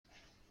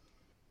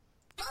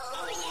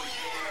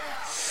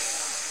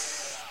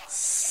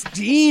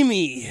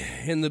steamy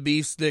in the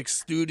Beef Stick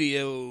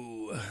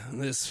studio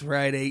this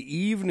Friday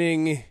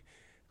evening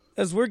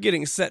as we're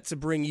getting set to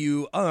bring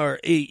you our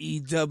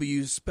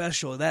AEW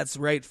special. That's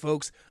right,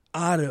 folks.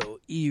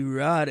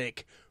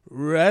 Erotic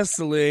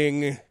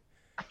wrestling.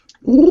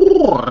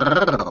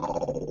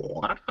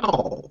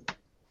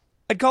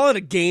 I'd call it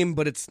a game,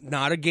 but it's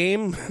not a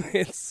game.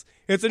 It's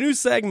a new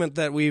segment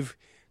that we've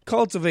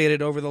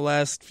cultivated over the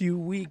last few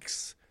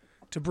weeks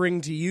to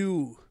bring to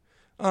you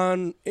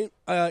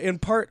in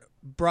part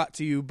brought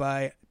to you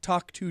by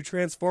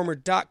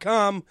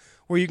talk2transformer.com,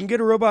 where you can get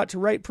a robot to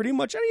write pretty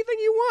much anything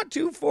you want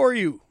to for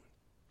you.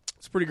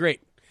 It's pretty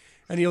great.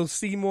 And you'll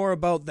see more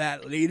about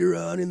that later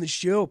on in the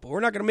show, but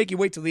we're not going to make you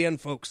wait till the end,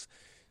 folks.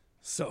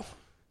 So,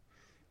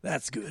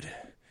 that's good.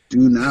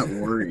 Do not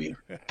worry.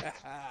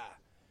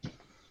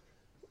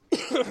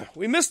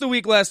 We missed a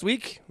week last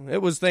week.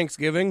 It was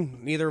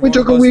Thanksgiving. We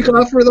took a week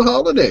off for the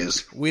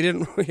holidays. We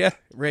didn't, yeah,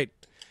 right.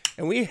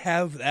 And we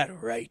have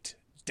that right.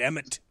 Damn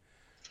it.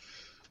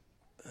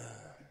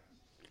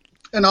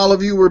 And all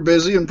of you were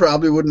busy and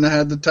probably wouldn't have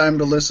had the time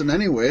to listen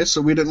anyway, so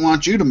we didn't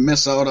want you to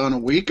miss out on a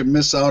week and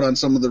miss out on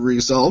some of the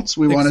results.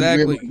 We wanted to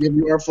be able to give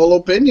you our full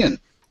opinion.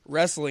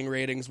 Wrestling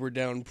ratings were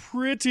down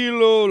pretty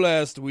low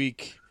last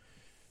week.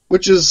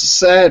 Which is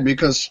sad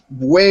because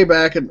way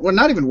back,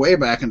 not even way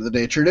back into the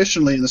day,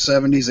 traditionally in the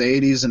 70s,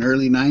 80s, and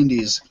early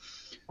 90s,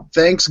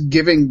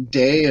 Thanksgiving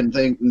Day and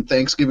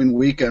Thanksgiving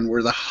weekend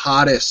were the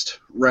hottest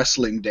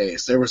wrestling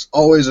days. There was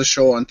always a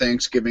show on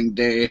Thanksgiving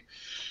Day.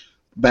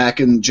 Back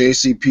in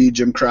JCP,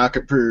 Jim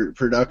Crockett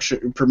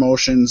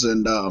promotions,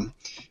 and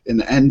in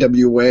the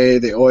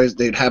NWA,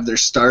 they'd have their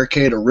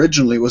Starrcade.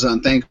 Originally was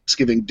on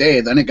Thanksgiving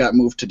Day, then it got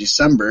moved to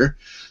December,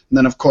 and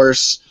then of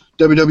course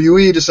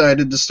WWE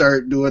decided to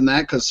start doing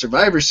that because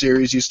Survivor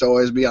Series used to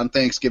always be on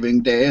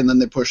Thanksgiving Day, and then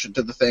they pushed it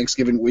to the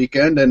Thanksgiving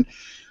weekend. And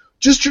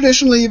just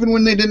traditionally, even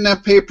when they didn't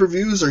have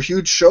pay-per-views or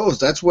huge shows,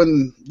 that's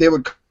when they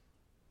would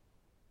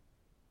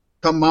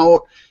come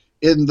out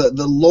in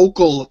the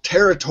local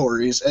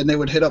territories, and they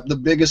would hit up the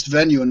biggest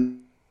venue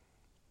and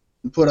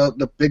put out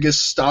the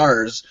biggest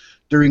stars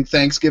during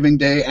Thanksgiving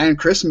Day and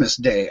Christmas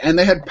Day. And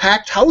they had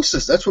packed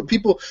houses. That's what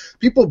people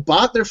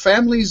bought their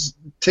families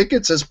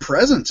tickets as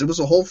presents. It was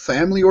a whole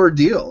family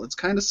ordeal. It's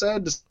kind of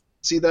sad to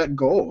see that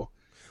go.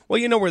 Well,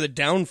 you know where the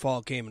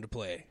downfall came into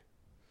play.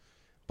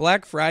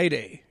 Black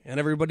Friday, and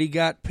everybody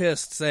got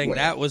pissed saying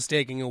that was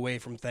taking away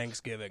from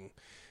Thanksgiving.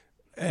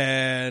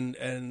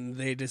 And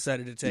they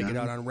decided to take it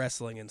out on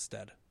wrestling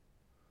instead.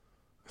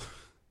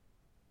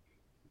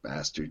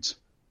 Bastards.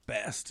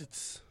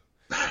 It's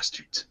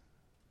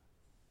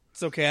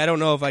okay. I don't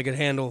know if I could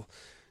handle.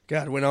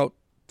 God, went out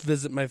to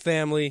visit my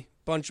family,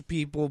 bunch of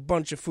people,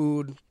 bunch of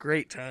food,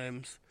 great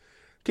times.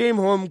 Came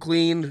home,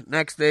 cleaned,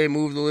 next day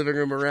moved the living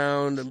room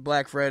around, and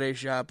Black Friday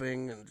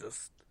shopping, and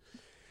just...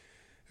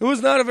 It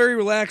was not a very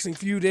relaxing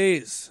few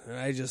days.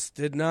 I just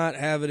did not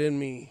have it in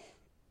me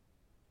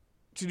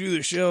to do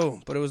the show,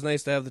 but it was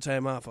nice to have the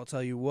time off, I'll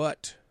tell you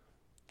what.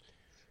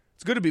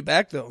 It's good to be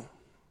back, though.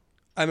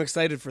 I'm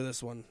excited for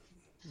this one.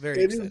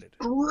 Very excited. It is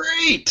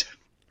great!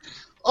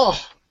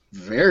 Oh,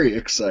 very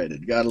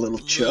excited. Got a little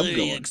chub very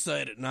going.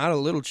 Excited. Not a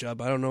little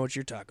chub. I don't know what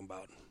you're talking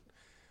about.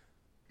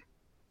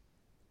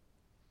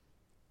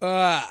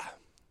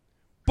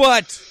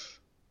 But,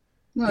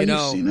 Well, you've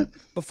seen it.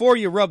 Before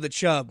you rub the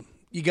chub,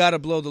 you got to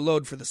blow the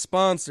load for the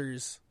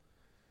sponsors.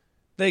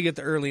 They get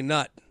the early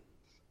nut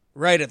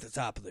right at the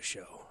top of the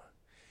show.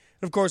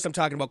 And of course, I'm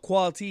talking about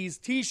Qualities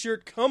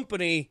T-Shirt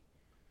Company,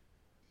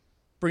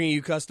 bringing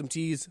you custom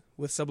tees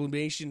with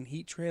sublimation,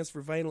 heat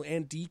transfer vinyl,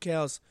 and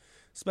decals,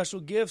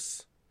 special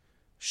gifts,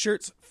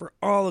 shirts for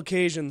all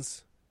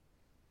occasions,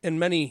 and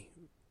many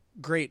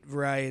great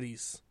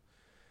varieties.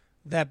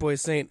 That Boy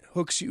Saint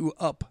hooks you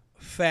up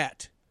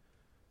fat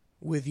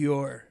with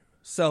your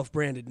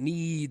self-branded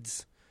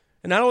needs.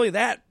 And not only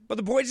that, but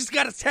the boy just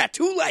got a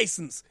tattoo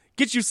license.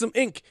 Get you some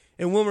ink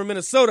in Wilmer,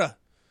 Minnesota.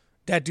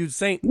 That dude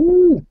Saint,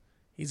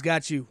 he's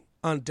got you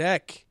on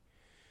deck.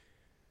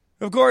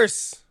 Of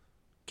course,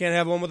 can't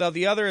have one without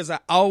the other, as I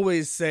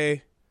always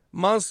say,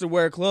 Monster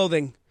Wear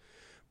Clothing,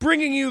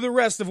 bringing you the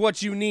rest of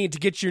what you need to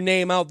get your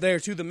name out there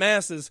to the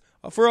masses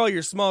for all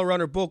your small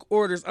runner bulk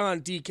orders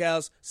on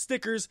decals,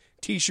 stickers,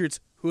 t-shirts,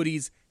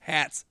 hoodies,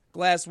 hats,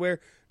 glassware,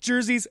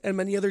 jerseys, and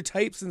many other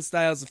types and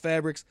styles of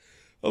fabrics,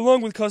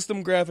 along with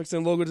custom graphics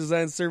and logo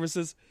design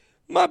services.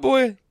 My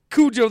boy,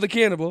 Cujo the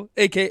Cannibal,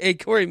 a.k.a.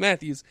 Corey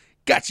Matthews,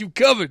 got you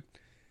covered.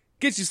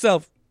 Get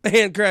yourself a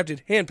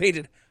handcrafted,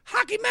 hand-painted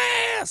hockey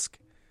mask.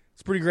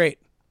 It's pretty great.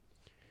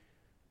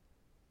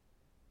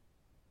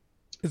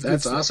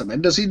 That's awesome.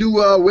 And does he do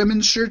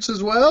women's shirts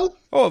as well?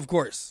 Oh, of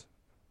course.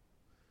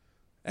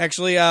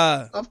 Actually,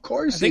 of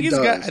course he does.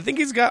 I think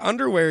he's got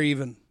underwear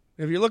even.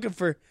 If you're looking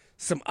for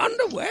some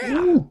underwear.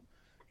 Ooh.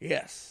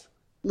 Yes.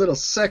 Little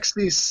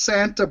sexy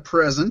Santa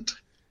present.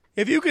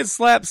 If you could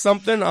slap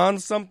something on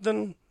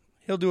something,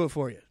 he'll do it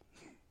for you.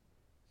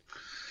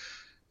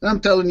 I'm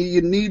telling you,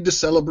 you need to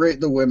celebrate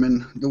the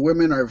women. The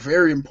women are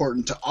very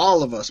important to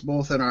all of us,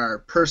 both in our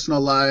personal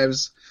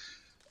lives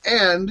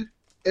and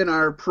in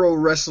our pro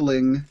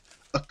wrestling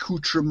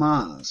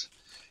accoutrements.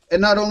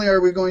 And not only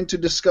are we going to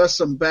discuss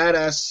some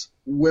badass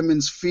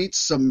women's feats,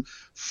 some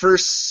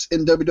firsts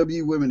in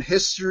WWE women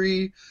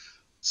history,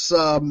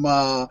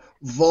 some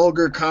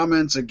vulgar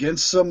comments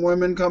against some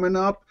women coming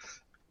up,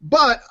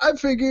 but I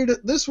figured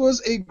this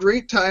was a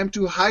great time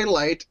to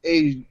highlight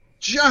a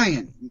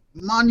giant,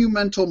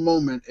 monumental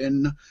moment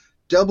in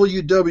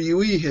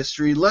WWE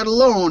history, let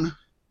alone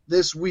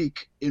this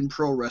week in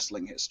pro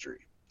wrestling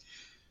history.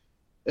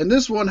 And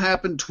this one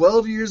happened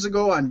 12 years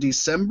ago on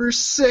December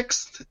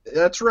 6th.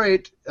 That's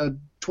right,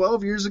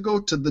 12 years ago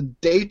to the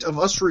date of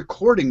us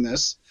recording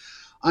this,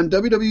 on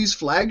WWE's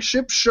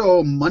flagship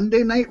show,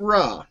 Monday Night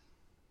Raw.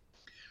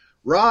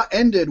 Raw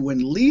ended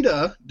when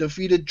Lita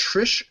defeated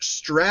Trish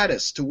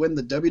Stratus to win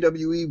the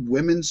WWE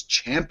Women's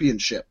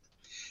Championship.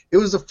 It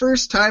was the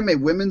first time a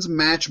women's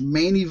match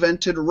main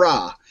evented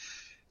Raw.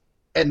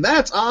 And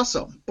that's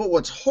awesome. But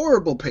what's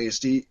horrible,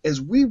 Pasty,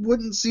 is we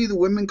wouldn't see the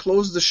women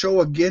close the show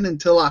again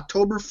until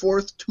October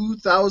 4th,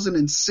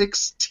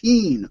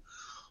 2016.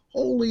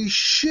 Holy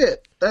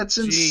shit. That's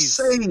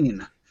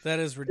insane. That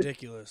is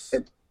ridiculous.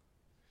 It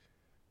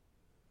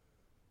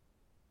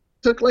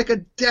took like a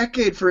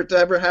decade for it to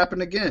ever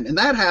happen again. And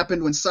that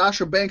happened when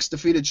Sasha Banks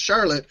defeated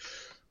Charlotte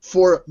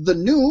for the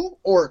new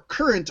or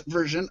current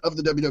version of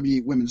the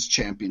WWE Women's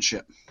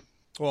Championship.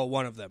 Well,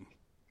 one of them.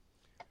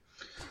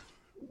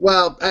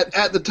 Well,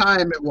 at the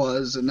time it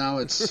was, and now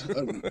it's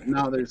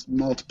now there's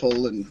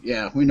multiple, and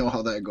yeah, we know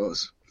how that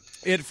goes.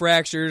 It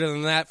fractured, and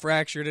then that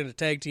fractured into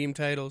tag team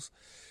titles.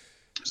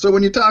 So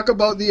when you talk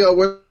about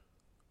the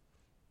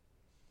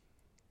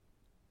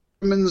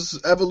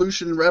women's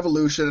evolution and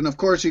revolution, and of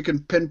course you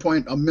can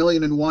pinpoint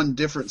 1,000,001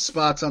 different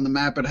spots on the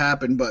map it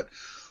happened, but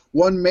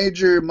one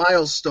major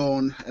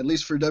milestone, at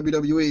least for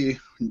WWE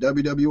and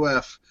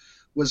WWF,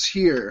 was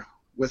here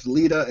with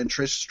Lita and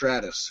Trish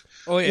Stratus.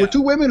 Oh, yeah. Were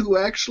two women who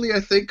actually, I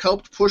think,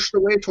 helped push the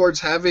way towards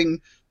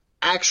having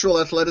actual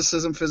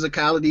athleticism,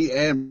 physicality,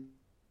 and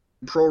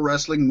pro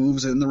wrestling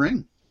moves in the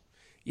ring.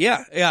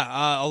 Yeah.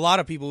 A lot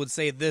of people would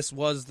say this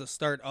was the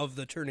start of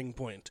the turning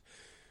point.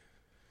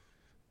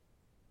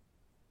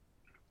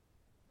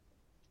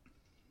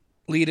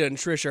 Lita and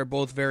Trish are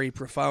both very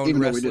profound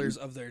wrestlers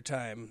of their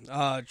time.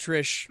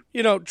 Trish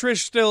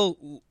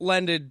still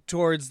lended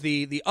towards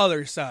the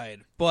other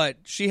side, but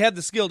she had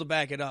the skill to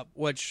back it up,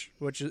 which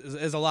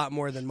is a lot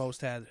more than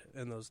most had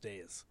in those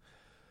days.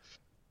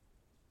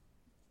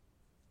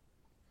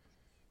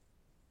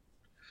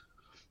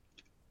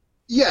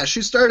 Yeah,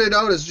 she started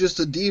out as just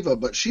a diva,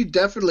 but she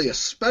definitely,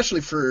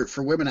 especially for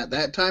women at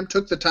that time,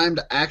 took the time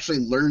to actually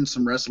learn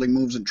some wrestling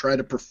moves and try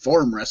to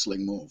perform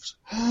wrestling moves.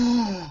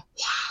 Wow.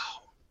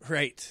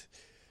 Right.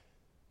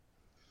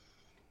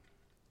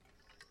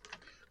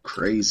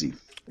 Crazy.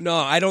 No,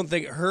 I don't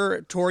think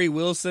her, Tori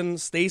Wilson,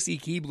 Stacy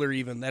Keibler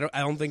even, I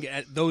don't think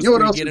those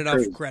three get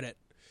enough credit.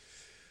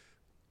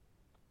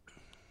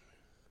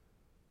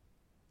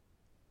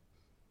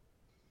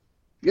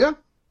 Yeah.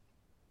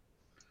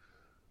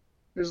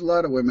 There's a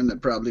lot of women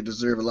that probably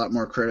deserve a lot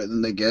more credit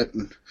than they get,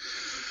 and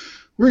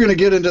we're going to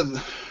get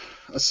into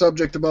a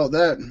subject about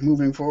that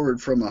moving forward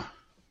from a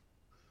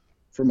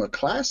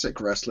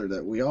classic wrestler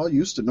that we all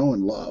used to know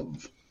and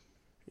love.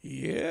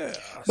 Yeah.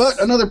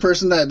 But another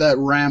person that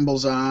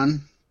rambles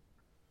on.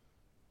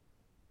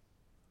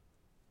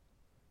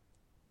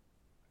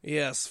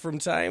 Yes, from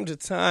time to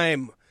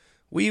time,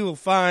 we will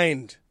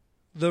find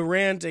the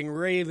ranting,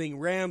 raving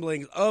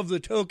ramblings of the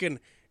token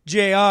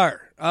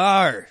JR.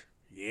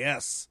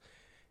 Yes.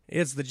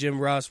 It's the Jim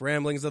Ross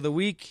ramblings of the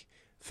week.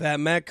 Fat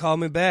Mac, call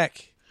me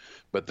back.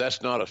 But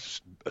that's not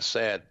a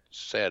sad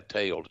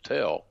tale to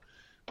tell,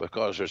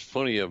 because there's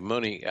plenty of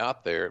money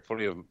out there,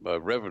 plenty of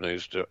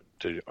revenues to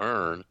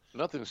earn.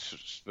 Nothing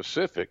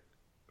specific,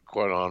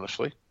 quite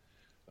honestly,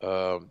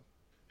 and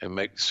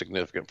make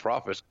significant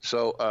profits.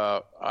 So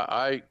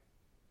I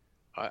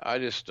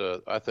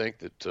think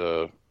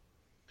that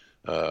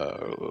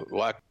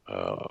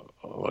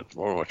what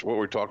were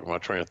we talking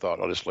about? Train of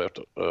thought. I just left.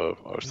 I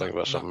was thinking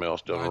about something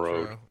else down the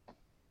road.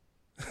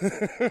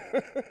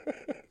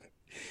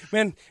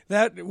 Man,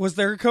 was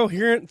there a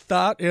coherent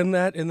thought in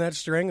that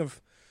string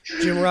of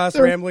Jim Ross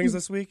ramblings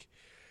this week?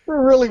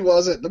 There really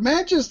wasn't. The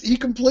man he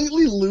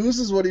completely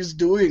loses what he's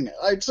doing.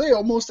 I'd say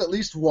almost at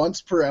least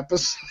once per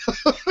episode.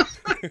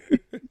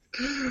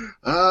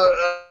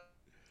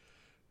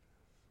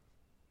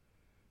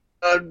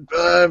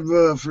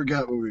 I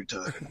forgot what we were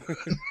talking about.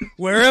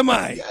 Where am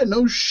I? Yeah,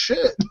 no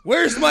shit.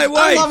 Where's my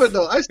wife? I love it,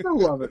 though. I still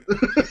love it.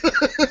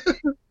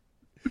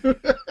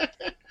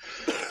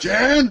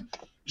 Jan!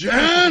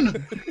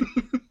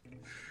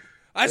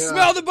 I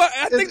smell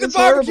I think the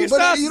barbecue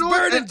sauce is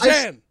burning,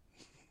 Jan.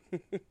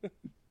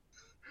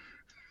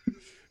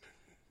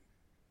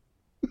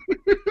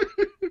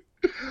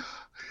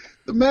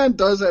 The man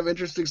does have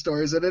interesting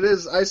stories, and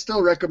I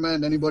still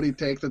recommend anybody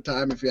take the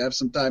time, if you have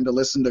some time, to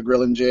listen to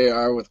Grillin'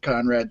 JR with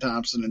Conrad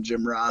Thompson and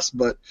Jim Ross.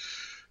 But,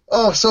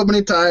 so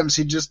many times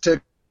he just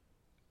took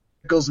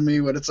tickles me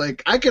when it's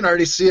like I can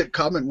already see it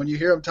coming when you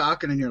hear him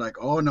talking and you're like,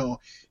 oh no,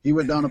 he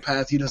went down a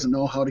path he doesn't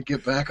know how to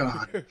get back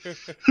on.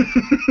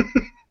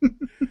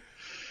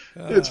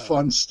 It's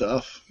fun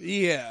stuff.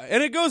 Yeah,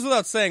 and it goes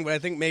without saying, but I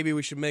think maybe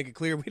we should make it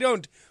clear we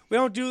don't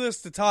do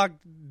this to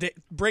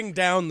bring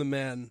down the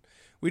man.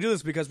 We do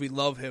this because we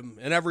love him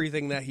and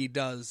everything that he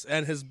does,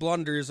 and his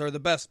blunders are the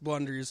best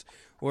blunders,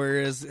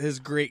 whereas his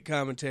great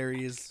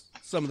commentary is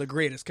some of the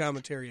greatest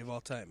commentary of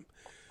all time.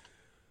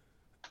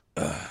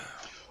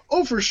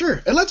 Oh, for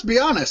sure. And let's be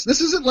honest,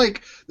 this isn't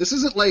like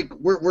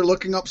we're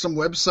looking up some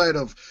website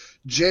of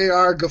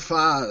JR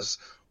Guffaws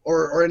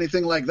or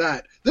anything like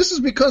that. This is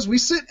because we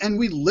sit and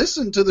we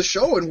listen to the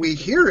show and we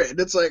hear it.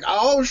 It's like,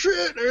 oh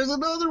shit, there's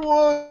another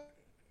one.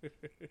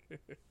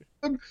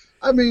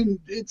 I mean,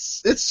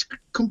 it's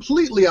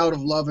completely out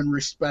of love and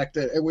respect,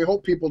 and we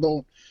hope people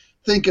don't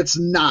think it's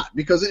not,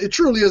 because it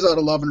truly is out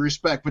of love and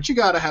respect. But you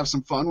got to have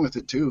some fun with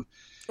it too.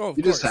 Oh, of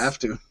you course. Just have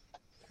to.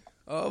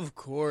 Of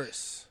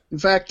course. In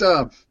fact,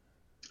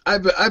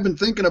 I've been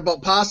thinking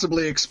about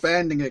possibly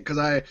expanding it because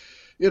I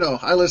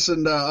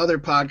listen to other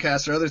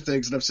podcasts or other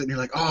things, and I'm sitting here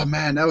like, oh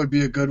man, that would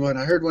be a good one.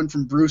 I heard one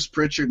from Bruce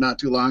Pritchard not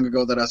too long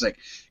ago that I was like,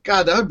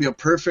 God, that would be a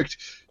perfect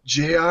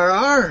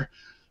JRR.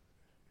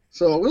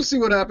 So we'll see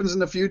what happens in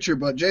the future,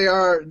 but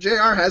JR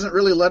hasn't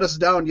really let us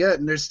down yet,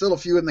 and there's still a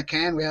few in the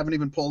can we haven't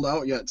even pulled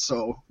out yet.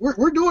 So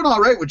we're doing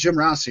all right with Jim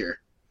Ross here.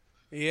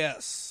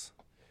 Yes.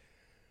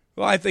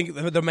 Well, I think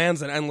the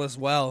man's an endless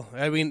well.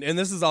 I mean, and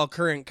this is all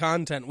current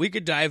content. We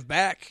could dive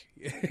back,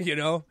 you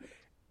know?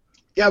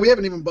 Yeah, we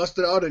haven't even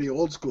busted out any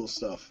old school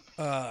stuff.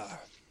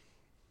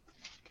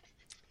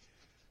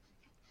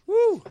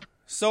 Woo.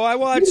 So I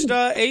watched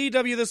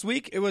AEW this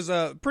week. It was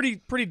a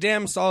pretty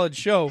damn solid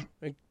show.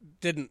 It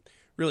didn't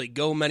really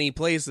go many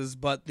places,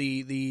 but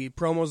the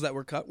promos that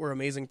were cut were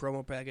amazing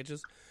promo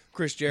packages.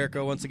 Chris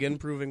Jericho, once again,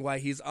 proving why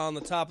he's on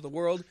the top of the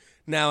world,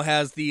 now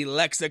has the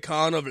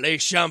Lexicon of Les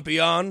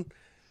Champions.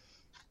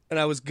 And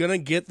I was going to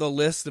get the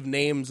list of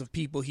names of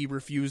people he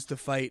refused to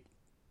fight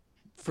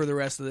for the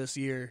rest of this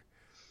year,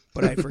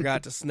 but I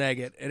forgot to snag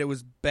it, and it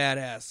was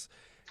badass.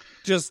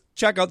 Just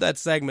check out that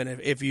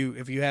segment if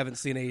you haven't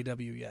seen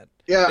AEW yet.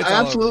 Yeah, It's I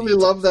all absolutely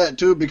over love that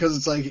too, because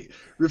it's like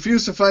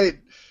refuse to fight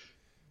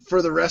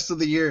for the rest of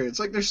the year. It's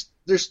like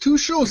there's 2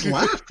 shows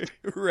left,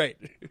 right?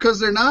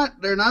 Because they're not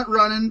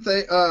running.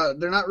 They're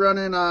not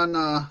running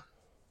on.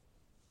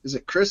 Is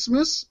it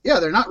Christmas? Yeah,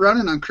 they're not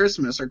running on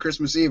Christmas or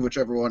Christmas Eve,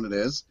 whichever one it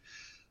is.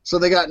 So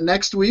they got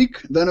next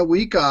week, then a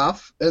week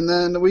off, and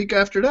then the week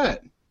after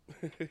that.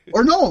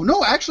 Or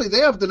no, actually they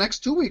have the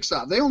next 2 weeks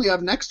off. They only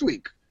have next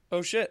week.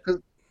 Oh shit!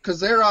 Because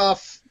they're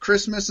off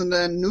Christmas and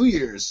then New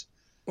Year's.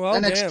 Well,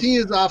 NXT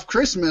is off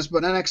Christmas,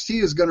 but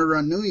NXT is going to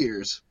run New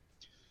Year's.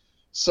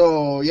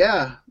 So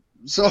yeah,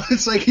 so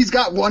it's like he's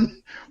got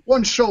one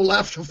show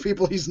left of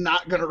people he's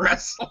not going to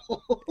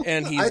wrestle,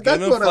 and he's going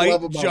to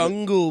fight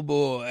Jungle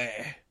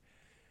Boy.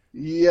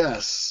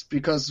 Yes,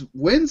 because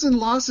wins and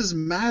losses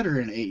matter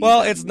in AEW.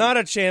 Well, it's not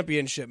a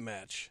championship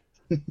match.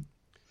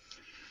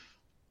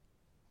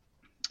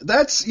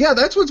 That's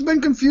what's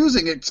been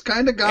confusing. It's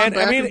kind of gone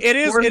back and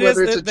forth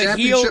whether it's a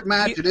championship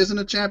match. It isn't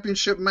a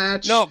championship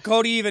match. No,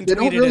 Cody even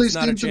tweeted it's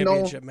not a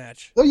championship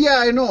match. Well, yeah,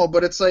 I know,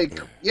 but it's like,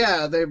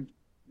 yeah,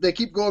 they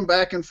keep going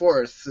back and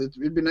forth.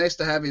 It'd be nice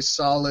to have a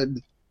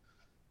solid,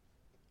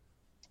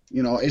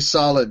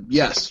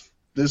 yes,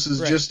 this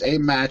is just a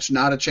match,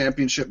 not a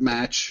championship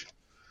match.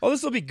 Oh,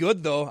 this will be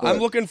good, though. But I'm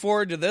looking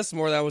forward to this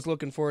more than I was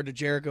looking forward to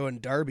Jericho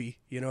and Darby.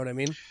 You know what I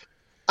mean?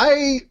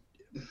 I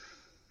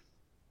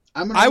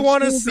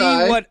want to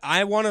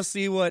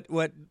see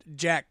what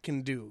Jack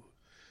can do.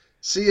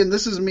 See, and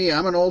this is me.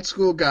 I'm an old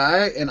school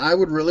guy, and I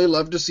would really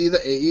love to see the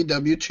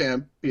AEW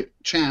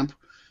champ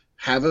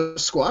have a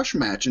squash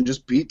match and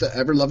just beat the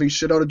ever-loving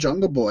shit out of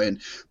Jungle Boy and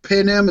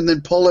pin him and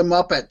then pull him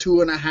up at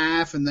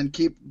 2.5 and then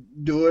keep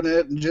doing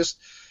it and just,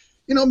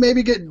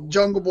 maybe get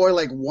Jungle Boy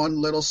like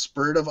one little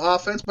spurt of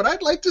offense. But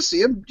I'd like to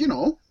see him,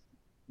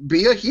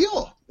 be a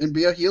heel and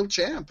be a heel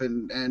champ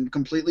and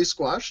completely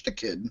squash the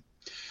kid.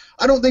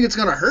 I don't think it's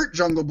going to hurt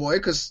Jungle Boy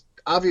because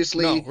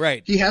obviously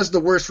he has the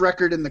worst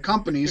record in the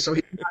company, so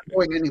he's not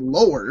going any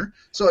lower,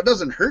 so it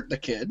doesn't hurt the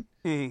kid.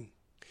 No,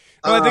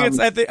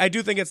 I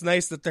do think it's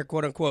nice that they're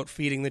quote unquote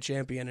feeding the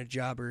champion a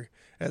jobber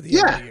at the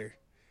end of the year.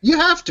 You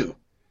have to.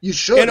 You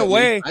should. In a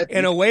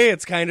way,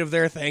 it's kind of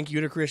their thank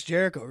you to Chris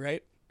Jericho,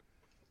 right?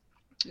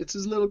 It's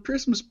his little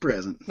Christmas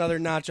present. Another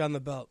notch on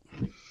the belt.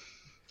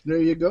 There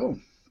you go.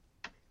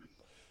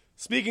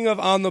 Speaking of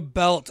on the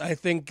belt, I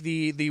think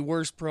the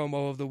worst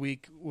promo of the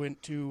week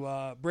went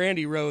to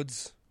Brandy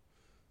Rhodes.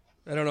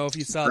 I don't know if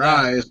you saw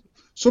that.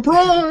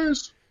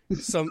 Surprise!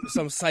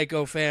 Some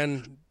psycho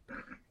fan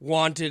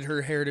wanted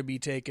her hair to be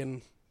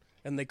taken,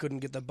 and they couldn't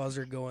get the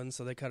buzzer going,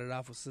 so they cut it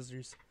off with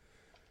scissors.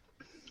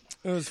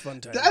 It was fun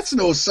time. That's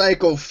no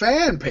psycho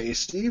fan,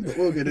 Pasty, but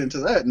we'll get into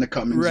that in the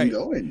comings and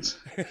goings.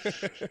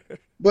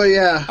 But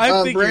yeah,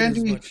 I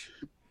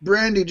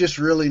Brandy just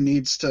really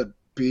needs to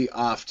be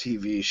off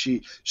TV.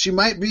 She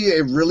might be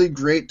a really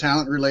great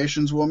talent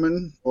relations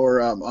woman or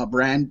a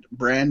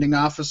branding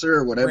officer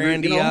or whatever.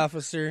 Brandy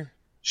officer.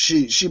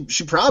 She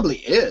probably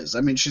is.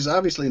 I mean, she's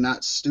obviously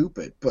not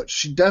stupid, but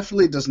she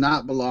definitely does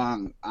not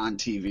belong on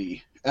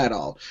TV at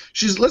all.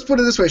 Let's put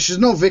it this way, she's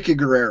no Vicky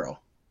Guerrero.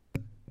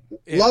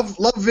 Yeah.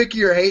 Love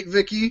Vicky or hate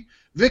Vicky.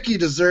 Vicky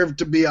deserved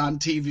to be on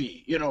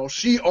TV. You know,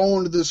 she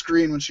owned the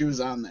screen when she was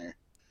on there.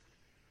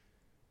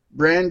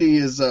 Brandy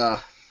is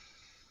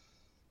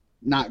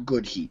not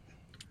good heat.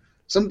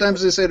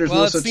 Sometimes they say there's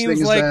no such thing as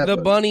that. Well, it seems like the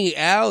bunny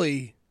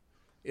Allie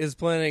is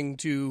planning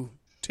to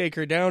take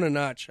her down a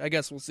notch. I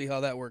guess we'll see how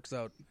that works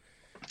out.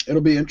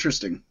 It'll be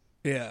interesting.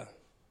 Yeah.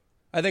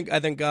 I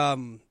think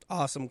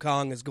Awesome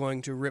Kong is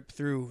going to rip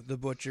through the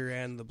Butcher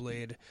and the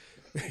Blade.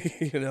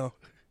 You know.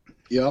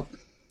 Yep.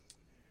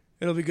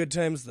 It'll be good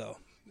times though.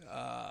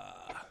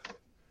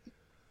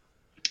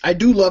 I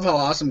do love how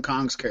Awesome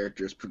Kong's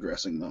character is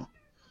progressing though.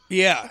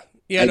 Yeah.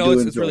 Yeah, no,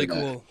 it's really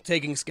cool.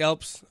 Taking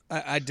scalps.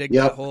 I dig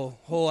that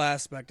whole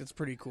aspect. It's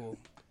pretty cool.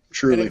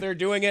 Truly. And if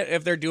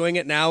they're doing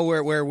it now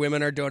where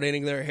women are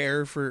donating their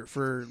hair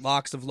for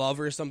locks of love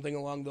or something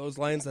along those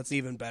lines, that's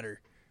even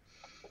better.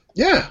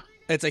 Yeah.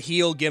 It's a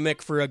heel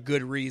gimmick for a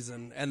good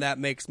reason, and that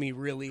makes me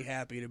really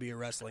happy to be a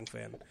wrestling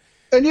fan.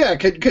 And yeah,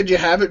 could you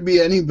have it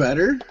be any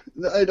better?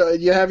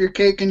 You have your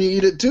cake and you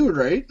eat it too,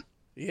 right?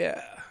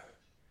 Yeah.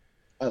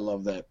 I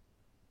love that.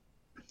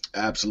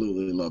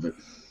 Absolutely love it.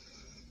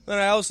 Then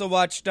I also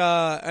watched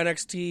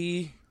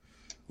NXT,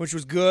 which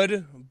was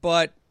good,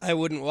 but I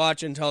wouldn't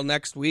watch until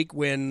next week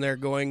when they're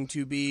going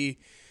to be...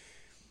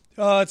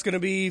 it's going to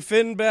be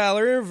Finn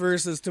Balor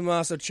versus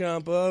Tommaso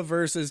Ciampa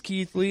versus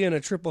Keith Lee in a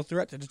triple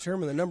threat to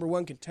determine the number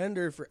one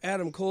contender for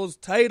Adam Cole's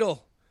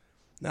title.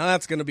 Now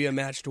that's going to be a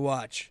match to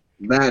watch.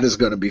 That is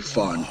going to be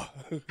fun.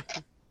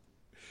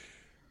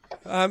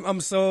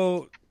 I'm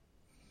so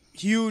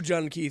huge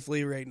on Keith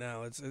Lee right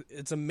now.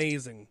 It's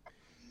amazing.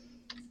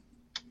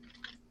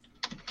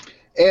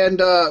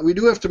 And we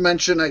do have to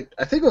mention, I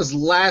think it was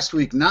last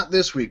week, not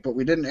this week, but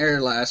we didn't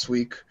air last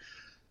week.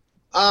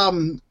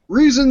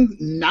 Reason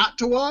not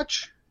to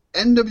watch,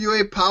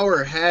 NWA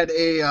Power had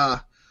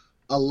a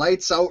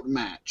lights out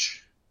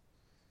match.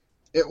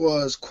 It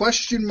was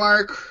Question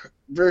Mark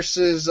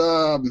versus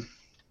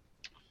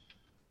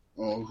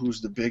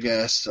who's the big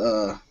ass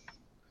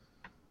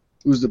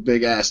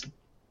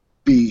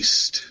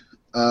beast?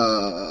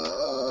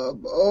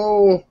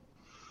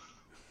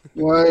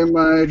 Why am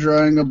I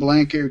drawing a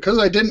blank here? Because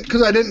I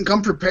didn't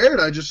come prepared.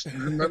 I just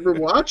remember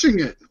watching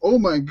it. Oh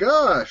my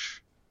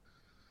gosh.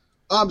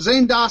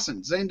 Zane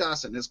Dawson.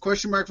 It's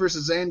Question Mark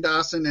versus Zane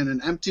Dawson in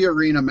an empty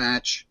arena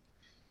match.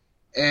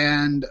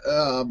 And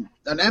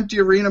an empty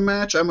arena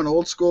match, I'm an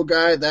old school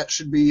guy. That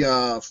should be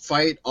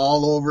fight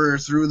all over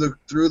through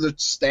the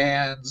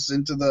stands,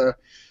 into the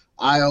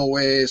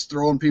aisleways,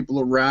 throwing people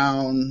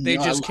around. They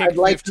just kicked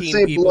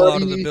 15 people bloody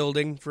out of the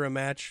building for a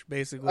match,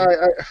 basically.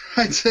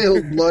 I'd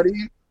say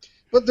bloody.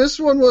 But this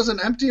one was an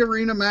empty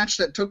arena match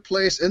that took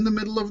place in the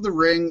middle of the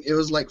ring. It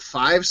was like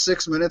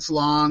 5-6 minutes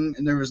long,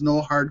 and there was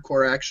no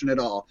hardcore action at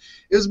all.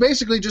 It was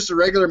basically just a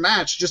regular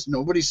match, just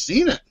nobody's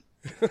seen it.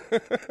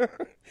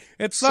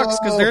 It sucks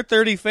because their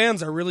 30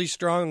 fans are really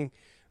strong.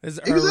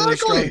 Exactly. A really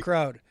strong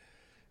crowd.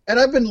 And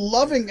I've been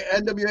loving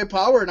NWA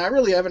Power, and I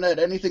really haven't had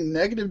anything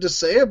negative to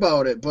say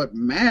about it. But,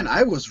 man,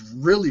 I was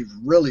really,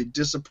 really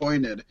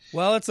disappointed.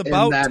 Well, it's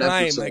about time,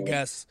 episode. I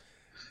guess.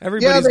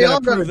 Everybody's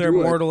got to prove they're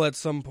mortal at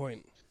some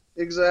point.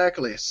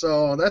 Exactly.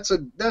 So that's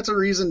a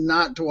reason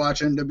not to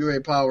watch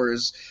NWA Power.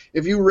 Is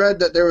if you read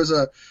that there was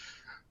a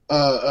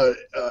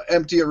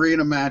empty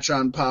arena match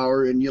on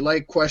Power and you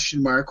like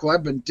Question Mark, well,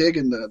 I've been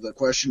digging the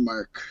Question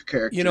Mark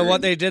character. You know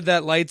what? They did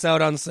that lights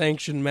out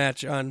unsanctioned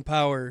match on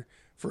Power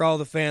for all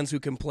the fans who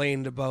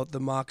complained about the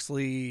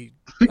Moxley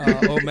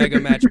Omega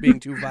match being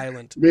too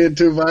violent. Being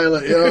too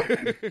violent,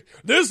 yeah.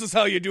 This is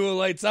how you do a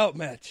lights out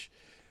match.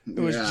 It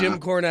was Jim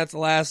Cornette's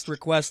last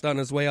request on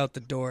his way out the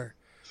door.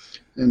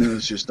 And it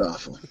was just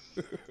awful.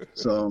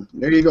 So,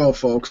 there you go,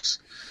 folks.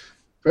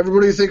 For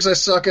everybody who thinks I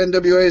suck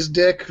NWA's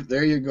dick,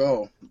 there you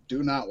go.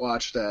 Do not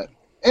watch that.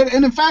 And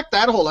in fact,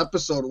 that whole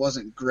episode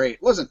wasn't great.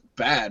 It wasn't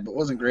bad, but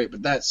wasn't great.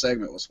 But that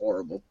segment was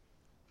horrible.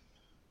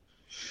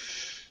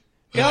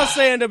 Yeah, I'll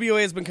say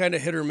NWA has been kind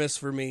of hit or miss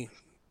for me.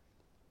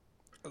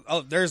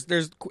 Oh,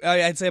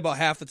 I'd say about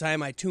half the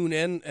time I tune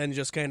in and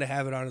just kind of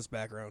have it on as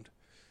background.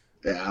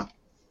 Yeah.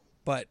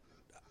 But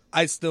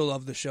I still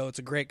love the show. It's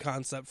a great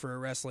concept for a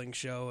wrestling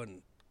show,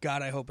 and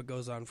God, I hope it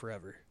goes on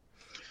forever.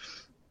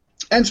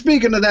 And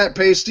speaking of that,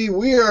 Pasty,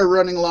 we are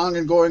running long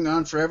and going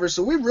on forever,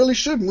 so we really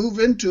should move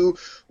into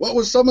what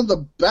was some of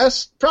the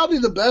best, probably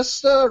the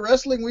best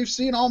wrestling we've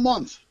seen all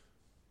month.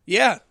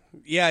 Yeah,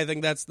 I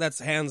think that's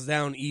hands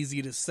down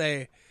easy to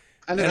say.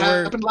 And it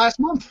happened last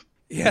month.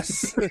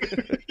 Yes.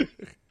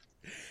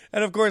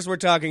 And of course, we're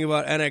talking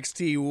about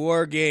NXT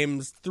War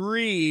Games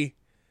 3.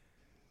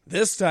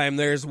 This time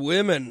there's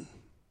women.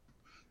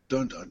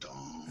 Dun, dun,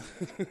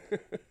 dun.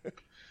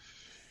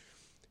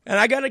 And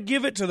I got to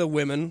give it to the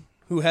women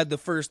who had the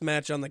first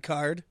match on the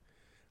card.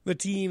 The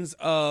teams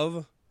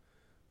of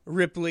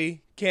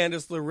Ripley,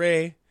 Candice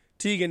LeRae,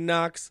 Tegan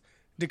Knox,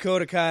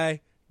 Dakota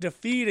Kai,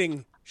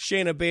 defeating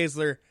Shayna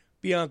Baszler,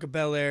 Bianca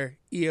Belair,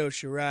 Io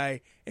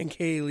Shirai, and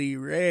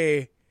Kaylee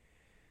Ray.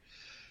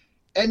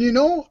 And you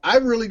know, I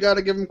really got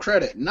to give them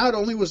credit. Not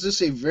only was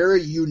this a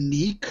very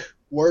unique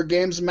War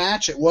Games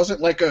match, it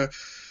wasn't like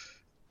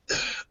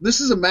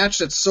this is a match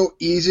that's so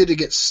easy to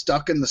get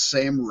stuck in the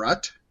same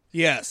rut.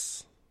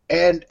 Yes.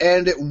 And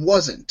it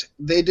wasn't.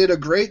 They did a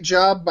great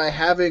job by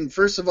having,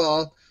 first of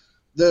all,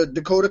 the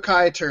Dakota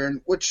Kai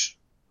turn, which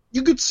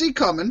you could see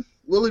coming.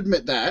 We'll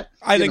admit that.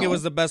 I think it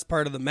was the best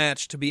part of the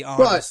match, to be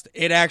honest.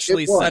 It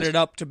actually set it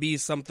up to be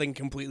something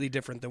completely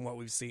different than what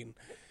we've seen.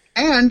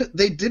 And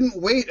they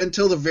didn't wait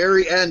until the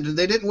very end.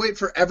 They didn't wait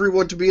for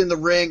everyone to be in the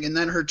ring and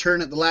then her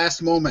turn at the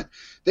last moment.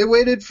 They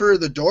waited for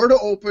the door to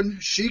open.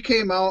 She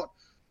came out,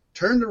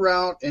 turned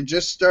around, and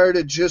just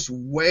started just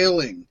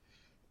wailing.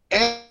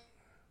 And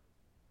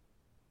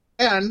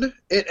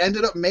it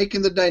ended up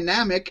making the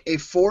dynamic a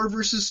 4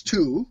 versus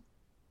 2.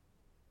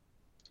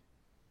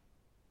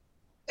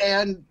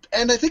 And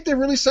I think they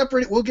really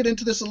separated. We'll get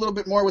into this a little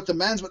bit more with the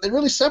men's, but they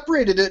really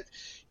separated it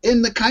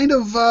in the kind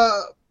of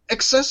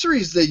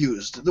accessories they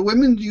used. The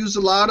women used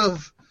a lot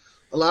of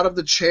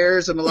the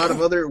chairs and a lot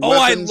of other weapons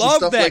I love and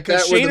stuff that, like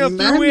that. Shayna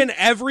threw in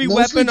every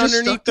weapon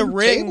underneath the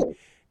ring. Table.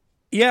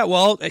 Yeah,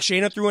 well,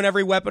 Shayna threw in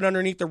every weapon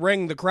underneath the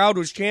ring. The crowd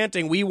was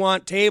chanting, "We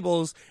want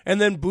tables," and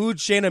then booed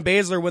Shayna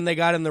Baszler when they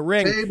got in the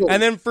ring. Tables.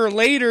 And then for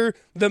later,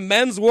 the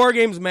men's War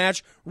Games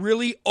match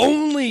really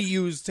only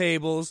used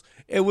tables.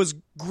 It was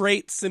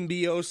great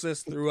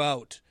symbiosis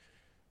throughout.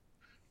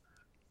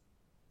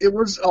 It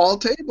was all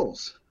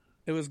tables.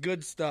 It was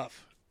good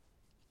stuff.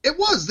 It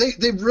was.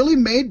 They really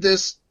made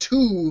this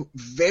 2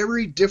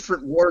 very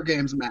different War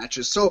Games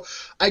matches. So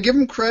I give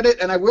them credit,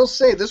 and I will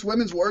say this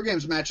women's War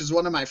Games match is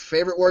one of my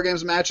favorite War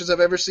Games matches I've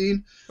ever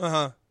seen.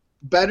 Uh-huh.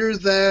 Better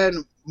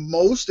than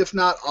most, if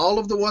not all,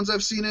 of the ones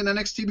I've seen in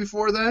NXT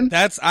before then.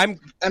 I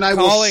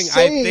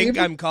think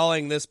I'm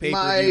calling this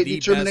pay-per-view my the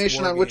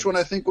determination best on which one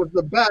I think was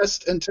the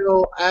best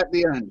until at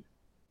the end.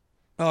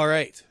 All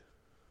right.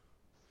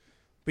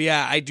 But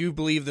yeah, I do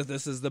believe that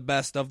this is the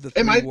best of the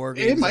 3 War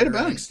Games. It might have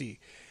been. NXT.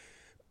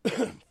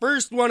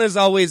 First one is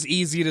always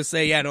easy to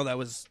say, yeah,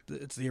 no, it's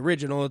the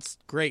original. It's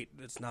great.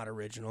 It's not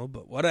original,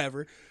 but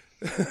whatever.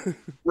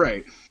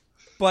 Right.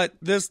 But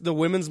the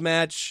women's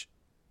match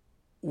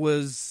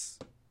was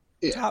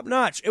top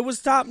notch. It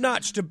was top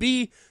notch to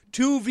be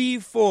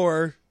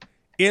 2v4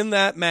 in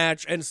that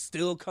match and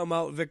still come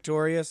out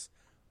victorious.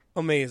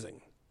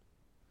 Amazing.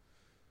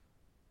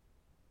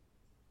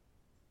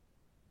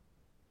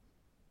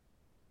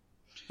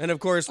 And of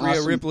course,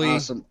 Rhea Ripley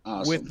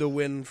with the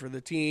win for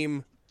the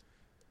team.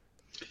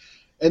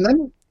 And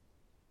then,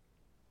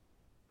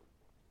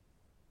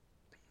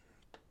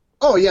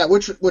 oh yeah,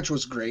 which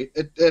was great.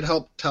 It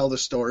helped tell the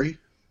story.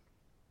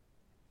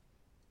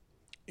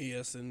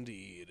 Yes,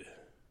 indeed.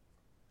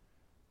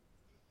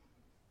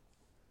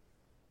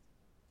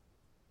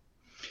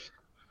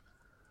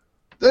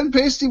 Then,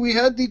 Pasty, we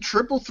had the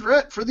triple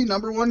threat for the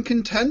number 1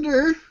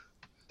 contender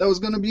that was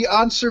going to be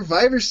on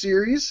Survivor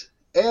Series,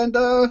 and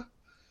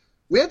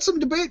we had some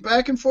debate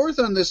back and forth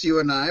on this,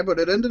 you and I, but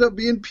it ended up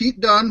being Pete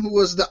Dunne, who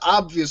was the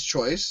obvious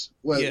choice,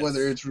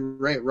 whether it's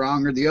right,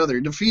 wrong, or the other,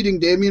 defeating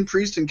Damian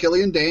Priest and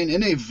Killian Dane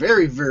in a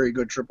very, very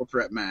good triple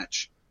threat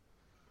match.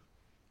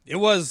 It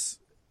was,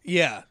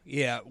 yeah.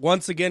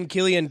 Once again,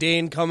 Killian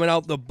Dane coming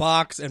out the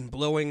box and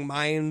blowing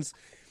minds.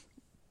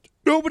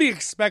 Nobody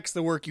expects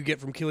the work you get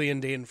from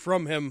Killian Dane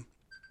from him,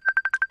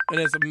 and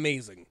it's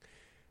amazing.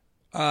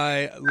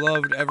 I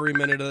loved every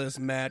minute of this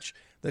match.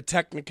 The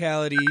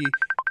technicality,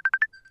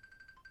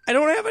 I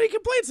don't have any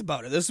complaints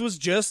about it. This was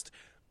just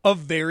a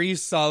very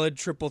solid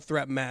triple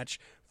threat match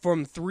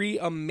from 3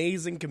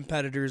 amazing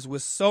competitors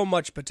with so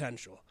much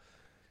potential.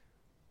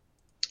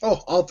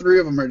 Oh, all 3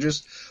 of them are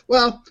just,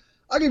 well,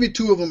 I'll give you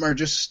 2 of them are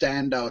just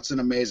standouts and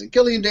amazing.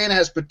 Killian Dane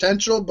has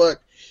potential,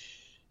 but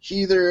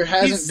he either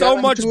hasn't He's so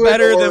gotten much to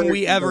better it than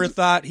we ever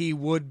thought he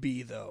would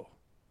be, though.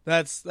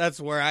 That's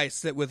where I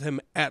sit with him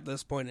at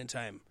this point in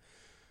time.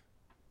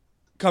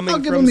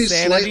 Coming from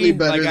Sanity,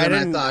 like I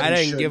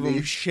didn't give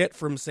him shit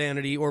from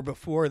Sanity or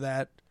before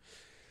that.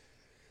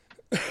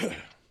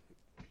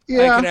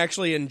 Yeah. I can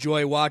actually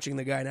enjoy watching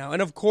the guy now.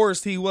 And of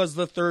course, he was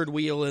the third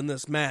wheel in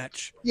this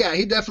match. Yeah,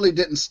 he definitely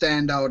didn't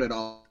stand out at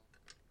all.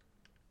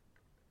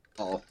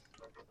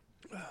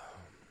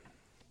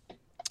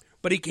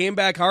 But he came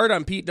back hard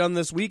on Pete Dunne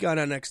this week on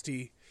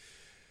NXT.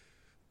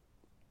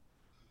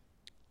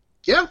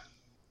 Yeah.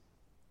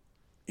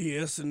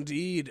 Yes,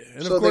 indeed.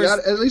 And so of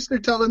course, at least they're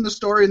telling the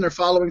story and they're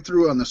following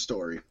through on the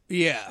story.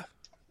 Yeah.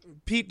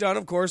 Pete Dunne,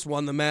 of course,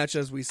 won the match,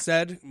 as we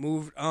said,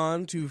 moved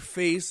on to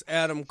face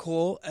Adam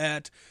Cole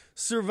at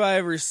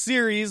Survivor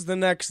Series the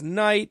next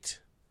night.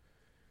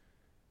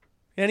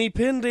 And he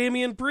pinned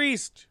Damian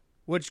Priest,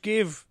 which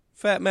gave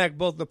Fat Mac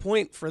both the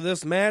point for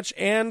this match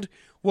and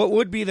what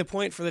would be the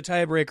point for the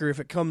tiebreaker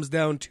if it comes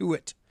down to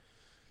it.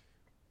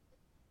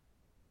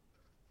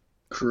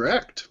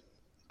 Correct.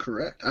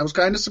 Correct. I was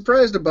kind of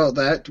surprised about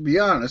that, to be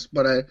honest,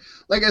 but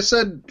like I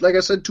said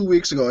 2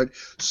 weeks ago,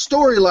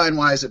 storyline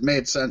wise, it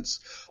made sense.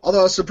 Although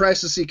I was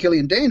surprised to see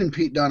Killian Dane and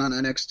Pete Dunne on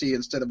NXT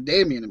instead of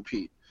Damian and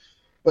Pete,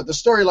 but the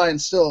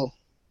storyline's still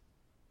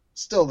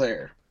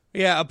there.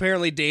 Yeah,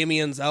 apparently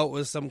Damian's out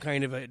with some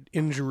kind of an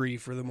injury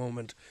for the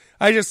moment.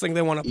 I just think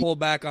they want to pull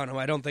back on him.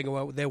 I don't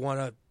think they want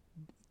to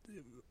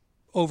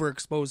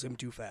overexpose him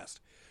too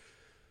fast.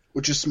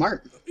 Which is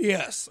smart.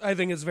 Yes, I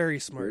think it's very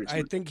smart.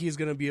 I think he's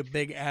going to be a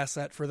big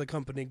asset for the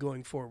company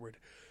going forward.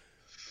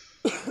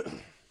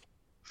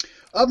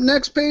 Up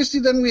next, Pasty,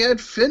 then we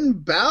had Finn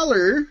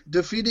Balor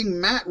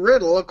defeating Matt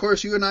Riddle. Of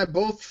course, you and I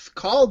both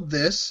called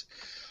this.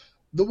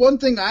 The one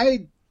thing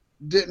I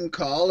didn't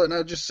call, and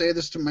I'll just say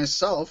this to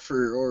myself,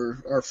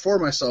 or for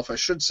myself, I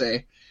should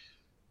say,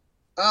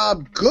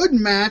 good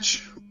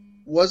match.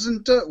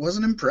 Wasn't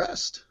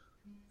impressed.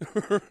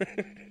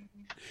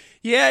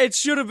 Yeah, it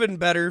should have been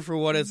better for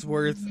what it's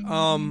worth.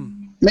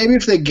 Maybe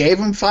if they gave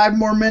him 5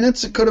 more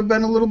minutes, it could have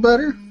been a little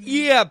better.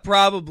 Yeah,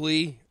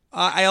 probably.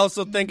 I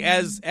also think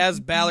as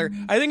Balor,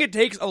 I think it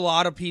takes a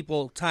lot of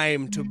people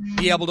time to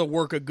be able to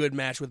work a good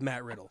match with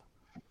Matt Riddle.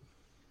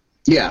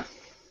 Yeah.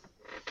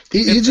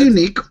 He's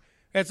unique.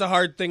 It's a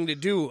hard thing to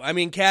do. I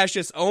mean,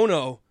 Cassius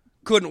Ohno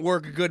couldn't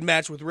work a good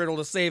match with Riddle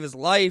to save his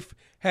life,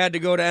 had to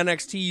go to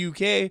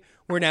NXT UK,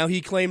 where now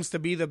he claims to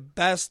be the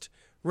best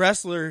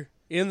wrestler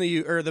in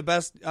the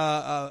best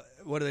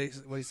what do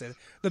you say?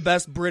 The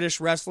best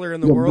British wrestler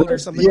in the world or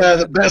something. Yeah,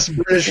 like the best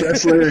British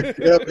wrestler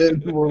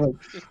in the world.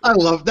 I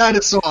love that.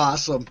 It's so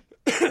awesome.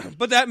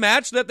 But that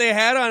match that they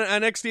had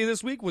on NXT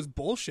this week was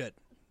bullshit.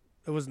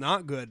 It was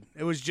not good.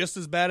 It was just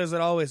as bad as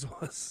it always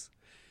was.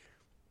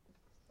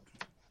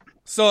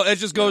 So it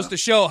just goes to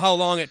show how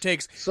long it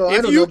takes. So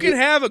if you can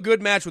have a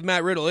good match with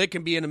Matt Riddle, it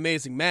can be an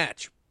amazing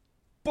match.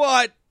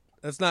 But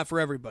that's not for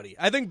everybody.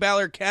 I think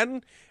Balor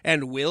can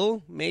and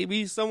will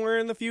maybe somewhere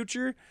in the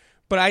future.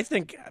 But I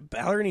think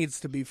Balor needs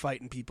to be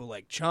fighting people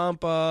like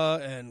Ciampa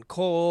and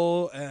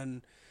Cole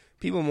and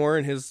people more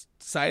in his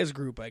size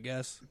group, I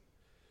guess.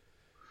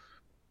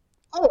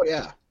 Oh,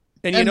 yeah.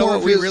 And you know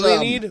what we really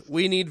need?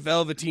 We need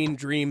Velveteen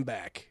Dream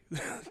back.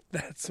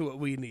 That's what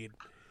we need.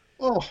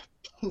 Oh,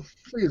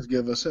 please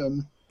give us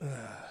him.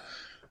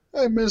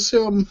 I miss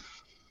him.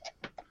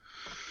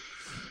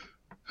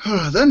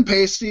 Then,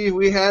 Pasty,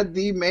 we had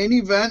the main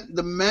event,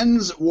 the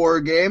men's war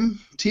game.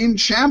 Team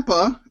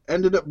Ciampa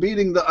ended up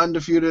beating the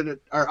undisputed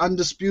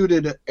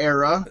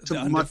era,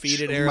 to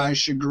much of my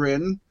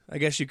chagrin. I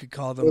guess you could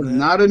call them that.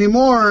 Not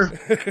anymore.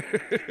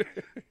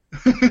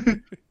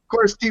 Of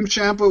course, Team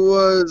Ciampa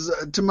was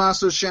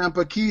Tommaso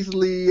Ciampa, Keith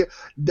Lee,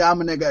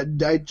 Dominik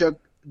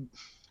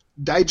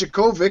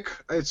Dijakovic.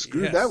 I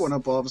screwed that one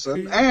up all of a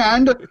sudden.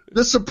 And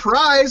the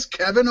surprise,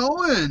 Kevin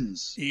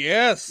Owens.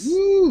 Yes.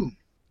 Woo.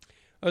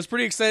 I was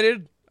pretty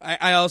excited.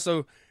 I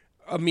also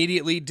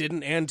immediately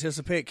didn't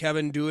anticipate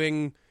Kevin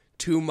doing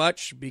too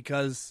much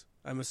because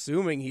I'm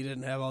assuming he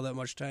didn't have all that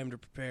much time to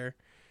prepare.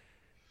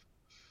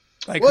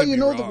 Well, you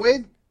know, the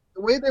way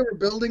they were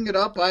building it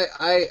up,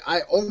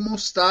 I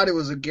almost thought it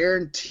was a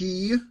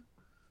guarantee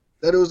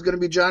that it was going to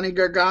be Johnny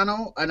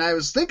Gargano, and I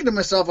was thinking to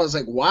myself, I was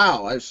like,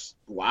 wow,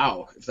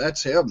 if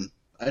that's him.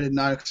 I did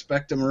not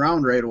expect him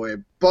around right away.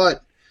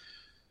 But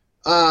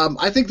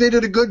I think they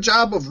did a good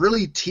job of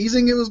really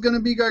teasing it was going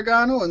to be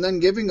Gargano and then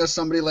giving us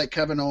somebody like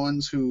Kevin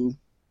Owens who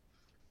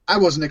I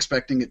wasn't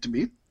expecting it to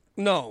be.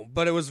 No,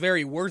 but it was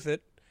very worth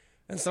it.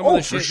 And some of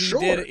the shit he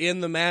did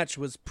in the match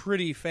was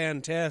pretty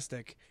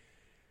fantastic.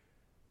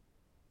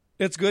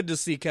 It's good to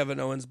see Kevin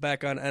Owens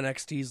back on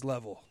NXT's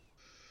level.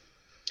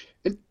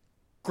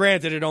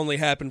 Granted, it only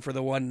happened for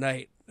the one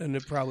night, and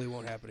it probably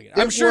won't happen again.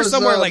 I'm sure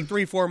somewhere like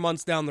 3-4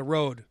 months down the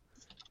road,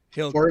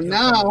 he'll For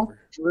now.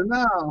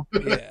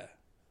 Yeah.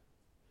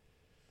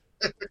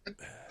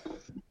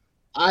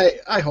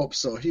 I hope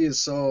so. He is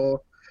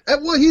so...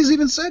 Well, he's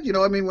even said, you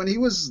know, I mean, when he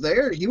was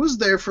there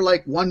for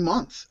like 1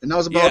 month, and that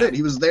was about it.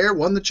 He was there,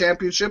 won the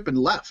championship, and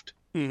left.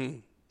 Mm-hmm.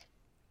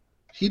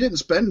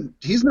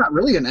 He's not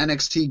really an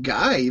NXT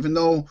guy, even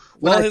though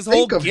when I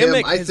think of him,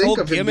 I think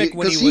of him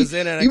when he was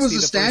in NXT, he was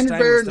the standard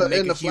bearer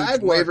in the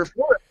flag waver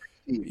for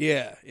NXT.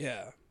 Yeah.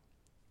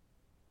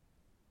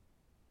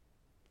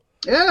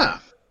 Yeah.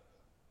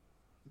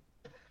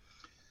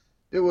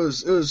 It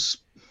was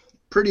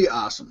pretty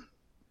awesome.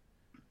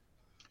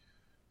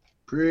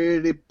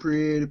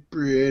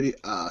 Pretty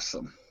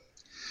awesome.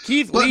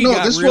 Keith Lee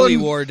really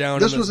wore down.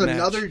 This in was match.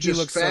 Another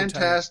just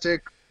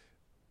fantastic.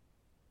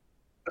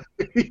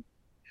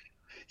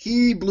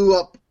 He blew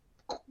up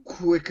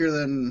quicker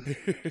than.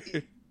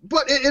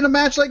 But in a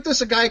match like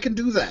this, a guy can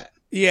do that.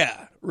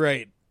 Yeah,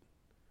 right.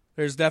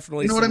 There's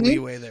definitely some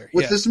leeway there.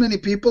 With this many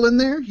people in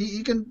there,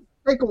 he can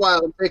take a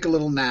while and take a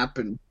little nap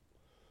and.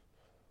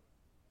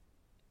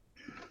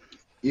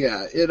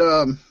 Yeah, it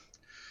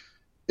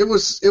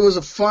was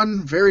a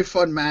very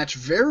fun match,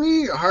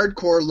 very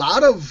hardcore,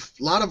 lot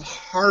of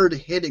hard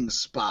hitting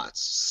spots,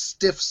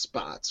 stiff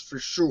spots for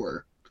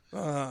sure.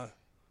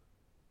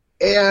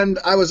 And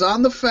I was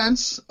on the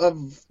fence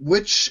of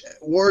which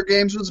War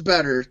Games was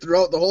better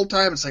throughout the whole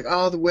time. It's like,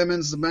 oh, the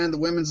women's the men, the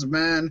women's the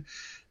men.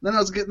 Then I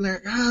was getting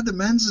there, the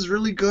men's is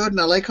really good, and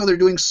I like how they're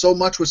doing so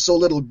much with so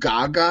little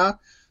gaga.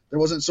 There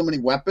wasn't so many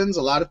weapons,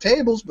 a lot of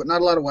tables, but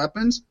not a lot of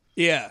weapons.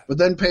 Yeah. But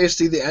then,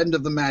 Pasty, the end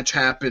of the match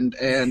happened,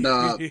 and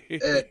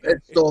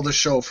it stole the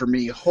show for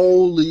me.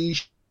 Holy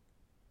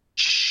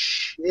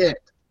shit.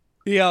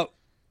 Yeah.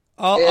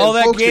 All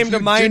that folks, came to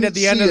mind at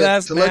the end of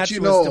that match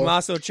was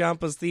Tommaso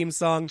Ciampa's theme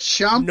song,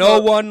 Ciampa,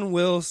 No One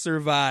Will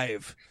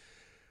Survive.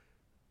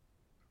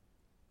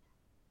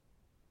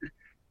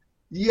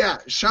 Yeah,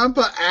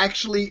 Ciampa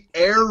actually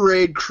air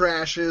raid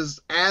crashes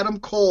Adam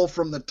Cole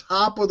from the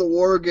top of the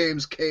War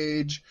Games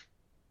cage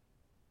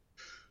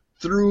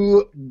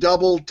through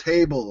double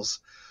tables.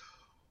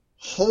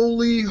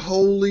 Holy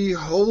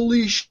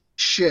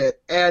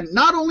shit. And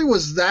not only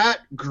was that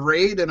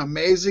great and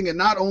amazing, and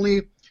not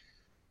only,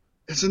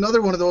 it's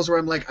another one of those where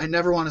I'm like, I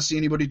never want to see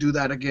anybody do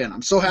that again.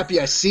 I'm so happy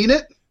I seen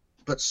it,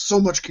 but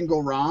so much can go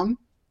wrong.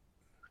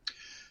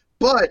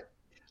 But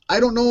I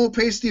don't know,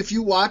 Pasty, if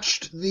you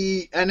watched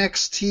the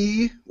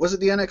NXT, was it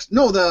the NXT?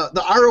 No, the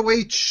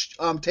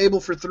ROH table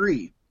for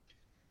three.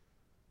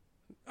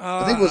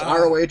 I think it was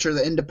ROH or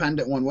the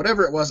independent one,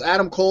 whatever it was.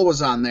 Adam Cole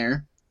was on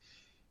there,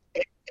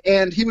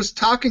 and he was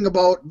talking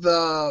about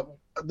the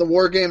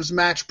War Games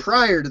match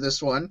prior to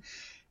this one,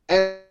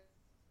 and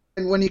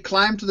when he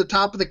climbed to the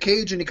top of the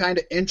cage and he kind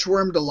of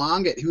inchwormed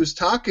along it, he was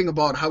talking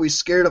about how he's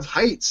scared of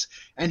heights,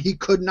 and he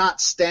could not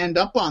stand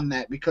up on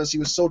that because he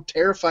was so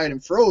terrified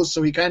and froze,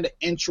 so he kind of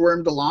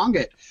inchwormed along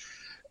it.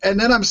 And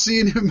then I'm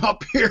seeing him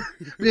up here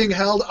being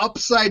held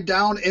upside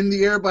down in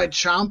the air by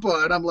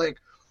Ciampa, and I'm like,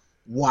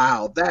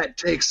 wow, that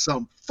takes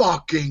some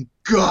fucking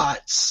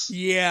guts.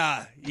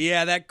 Yeah,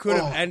 that could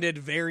have ended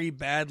very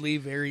badly,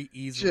 very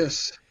easily.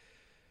 Just,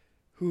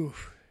 whew.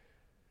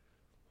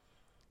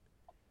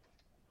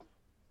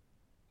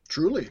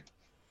 Truly.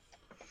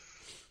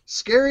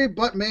 Scary,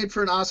 but made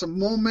for an awesome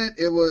moment.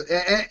 It was,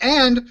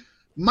 and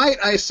might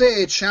I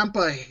say,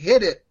 Ciampa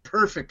hit it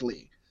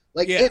perfectly.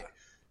 Like,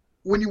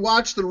 when you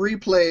watch the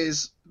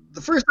replays, the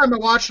first time I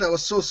watched it, I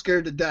was so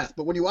scared to death.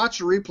 But when you watch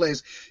the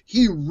replays,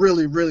 he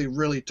really, really,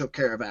 really took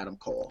care of Adam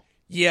Cole.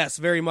 Yes,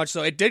 very much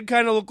so. It did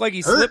kind of look like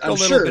he slipped a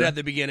little bit at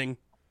the beginning.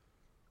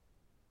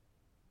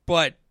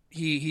 But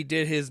he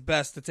did his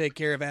best to take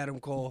care of Adam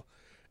Cole.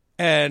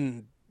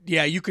 And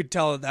yeah, you could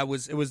tell that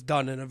it was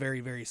done in a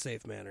very, very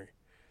safe manner.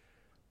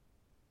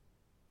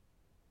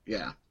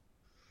 Yeah.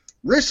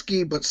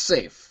 Risky, but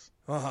safe.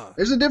 Uh-huh.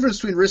 There's a difference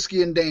between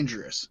risky and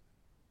dangerous.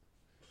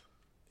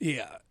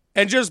 Yeah.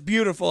 And just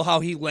beautiful how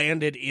he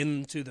landed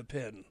into the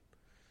pin.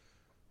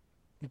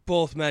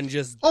 Both men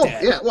just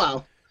dead. Yeah,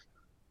 wow.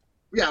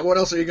 Yeah, what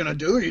else are you going to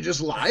do? You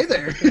just lie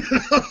there.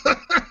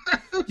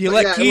 You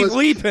let Keith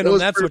Lee pin him,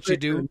 that's what you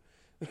do.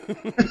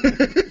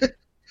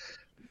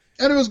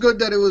 And it was good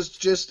that it was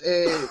just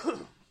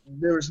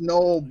there was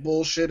no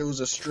bullshit. It was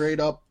a straight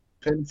up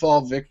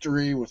pinfall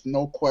victory with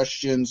no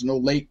questions, no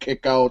late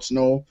kickouts,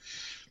 no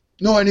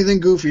anything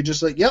goofy.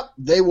 Just like, yep,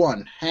 they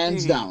won,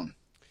 hands down.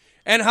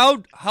 And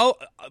how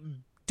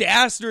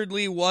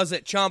dastardly was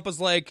it? Ciampa's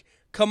like,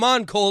 come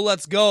on, Cole,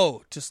 let's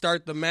go, to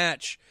start the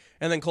match.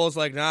 And then Cole's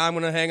like, nah, I'm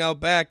going to hang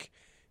out back.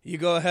 You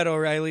go ahead,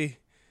 O'Reilly.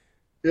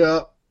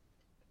 Yeah.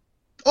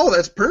 Oh,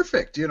 that's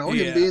perfect. Him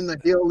being the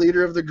heel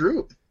leader of the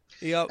group.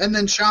 Yep. And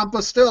then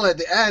Ciampa still, at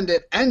the end,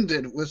 it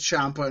ended with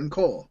Ciampa and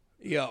Cole.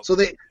 Yep. So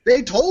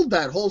they told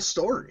that whole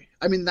story.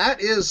 I mean,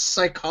 that is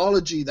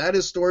psychology. That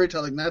is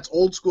storytelling. That's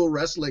old school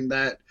wrestling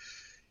that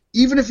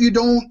even if you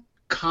don't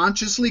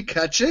consciously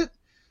catch it,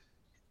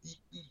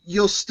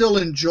 you'll still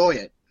enjoy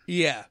it.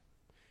 Yeah.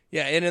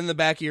 Yeah, and in the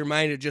back of your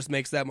mind, it just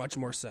makes that much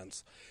more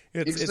sense.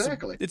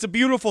 Exactly. It's a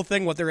beautiful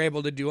thing what they're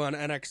able to do on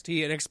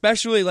NXT, and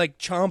especially like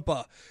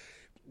Ciampa.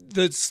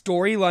 The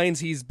storylines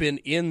he's been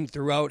in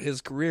throughout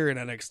his career in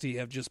NXT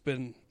have just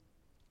been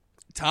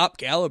top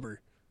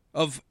caliber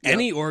of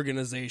any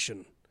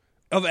organization,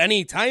 of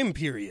any time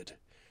period.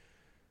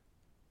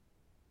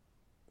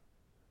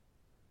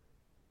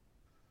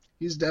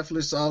 He's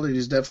definitely solid.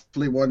 He's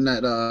definitely one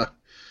that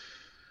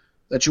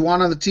you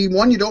want on the team.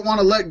 One you don't want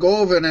to let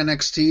go of in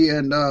NXT,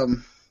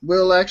 and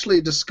we'll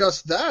actually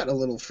discuss that a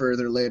little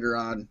further later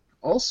on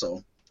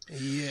also.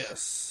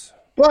 Yes.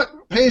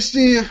 But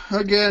Pasty,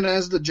 again,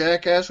 as the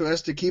jackass who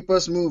has to keep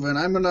us moving,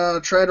 I'm going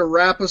to try to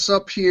wrap us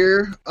up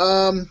here.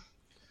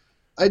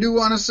 I do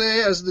want to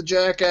say, as the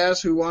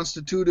jackass who wants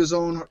to toot his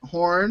own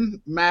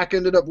horn, Mac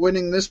ended up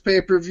winning this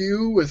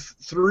pay-per-view with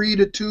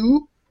 3-2.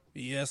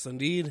 Yes,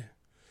 indeed.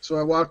 So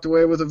I walked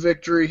away with a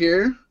victory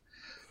here.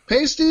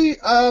 Pasty,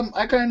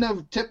 I kind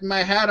of tipped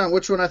my hat on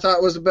which one I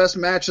thought was the best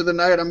match of the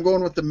night. I'm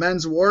going with the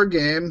men's war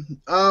game.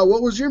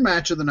 What was your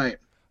match of the night?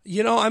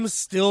 I'm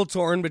still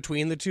torn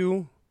between the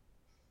two.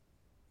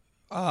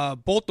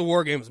 Both the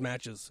War Games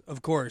matches,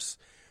 of course.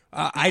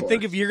 I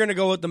think if you're going to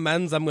go with the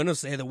men's, I'm going to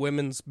say the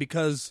women's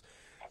because,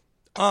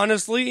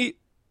 honestly,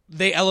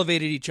 they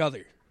elevated each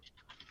other.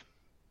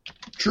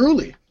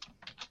 Truly.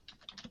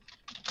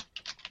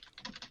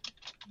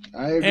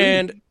 I agree.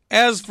 And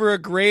As for a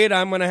grade,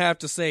 I'm going to have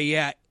to say,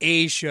 yeah,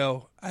 A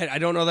show. I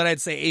don't know that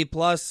I'd say A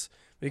plus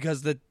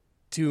because the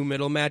two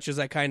middle matches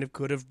I kind of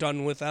could have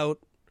done without.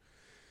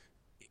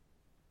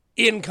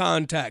 In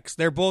context,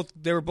 they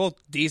were both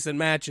decent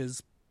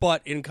matches,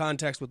 but in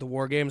context with the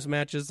War Games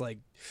matches, like,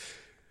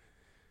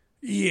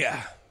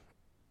 yeah.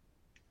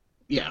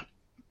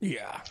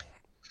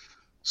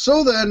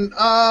 So then,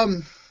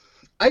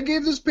 I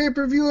gave this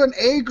pay-per-view an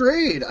A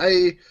grade.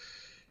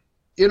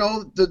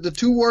 The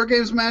two War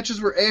Games matches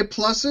were A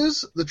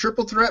pluses. The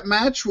triple threat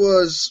match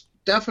was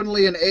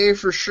definitely an A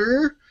for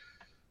sure.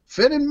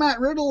 Finn and Matt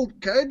Riddle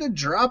kind of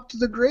dropped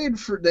the grade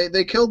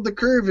they killed the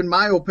curve, in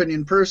my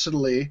opinion,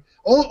 personally.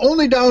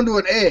 Only down to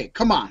an A.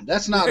 Come on,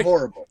 that's not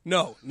horrible.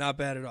 No, not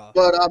bad at all.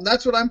 But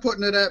that's what I'm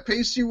putting it at.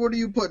 Pasty, what are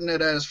you putting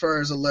it at as far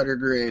as a letter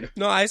grade?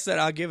 No, I said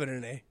I'll give it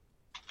an A.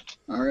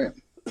 All right.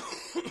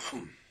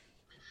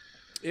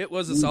 It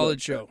was a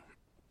solid show.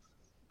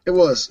 It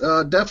was.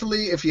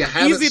 Definitely, if you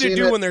haven't seen it. Easy to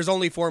do when there's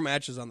only 4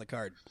 matches on the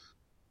card.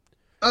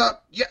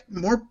 Yeah,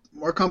 more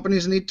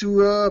companies need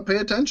to pay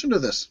attention to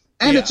this.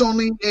 And it's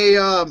only a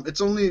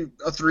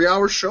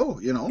 3-hour show,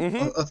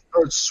 a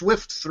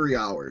swift 3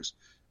 hours.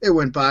 It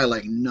went by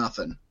like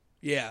nothing.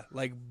 Yeah,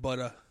 like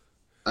butter.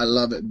 I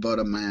love it,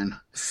 butter, man.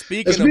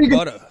 Speaking of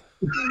butter.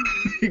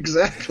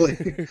 Exactly.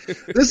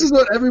 This is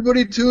what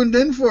everybody tuned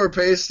in for,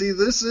 Pasty.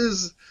 This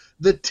is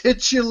the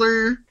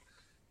titular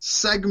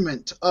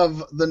segment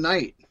of the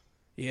night.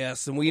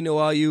 Yes, and we know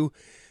all you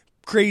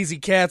crazy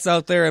cats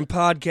out there in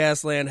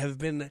podcast land have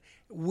been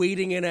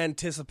waiting in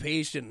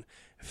anticipation,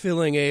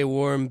 filling a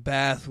warm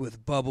bath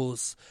with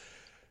bubbles.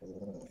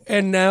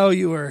 And now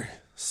you are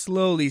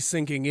slowly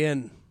sinking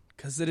in,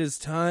 because it is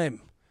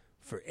time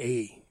for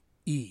AEW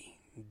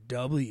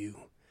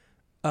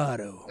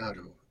Auto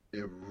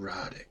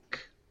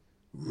Erotic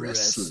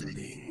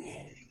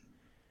Wrestling.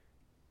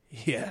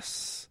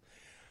 Yes.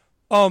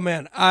 Oh,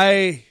 man,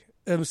 I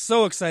am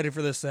so excited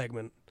for this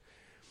segment.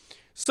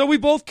 So we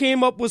both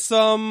came up with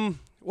some,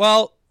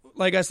 well,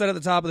 like I said at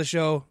the top of the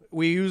show,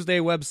 we used a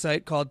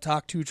website called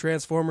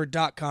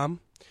talk2transformer.com.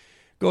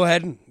 Go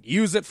ahead and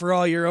use it for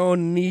all your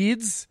own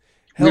needs.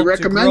 Help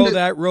to grow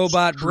that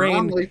robot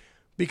brain,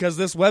 because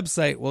this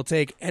website will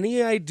take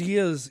any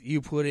ideas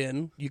you put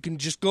in. You can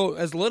just go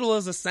as little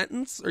as a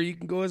sentence, or you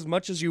can go as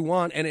much as you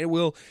want, and it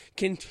will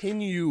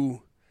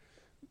continue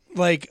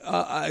like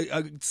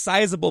a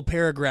sizable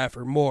paragraph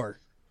or more.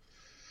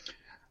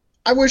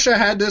 I wish I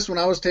had this when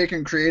I was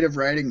taking creative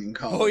writing in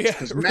college. Oh, yeah,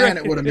 because, man,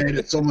 it would have made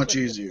it so much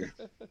easier.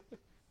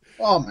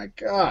 Oh, my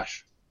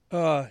gosh.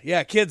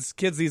 Yeah, kids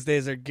these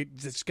days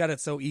just got it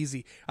so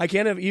easy. I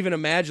can't even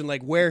imagine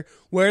like where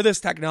this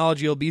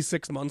technology will be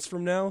 6 months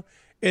from now.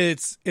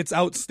 It's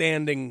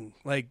outstanding.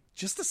 Like,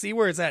 just to see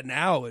where it's at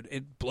now,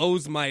 it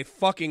blows my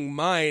fucking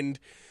mind.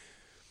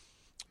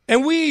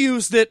 And we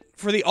used it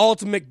for the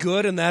ultimate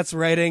good, and that's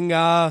writing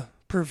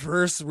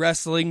perverse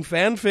wrestling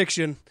fan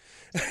fiction.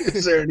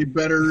 Is there any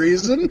better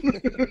reason?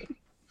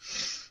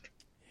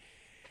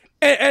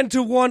 And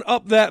to one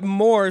up that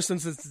more,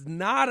 since it's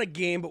not a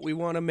game, but we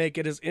want to make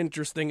it as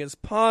interesting as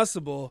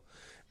possible,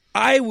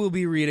 I will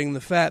be reading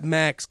the Fat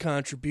Mac's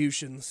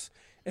contributions,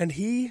 and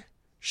he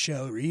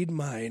shall read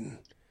mine.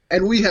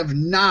 And we have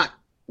not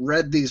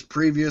read these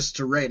previous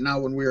to right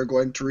now when we are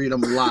going to read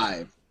them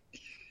live.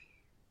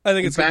 I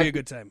think it's going to be a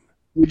good time.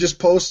 We just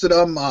posted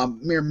them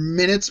mere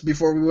minutes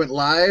before we went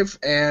live,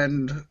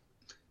 and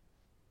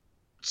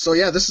so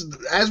yeah, this is,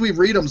 as we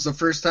read them, it's the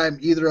first time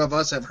either of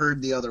us have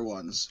heard the other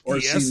ones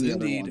or seen the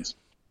other ones.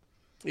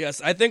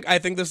 Yes, I think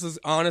this is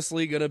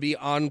honestly going to be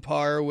on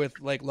par with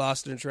like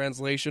Lost in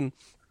Translation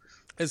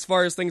as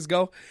far as things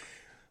go.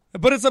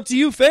 But it's up to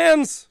you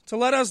fans to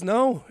let us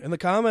know in the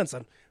comments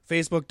on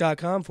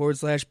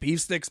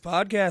Facebook.com/Beefsticks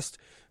Podcast.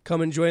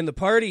 Come and join the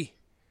party.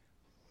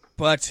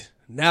 But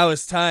now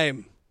it's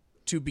time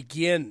to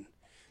begin.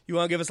 You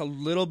want to give us a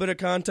little bit of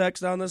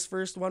context on this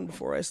first one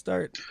before I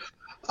start?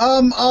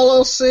 All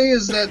I'll say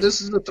is that this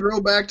is a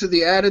throwback to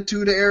the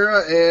Attitude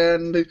Era,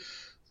 and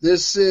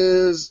this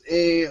is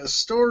a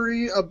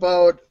story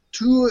about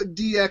two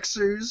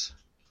DXers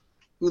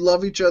who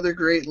love each other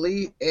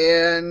greatly,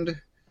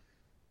 and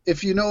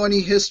if you know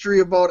any history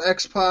about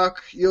X-Pac,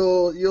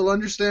 you'll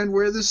understand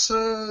where this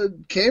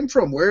came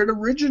from, where it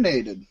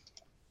originated.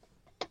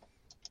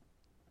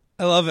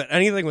 I love it.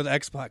 Anything with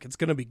X-Pac, it's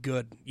going to be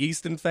good.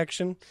 Yeast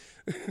infection?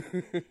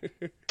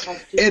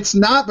 It's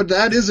not, but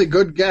that is a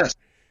good guess.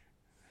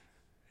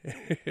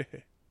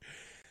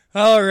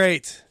 All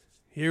right,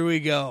 here we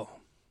go.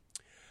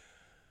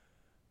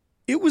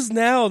 It was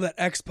now that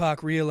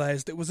X-Pac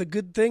realized it was a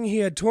good thing he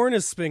had torn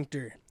his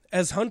sphincter,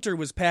 as Hunter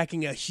was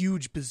packing a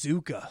huge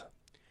bazooka.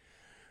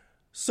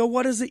 "So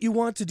what is it you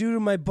want to do to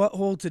my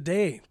butthole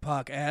today?"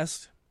 Pac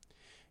asked.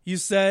 "You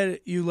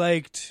said you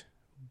liked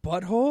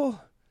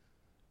butthole?"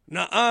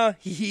 "Nuh-uh,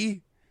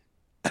 hee.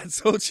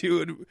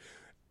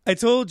 I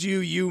told you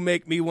you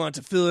make me want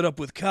to fill it up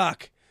with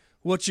cock.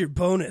 What's your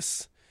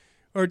bonus?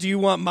 Or do you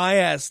want my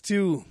ass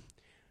too?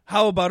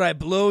 How about I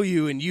blow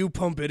you and you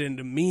pump it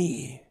into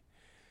me?"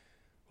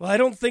 "Well, I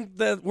don't think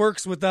that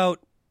works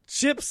without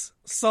chips,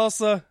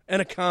 salsa,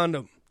 and a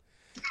condom.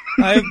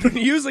 I have been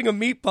using a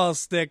meatball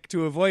stick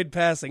to avoid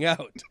passing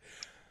out.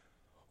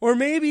 Or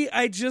maybe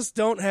I just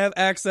don't have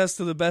access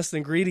to the best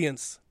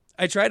ingredients.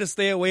 I try to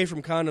stay away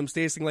from condoms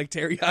tasting like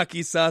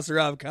teriyaki sauce or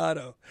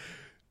avocado.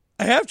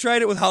 I have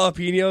tried it with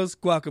jalapenos,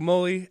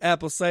 guacamole,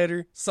 apple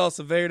cider,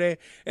 salsa verde,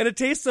 and it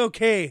tastes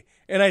okay,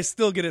 and I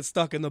still get it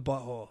stuck in the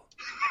butthole.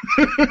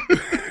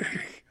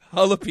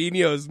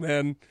 Jalapenos,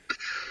 man.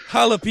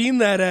 Jalapeno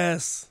that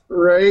ass.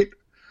 Right.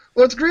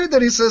 Well, it's great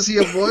that he says he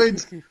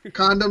avoids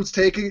condoms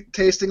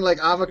tasting like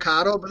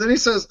avocado, but then he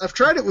says, I've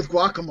tried it with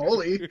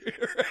guacamole.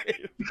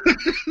 Right.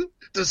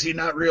 Does he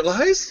not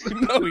realize?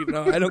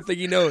 No, I don't think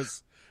he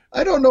knows.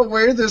 I don't know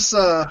where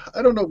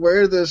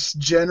this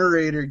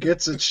generator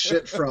gets its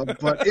shit from,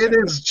 but it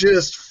is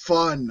just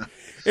fun.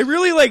 It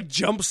really like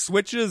jump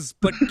switches,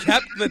 but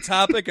kept the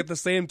topic at the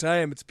same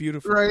time. It's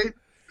beautiful. Right.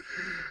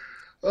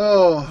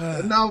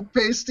 Oh, now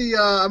Pasty,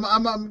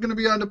 I'm gonna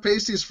be on to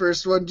Pasty's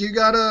first one. Do you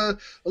got a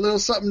little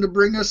something to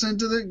bring us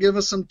into it? Give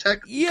us some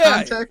context.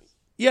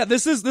 Yeah.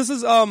 This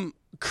is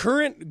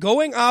current,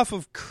 going off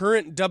of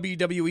current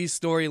WWE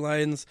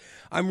storylines.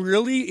 I'm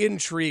really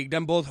intrigued.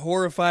 I'm both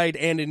horrified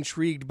and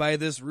intrigued by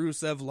this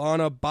Rusev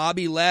Lana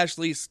Bobby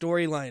Lashley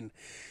storyline.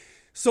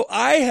 So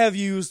I have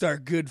used our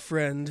good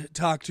friend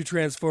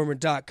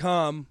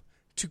TalkToTransformer.com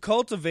to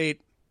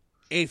cultivate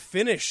a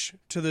finish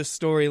to this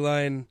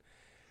storyline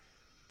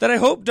that I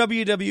hope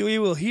WWE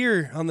will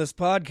hear on this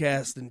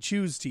podcast and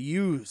choose to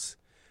use.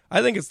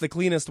 I think it's the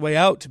cleanest way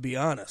out, to be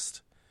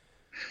honest.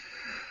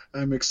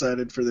 I'm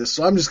excited for this,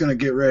 so I'm just going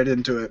to get right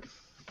into it.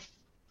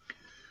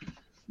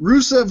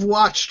 Rusev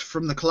watched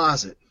from the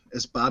closet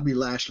as Bobby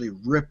Lashley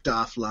ripped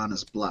off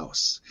Lana's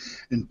blouse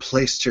and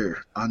placed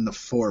her on the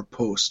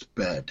four-post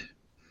bed.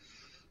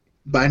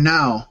 By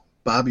now,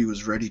 Bobby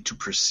was ready to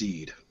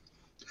proceed.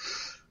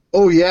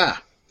 Oh yeah,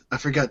 I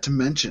forgot to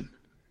mention.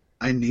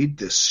 I need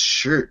this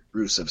shirt,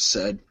 Rusev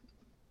said.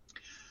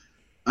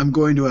 I'm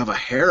going to have a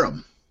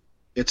harem.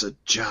 It's a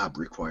job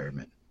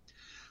requirement.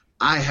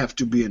 I have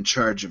to be in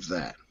charge of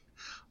that.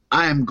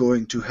 I am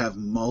going to have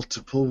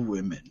multiple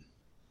women.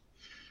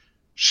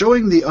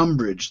 Showing the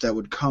umbrage that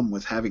would come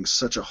with having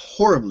such a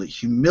horribly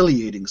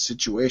humiliating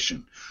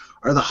situation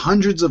are the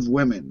hundreds of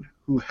women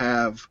who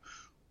have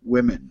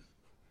women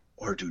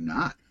or do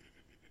not.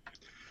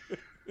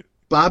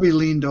 Bobby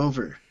leaned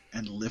over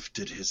and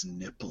lifted his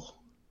nipple,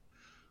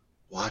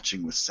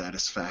 watching with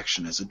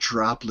satisfaction as a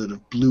droplet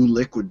of blue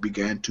liquid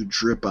began to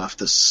drip off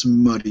the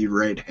smutty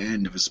right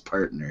hand of his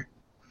partner.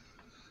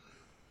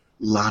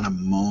 Lana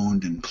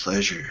moaned in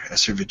pleasure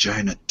as her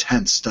vagina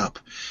tensed up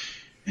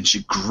and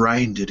she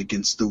grinded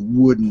against the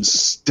wooden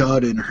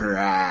stud in her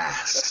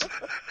ass.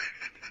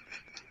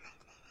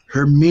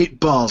 Her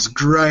meatballs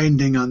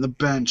grinding on the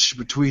bench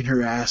between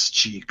her ass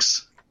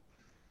cheeks.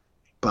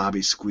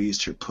 Bobby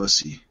squeezed her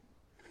pussy,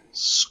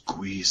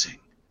 squeezing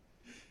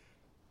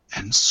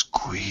and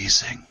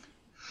squeezing,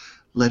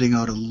 letting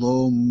out a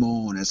low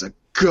moan as a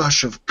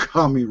gush of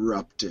cum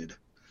erupted.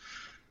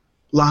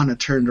 Lana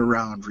turned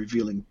around,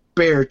 revealing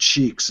bare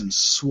cheeks and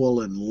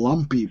swollen,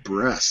 lumpy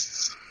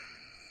breasts.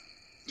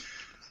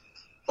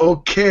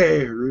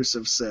 Okay,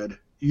 Rusev said.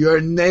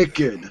 You're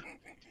naked.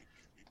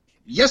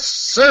 Yes,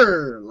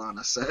 sir,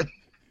 Lana said.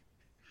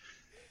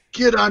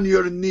 Get on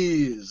your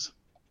knees.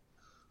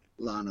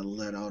 Lana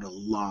let out a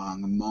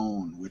long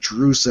moan, which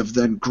Rusev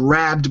then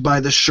grabbed by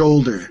the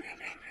shoulder.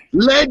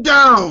 Lay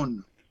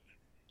down!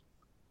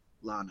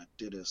 Lana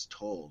did as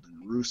told,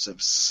 and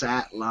Rusev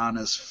sat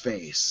Lana's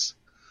face.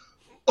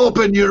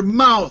 Open your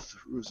mouth,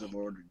 Rusev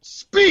ordered.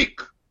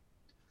 Speak!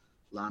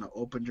 Lana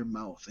opened her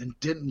mouth and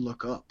didn't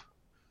look up.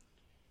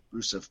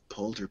 Rusev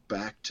pulled her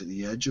back to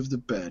the edge of the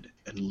bed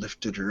and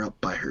lifted her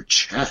up by her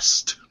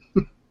chest.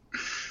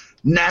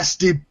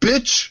 Nasty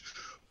bitch!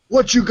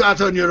 What you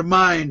got on your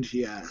mind,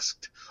 he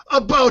asked.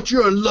 About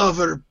your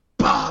lover,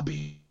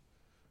 Bobby.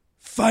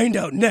 Find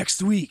out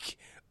next week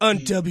on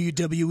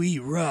WWE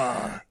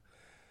Raw.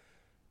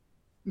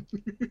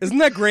 Isn't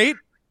that great?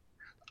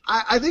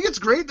 I think it's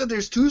great that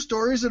there's two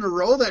stories in a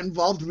row that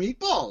involved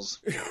meatballs.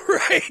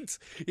 Right.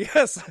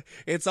 Yes.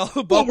 It's all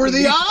about what were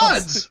the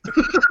odds?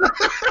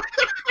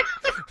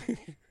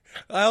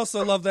 I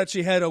also love that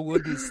she had a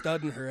wooden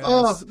stud in her ass.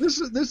 Oh, this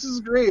is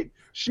great.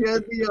 She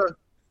had the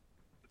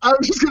I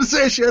was just going to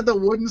say she had the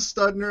wooden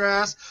stud in her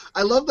ass.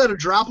 I love that a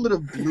droplet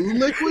of blue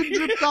liquid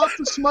dripped off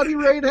the smutty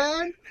right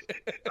hand.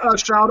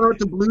 Shout out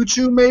to Blue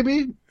Chew,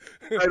 maybe.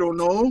 I don't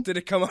know. Did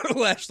it come out of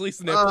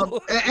Lashley's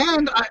nipple?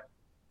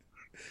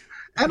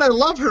 And I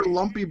love her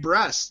lumpy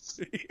breasts.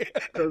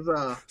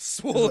 Yeah.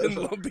 Swollen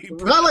lumpy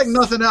breasts. Not like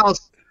nothing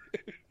else.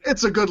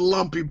 It's a good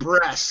lumpy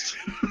breast.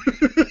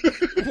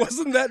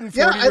 Wasn't that in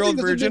 40-Year-Old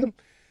Virgin?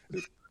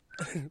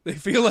 They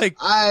feel like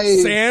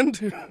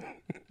sand.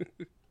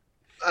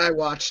 I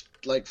watched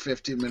like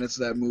 15 minutes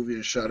of that movie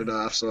and shut it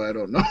off, so I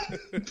don't know.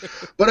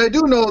 But I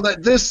do know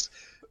that this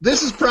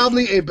is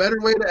probably a better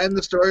way to end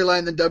the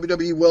storyline than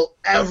WWE will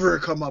ever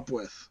come up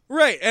with.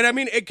 Right, and I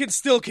mean, it can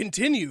still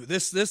continue.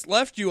 This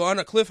left you on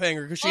a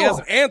cliffhanger because she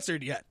hasn't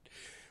answered yet.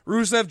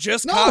 Rusev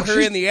just caught her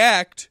in the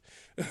act.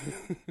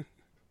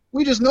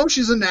 We just know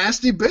she's a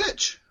nasty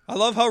bitch. I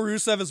love how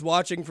Rusev is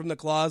watching from the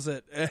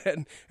closet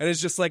and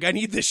it's just like, I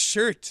need this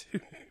shirt.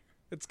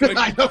 It's going.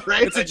 I know,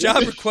 right? It's a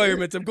job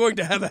requirement. I'm going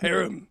to have a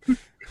harem.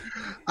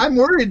 I'm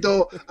worried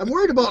though. I'm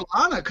worried about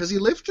Lana because he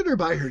lifted her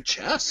by her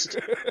chest.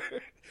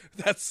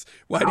 That's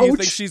why. Do you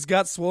think she's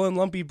got swollen,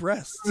 lumpy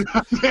breasts?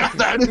 Yeah,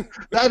 that'd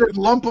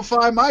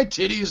lumpify my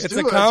titties. It's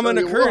too, a common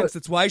occurrence.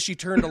 It's why she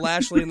turned to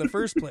Lashley in the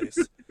first place.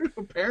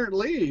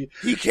 Apparently,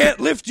 he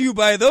can't lift you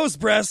by those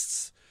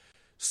breasts.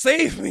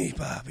 Save me,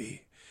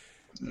 Bobby.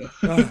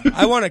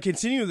 I want to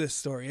continue this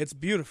story. It's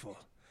beautiful.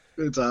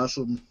 It's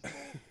awesome.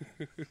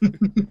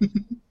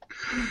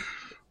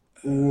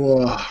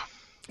 Whoa.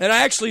 And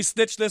I actually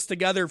stitched this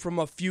together from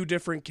a few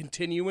different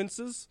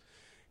continuances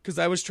because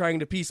I was trying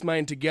to piece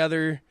mine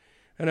together.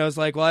 And I was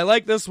like, well, I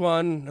like this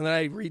one. And then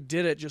I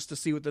redid it just to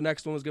see what the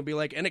next one was going to be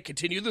like. And it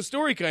continued the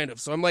story kind of.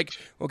 So I'm like,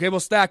 okay,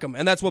 we'll stack them.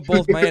 And that's what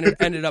both mine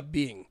ended up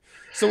being.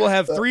 So we'll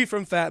have 3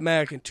 from Fat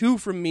Mac and 2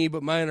 from me,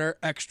 but mine are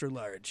extra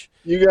large.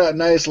 You got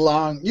nice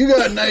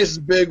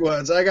big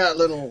ones. I got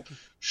little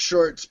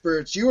short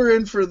spurts. You were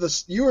in for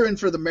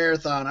the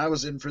marathon. I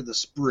was in for the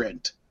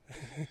sprint.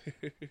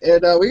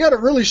 And we got a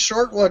really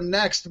short one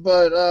next,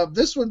 but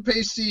this one,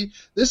 Pasty,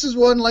 this is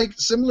one like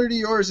similar to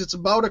yours. It's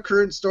about a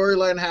current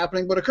storyline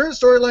happening, but a current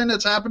storyline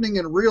that's happening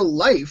in real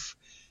life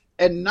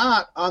and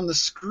not on the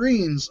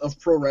screens of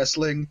pro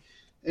wrestling,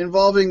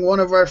 involving one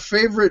of our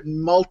favorite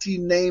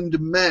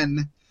multi-named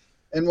men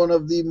and one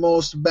of the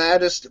most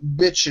baddest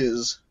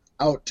bitches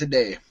out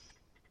today.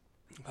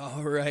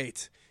 All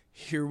right,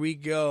 here we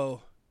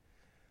go.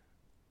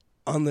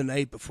 On the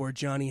night before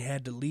Johnny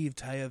had to leave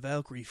Taya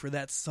Valkyrie for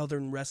that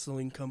Southern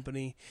Wrestling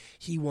Company,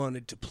 he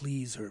wanted to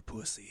please her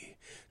pussy,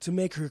 to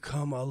make her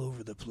come all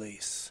over the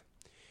place.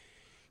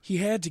 He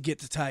had to get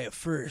to Taya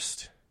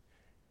first.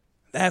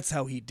 That's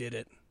how he did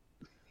it.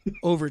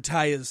 Over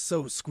Taya's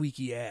so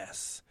squeaky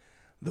ass.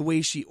 The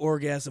way she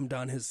orgasmed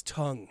on his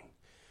tongue.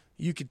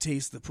 You could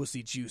taste the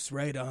pussy juice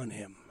right on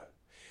him.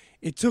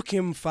 It took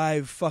him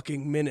 5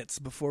 fucking minutes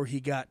before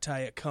he got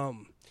Taya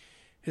come.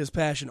 His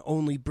passion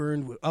only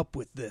burned up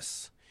with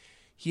this.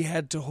 He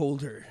had to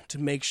hold her to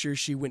make sure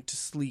she went to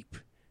sleep.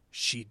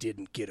 She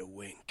didn't get a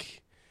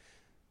wink.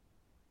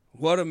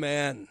 What a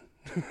man.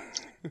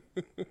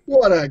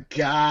 What a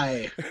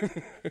guy.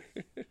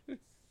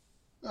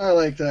 I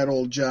like that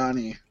old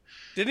Johnny.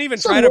 Didn't even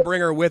try to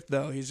bring her with,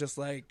 though. He's just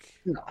like,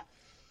 no.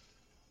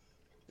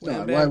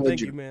 Well, man,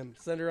 thank you, ma'am.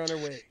 Send her on her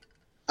way.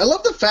 I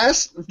love the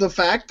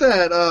fact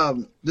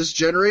that this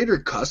generator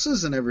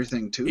cusses and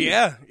everything too.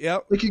 Yeah, yeah.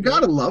 Like you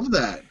gotta love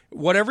that.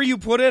 Whatever you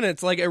put in,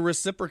 it's like it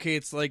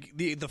reciprocates like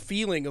the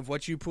feeling of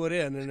what you put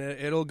in, and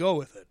it'll go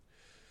with it.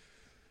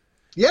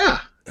 Yeah,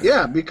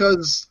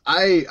 because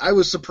I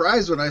was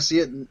surprised when I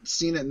seen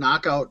it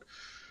knock out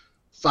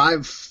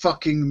 5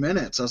 fucking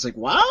minutes. I was like,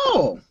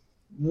 wow,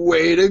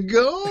 way to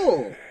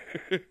go.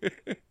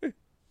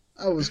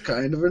 I was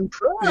kind of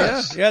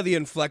impressed. Yeah, the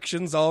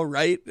inflection's all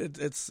right.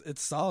 It's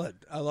solid.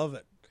 I love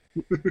it.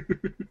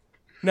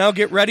 Now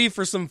get ready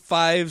for some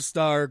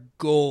 5-star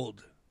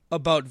gold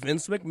about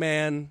Vince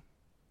McMahon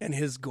and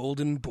his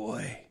golden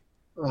boy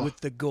with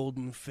the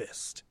golden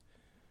fist.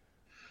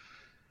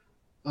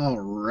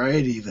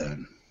 Alrighty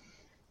then.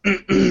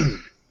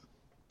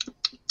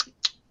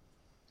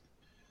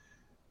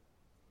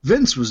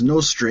 Vince was no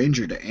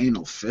stranger to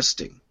anal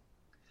fisting,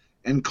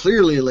 and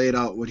clearly laid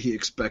out what he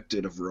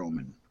expected of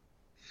Roman.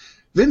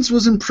 Vince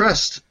was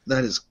impressed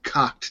that his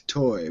cocked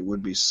toy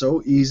would be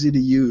so easy to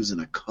use in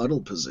a cuddle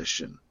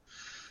position,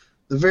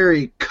 the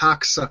very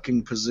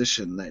cock-sucking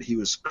position that he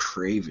was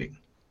craving.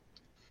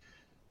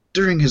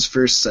 During his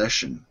first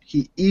session,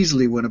 he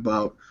easily went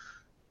about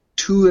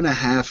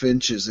 2.5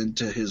 inches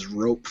into his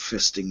rope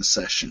fisting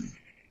session.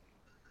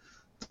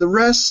 The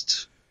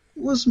rest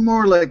was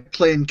more like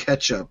playing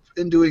catch-up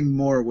and doing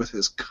more with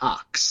his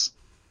cocks.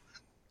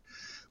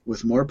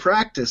 With more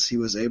practice, he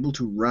was able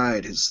to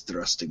ride his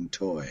thrusting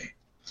toy.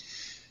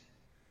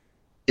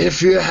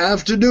 "If you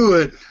have to do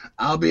it,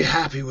 I'll be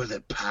happy with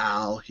it,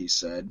 pal," he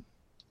said.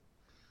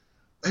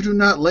 "I do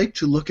not like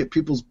to look at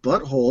people's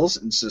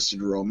buttholes,"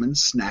 insisted Roman,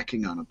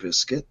 snacking on a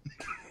biscuit.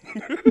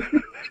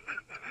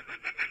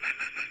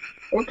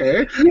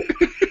 Okay.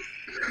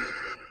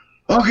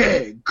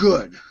 Okay,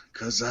 good,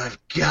 because I've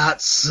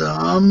got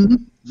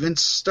some.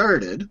 Vince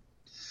started.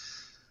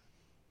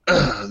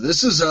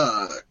 This is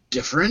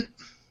different.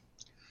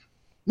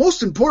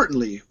 Most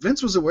importantly,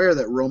 Vince was aware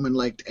that Roman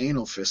liked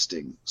anal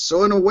fisting,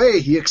 so in a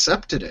way he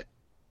accepted it.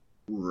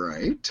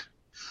 Right?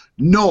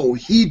 No,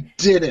 he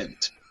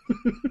didn't.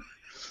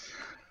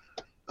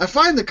 I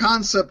find the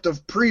concept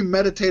of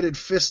premeditated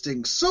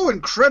fisting so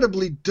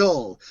incredibly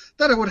dull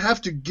that I would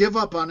have to give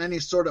up on any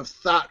sort of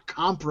thought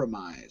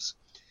compromise.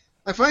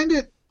 I find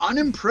it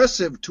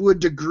unimpressive to a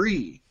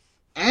degree,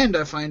 and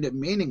I find it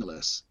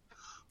meaningless.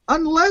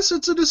 Unless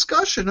it's a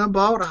discussion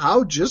about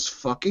how just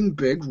fucking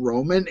big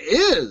Roman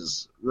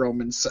is,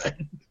 Roman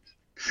said.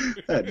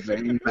 That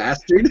vain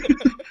bastard.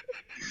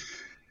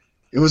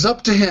 It was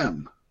up to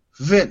him,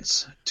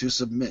 Vince, to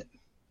submit.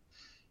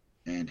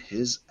 and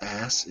his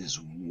ass is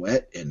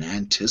wet in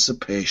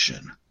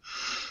anticipation.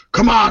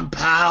 Come on,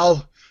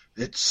 pal.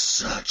 It's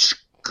such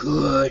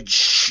good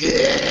shit.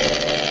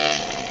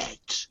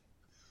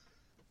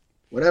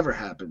 Whatever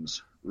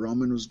happens,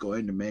 Roman was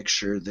going to make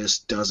sure this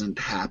doesn't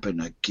happen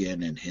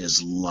again in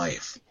his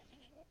life.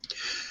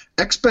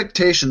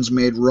 Expectations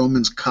made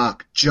Roman's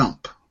cock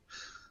jump,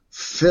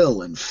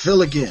 fill and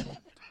fill again.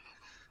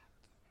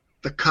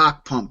 The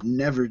cock pump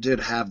never did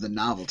have the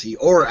novelty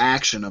or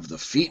action of the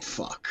feet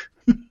fuck,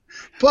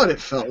 but it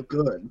felt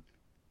good.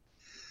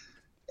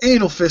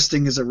 Anal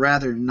fisting is a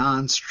rather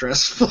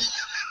non-stressful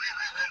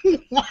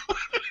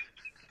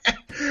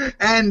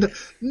and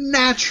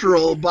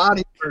natural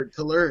body part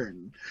to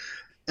learn.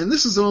 And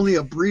this is only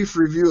a brief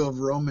review of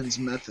Roman's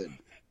method.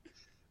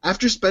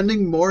 After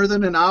spending more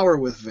than an hour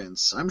with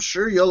Vince, I'm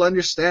sure you'll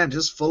understand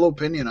his full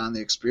opinion on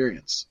the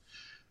experience.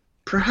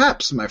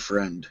 Perhaps, my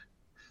friend,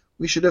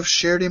 we should have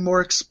shared a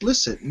more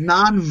explicit,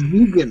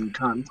 non-vegan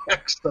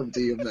context of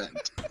the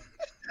event.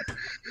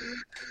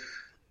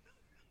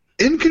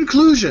 In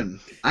conclusion,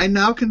 I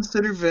now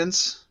consider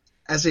Vince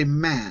as a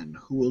man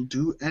who will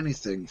do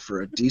anything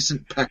for a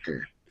decent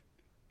pecker,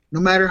 no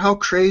matter how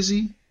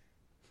crazy,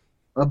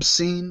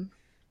 obscene,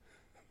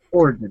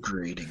 or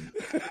degrading.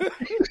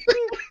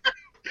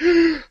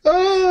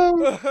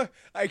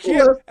 I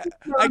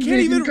can't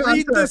even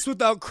read this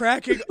without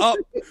cracking up.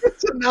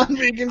 It's a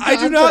non-vegan I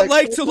do not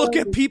like to look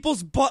at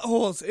people's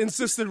buttholes,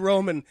 insisted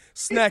Roman,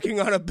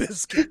 snacking on a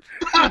biscuit.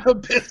 On a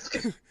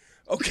biscuit.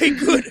 Okay,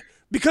 good.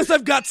 Because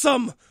I've got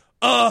some,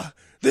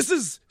 this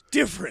is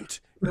different.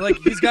 Like,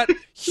 he's got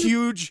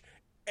huge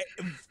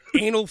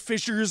anal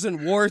fissures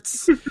and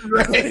warts.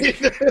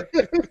 Right.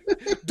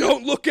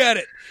 Don't look at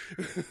it.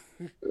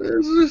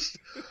 This is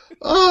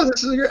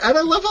great. And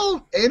I love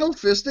how anal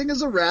fisting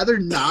is a rather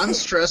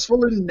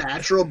non-stressful and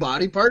natural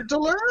body part to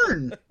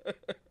learn. I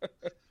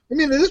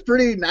mean, it is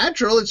pretty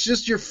natural. It's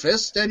just your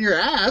fist and your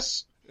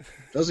ass.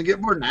 Doesn't get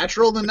more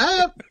natural than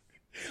that.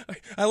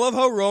 I love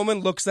how Roman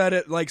looks at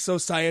it like so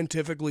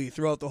scientifically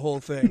throughout the whole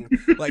thing.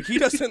 Like, he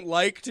doesn't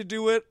like to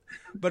do it,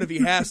 but if he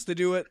has to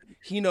do it,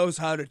 he knows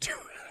how to do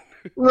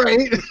it.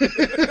 Right?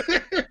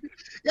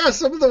 Yeah,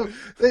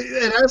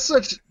 it has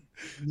such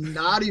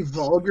naughty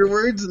vulgar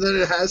words, and then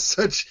it has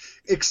such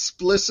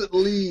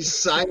explicitly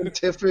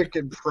scientific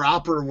and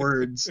proper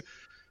words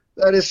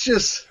that it's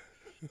just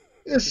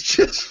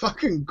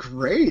fucking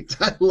great.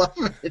 I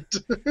love it.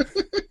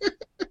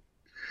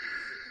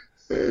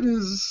 It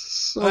is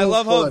so I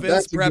love fun. how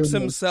Vince preps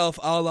himself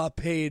a la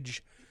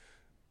Page.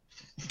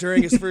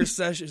 During his first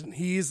session,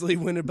 he easily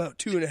went about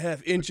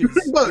 2.5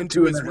 inches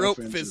into his rope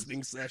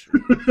fisting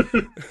session.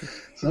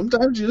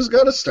 Sometimes you just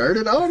got to start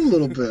it out a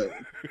little bit.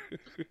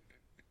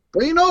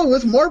 But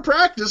with more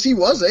practice, he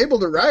was able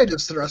to ride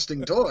his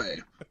thrusting toy.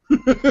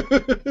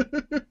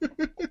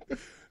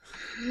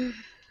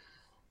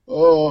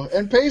 Oh,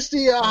 and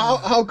Pasty,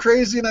 how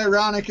crazy and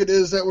ironic it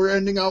is that we're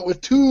ending out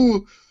with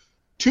two,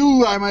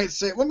 I might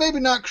say, well, maybe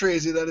not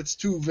crazy that it's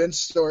 2 Vince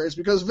stories,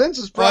 because Vince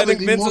is probably I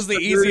think Vince is the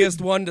easiest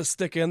one to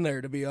stick in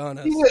there, to be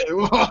honest. Yeah.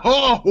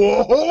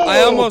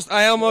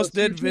 I almost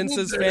did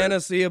Vince's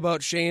fantasy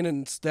about Shane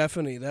and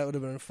Stephanie. That would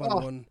have been a fun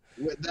one.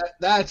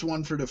 That's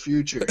one for the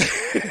future.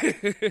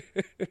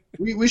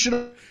 We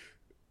should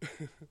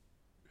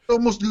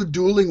almost do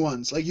dueling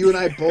ones. Like, you and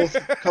I both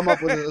come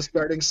up with a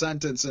starting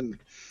sentence, and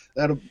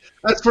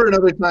that's for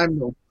another time,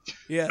 though.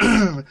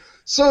 Yeah.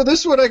 So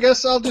this one, I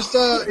guess I'll just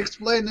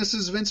explain. This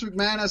is Vince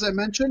McMahon, as I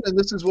mentioned, and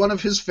this is one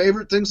of his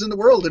favorite things in the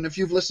world. And if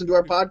you've listened to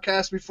our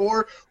podcast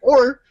before,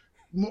 or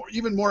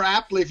even more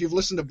aptly, if you've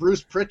listened to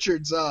Bruce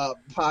Pritchard's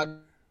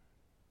podcast,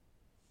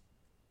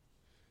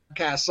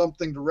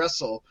 Something to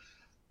Wrestle,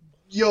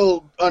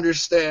 you'll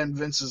understand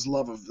Vince's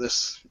love of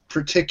this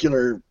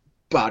particular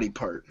body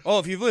part. Oh,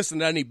 if you've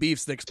listened to any Beef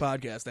Sticks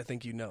podcast, I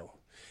think you know.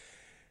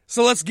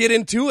 So let's get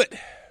into it.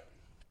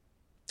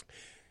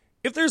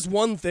 If there's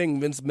one thing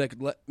Vince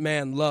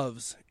McMahon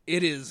loves,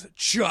 it is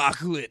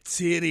chocolate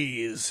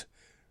titties.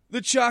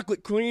 The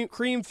chocolate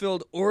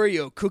cream-filled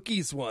Oreo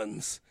cookies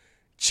ones.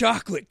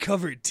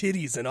 Chocolate-covered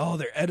titties in all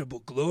their edible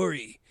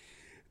glory.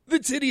 The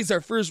titties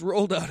are first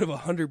rolled out of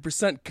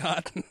 100%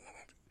 cotton,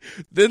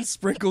 then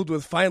sprinkled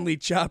with finely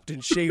chopped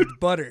and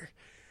shaved butter.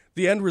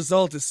 The end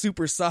result is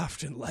super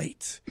soft and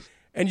light,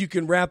 and you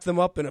can wrap them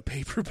up in a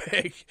paper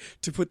bag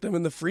to put them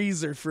in the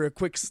freezer for a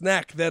quick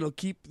snack that'll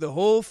keep the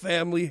whole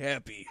family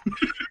happy.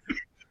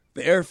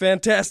 They are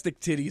fantastic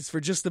titties for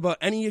just about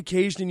any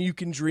occasion you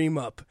can dream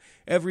up.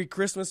 Every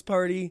Christmas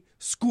party,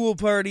 school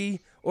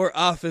party, or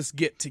office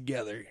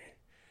get-together.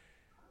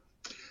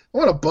 I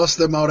want to bust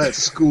them out at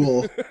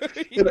school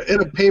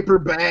in a paper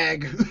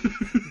bag.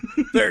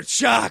 They're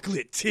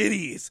chocolate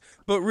titties,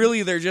 but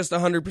really they're just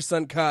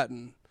 100%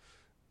 cotton.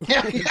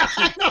 Yeah,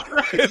 I know,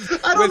 right?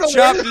 With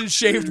chopped and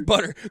shaved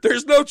butter.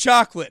 There's no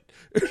chocolate.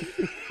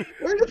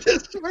 Where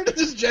did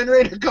this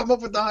generator come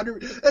up with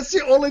 100? That's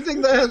the only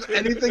thing that has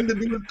anything to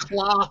do with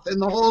cloth in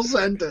the whole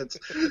sentence.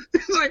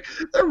 It's like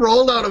they're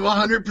rolled out of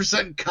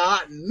 100%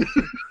 cotton.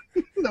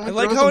 I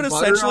like how it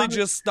essentially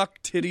just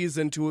stuck titties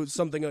into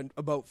something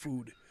about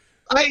food.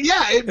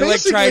 It like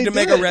basically tried to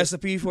make a did.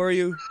 recipe for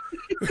you.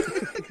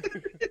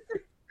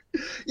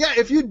 Yeah,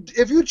 if you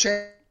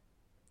change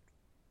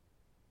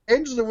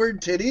the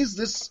word titties,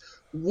 this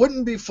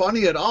wouldn't be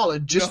funny at all.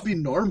 It'd just be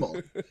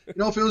normal.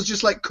 If it was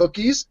just like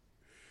cookies.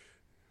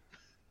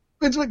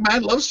 Vince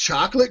McMahon loves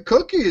chocolate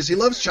cookies. He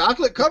loves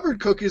chocolate-covered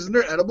cookies in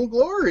their edible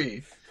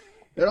glory.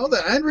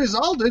 The end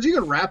result is you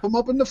can wrap them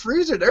up in the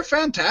freezer. They're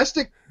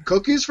fantastic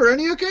cookies for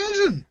any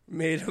occasion.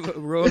 Made of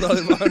rolled out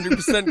of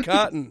 100%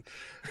 cotton.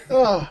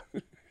 Oh,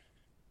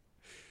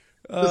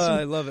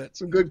 I love it.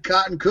 some good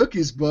cotton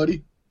cookies,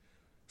 buddy.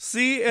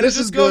 See, and it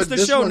just goes to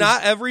show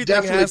not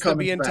everything has to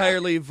be back.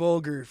 entirely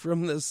vulgar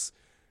from this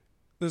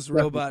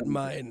robot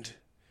mind.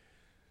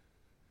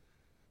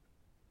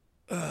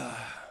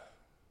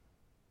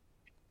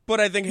 But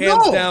I think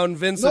hands down,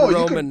 Vince and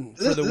Roman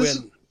for the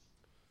win.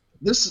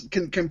 This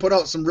can put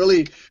out some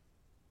really...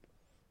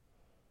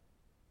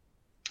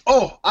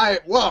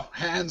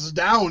 hands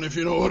down, if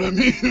you know what I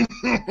mean.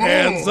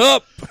 Hands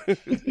up!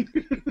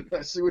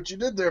 I see what you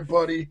did there,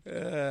 buddy.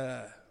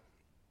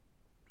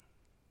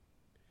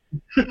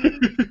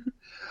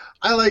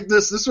 I like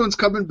this. This one's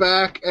coming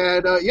back,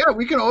 and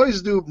we can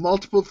always do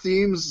multiple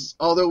themes.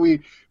 Although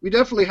we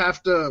definitely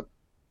have to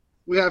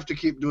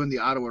keep doing the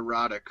auto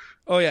erotic.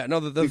 Oh yeah,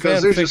 no, the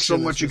because there's just so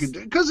much you can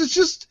do. Because it's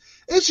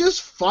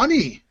just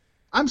funny.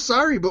 I'm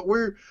sorry, but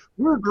we're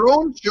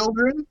grown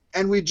children,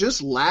 and we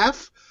just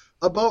laugh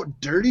about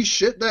dirty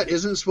shit that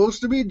isn't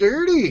supposed to be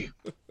dirty.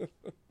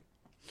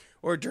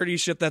 Or dirty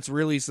shit that's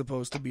really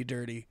supposed to be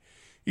dirty.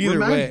 We're Either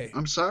men. way.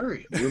 I'm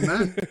sorry. We're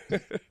men.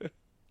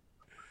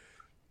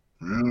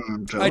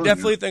 I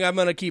definitely think I'm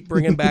going to keep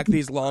bringing back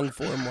these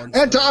long-form ones.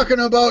 And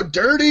talking about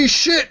dirty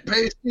shit,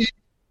 Pasty.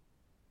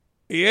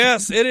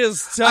 Yes, it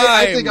is time.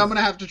 I think I'm going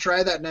to have to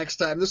try that next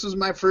time. This was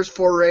my first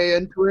foray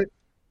into it.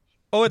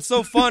 Oh, it's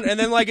so fun. And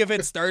then, if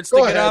it starts to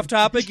get off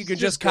topic, you can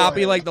just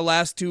copy, the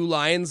last two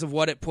lines of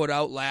what it put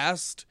out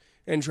last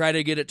and try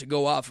to get it to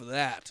go off of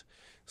that.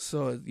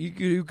 So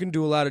you can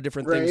do a lot of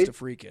different things to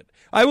freak it.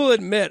 I will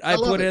admit, I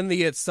put in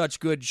the It's Such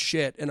Good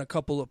Shit in a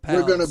couple of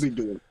pals. We're going to be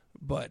doing it.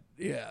 But,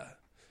 yeah.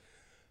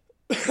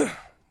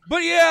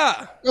 But,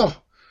 yeah. Oh,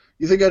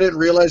 you think I didn't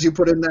realize you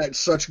put in that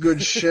Such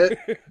Good Shit?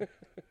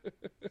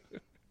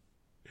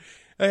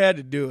 I had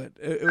to do it.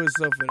 It was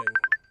so fitting.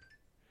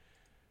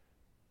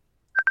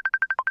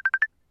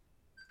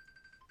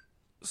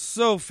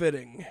 So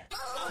fitting.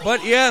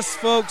 But yes,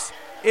 folks,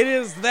 it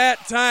is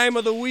that time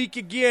of the week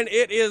again.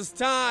 It is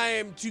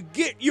time to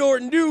get your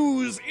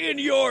news in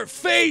your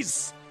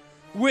face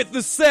with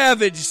the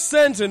Savage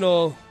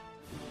Sentinel.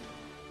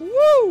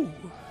 Woo!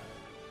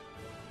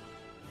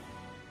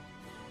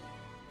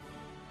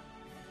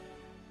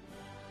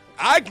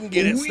 I can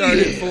get it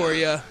started for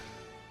you.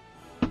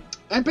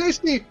 And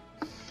Pasty,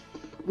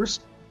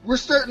 we're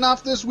starting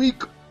off this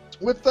week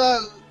with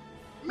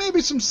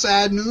maybe some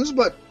sad news,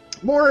 but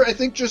more, I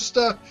think, just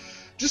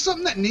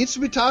something that needs to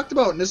be talked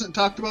about and isn't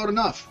talked about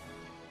enough.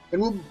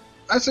 And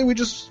I say we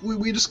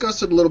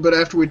discuss it a little bit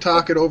after we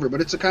talk it over, but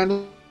it's a kind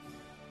of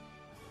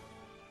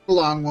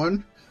long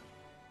one.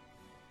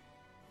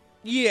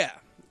 Yeah,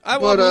 I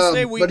will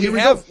say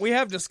we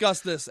have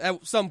discussed this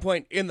at some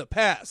point in the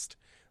past,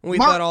 and we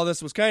thought all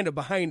this was kind of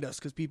behind us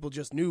because people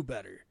just knew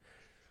better.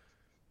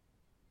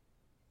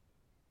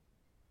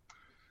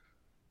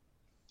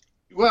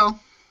 Well,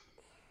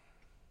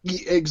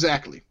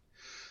 exactly.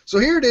 So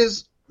here it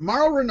is.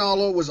 Mauro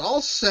Ranallo was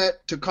all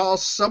set to call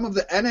some of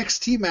the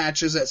NXT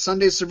matches at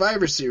Sunday's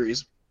Survivor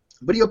Series,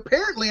 but he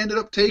apparently ended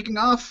up taking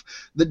off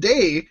the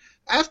day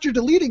after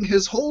deleting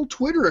his whole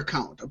Twitter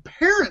account,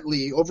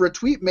 apparently over a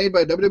tweet made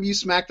by WWE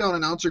SmackDown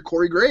announcer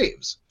Corey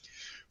Graves.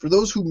 For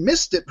those who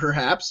missed it,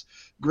 perhaps,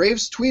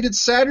 Graves tweeted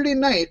Saturday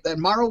night that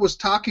Mauro was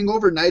talking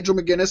over Nigel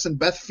McGuinness and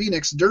Beth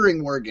Phoenix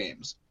during War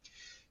Games.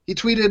 He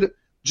tweeted,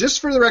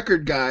 "Just for the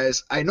record,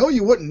 guys, I know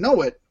you wouldn't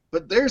know it,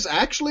 but there's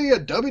actually a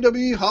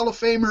WWE Hall of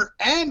Famer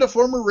and a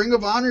former Ring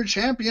of Honor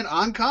champion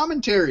on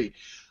commentary.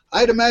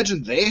 I'd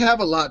imagine they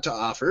have a lot to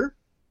offer."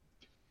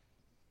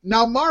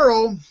 Now,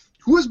 Mauro,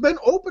 who has been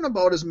open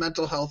about his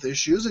mental health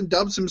issues and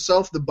dubs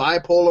himself the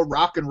bipolar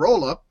rock and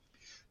roller,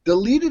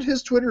 deleted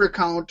his Twitter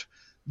account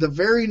the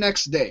very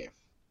next day.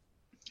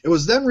 It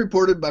was then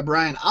reported by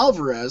Brian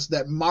Alvarez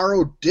that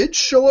Mauro did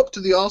show up to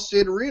the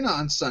Allstate Arena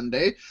on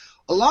Sunday,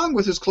 along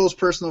with his close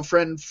personal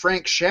friend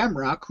Frank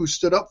Shamrock, who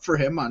stood up for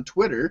him on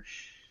Twitter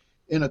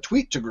in a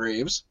tweet to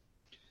Graves.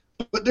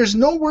 But there's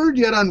no word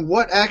yet on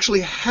what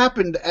actually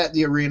happened at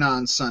the arena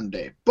on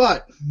Sunday.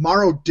 But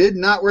Mauro did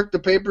not work the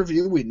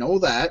pay-per-view, we know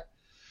that.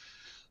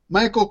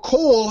 Michael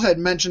Cole had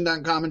mentioned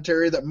on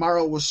commentary that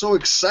Mauro was so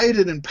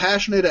excited and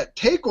passionate at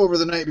TakeOver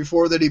the night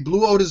before that he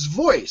blew out his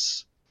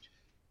voice.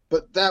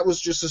 But that was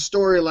just a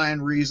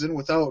storyline reason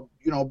without,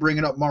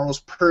 bringing up Mauro's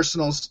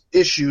personal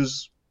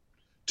issues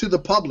to the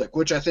public,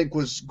 which I think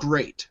was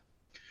great.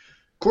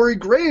 Corey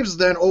Graves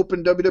then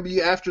opened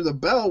WWE After the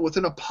Bell with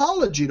an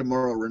apology to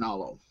Mauro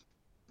Ranallo.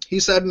 He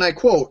said, and I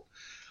quote,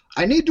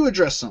 "I need to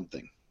address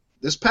something.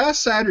 This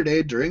past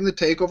Saturday during the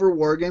TakeOver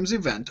War Games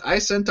event, I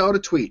sent out a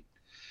tweet.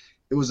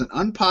 It was an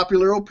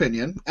unpopular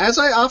opinion, as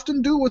I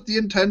often do with the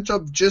intent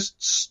of just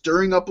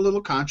stirring up a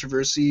little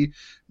controversy,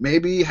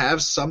 maybe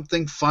have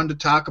something fun to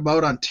talk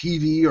about on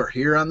TV or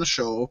here on the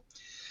show.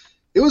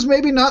 It was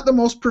maybe not the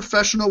most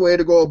professional way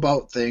to go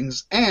about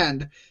things,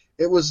 and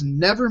it was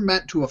never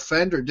meant to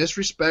offend or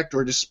disrespect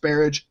or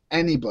disparage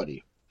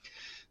anybody.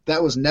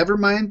 That was never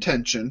my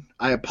intention.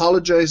 I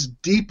apologize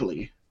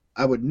deeply.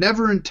 I would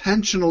never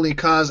intentionally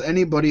cause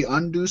anybody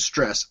undue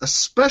stress,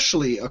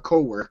 especially a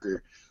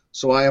coworker,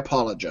 so I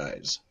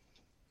apologize.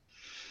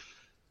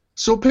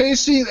 So,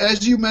 Pacey,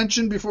 as you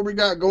mentioned before we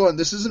got going,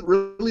 this isn't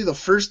really the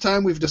first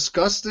time we've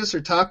discussed this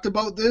or talked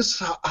about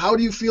this. How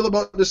do you feel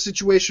about the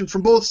situation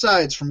from both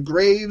sides, from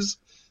Graves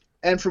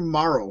and from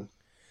Morrow?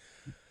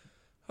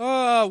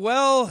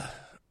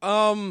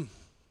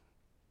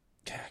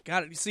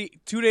 God, you see,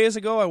 2 days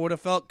ago I would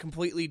have felt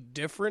completely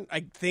different,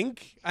 I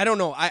think. I don't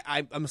know.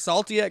 I'm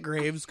salty at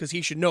Graves because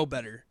he should know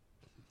better.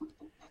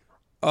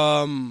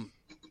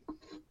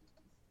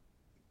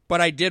 But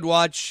I did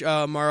watch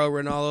Mauro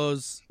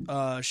Ranallo's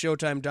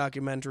Showtime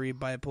documentary,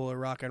 Bipolar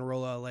Rock and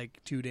Rolla, like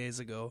 2 days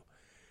ago.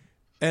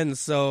 And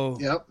so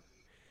Yep.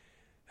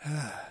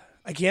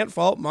 I can't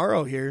fault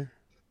Mauro here.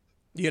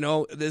 You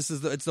know, it's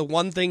the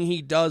one thing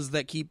he does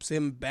that keeps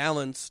him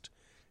balanced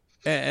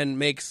and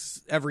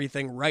makes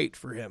everything right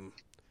for him.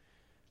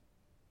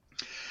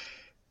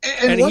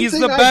 And he's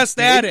the best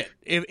at it.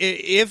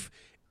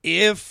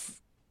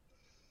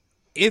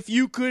 If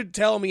you could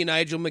tell me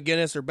Nigel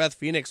McGuinness or Beth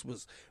Phoenix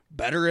was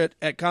better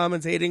at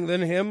commentating than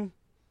him,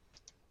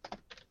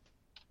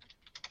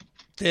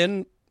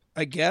 then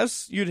I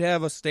guess you'd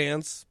have a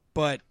stance,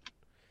 but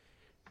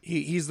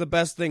he's the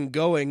best thing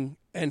going,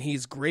 and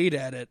he's great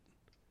at it.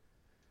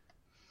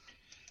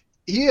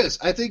 He is.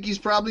 I think he's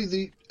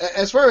probably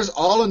as far as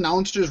all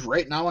announcers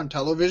right now on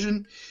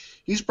television,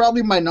 he's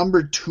probably my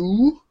number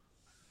 2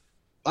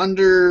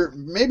 under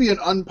maybe an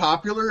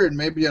unpopular and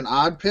maybe an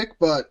odd pick,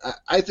 but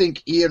I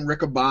think Ian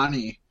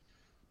Riccaboni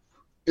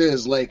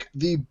is like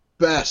the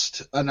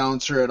best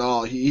announcer at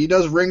all. He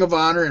does Ring of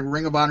Honor, and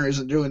Ring of Honor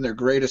isn't doing their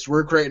greatest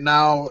work right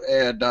now,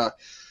 and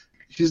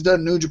he's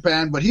done New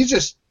Japan, but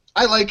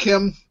I like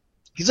him.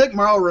 He's like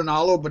Mauro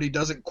Ranallo, but he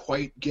doesn't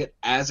quite get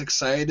as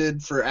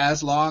excited for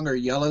as long or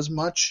yell as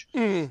much.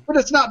 But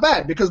it's not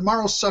bad because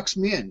Mauro sucks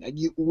me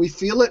in. We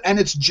feel it, and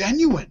it's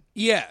genuine.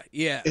 Yeah.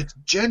 It's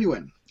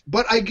genuine.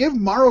 But I give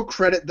Mauro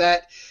credit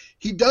that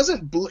he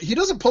doesn't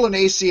pull an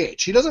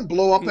ACH. He doesn't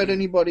blow up at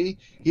anybody.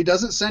 He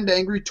doesn't send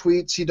angry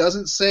tweets. He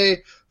doesn't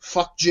say,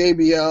 fuck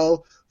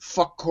JBL,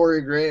 fuck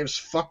Corey Graves,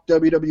 fuck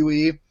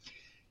WWE.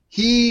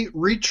 He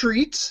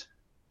retreats.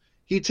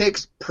 He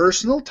takes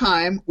personal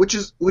time, which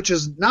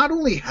is not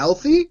only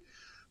healthy,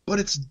 but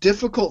it's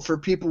difficult for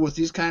people with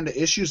these kind of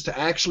issues to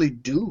actually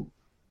do.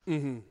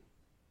 Mm-hmm.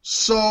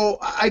 So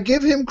I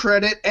give him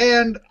credit,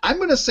 and I'm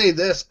going to say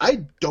this.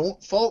 I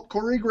don't fault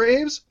Corey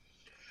Graves.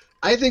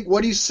 I think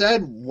what he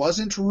said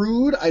wasn't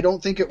rude. I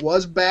don't think it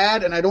was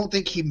bad, and I don't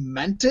think he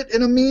meant it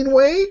in a mean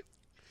way.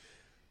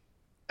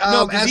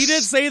 No, because he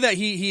did say that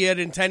he had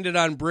intended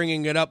on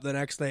bringing it up the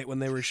next night when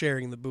they were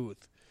sharing the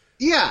booth.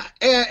 Yeah,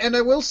 and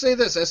I will say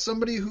this, as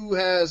somebody who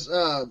has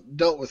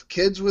dealt with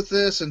kids with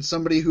this and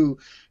somebody who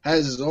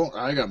has his own,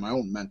 I got my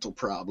own mental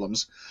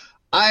problems,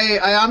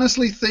 I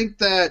honestly think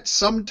that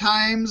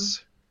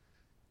sometimes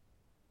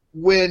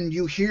when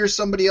you hear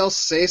somebody else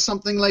say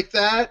something like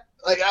that,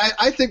 like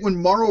I think when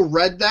Mauro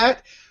read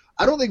that,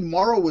 I don't think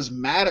Mauro was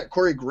mad at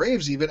Corey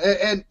Graves even,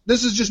 and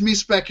this is just me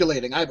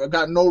speculating. I've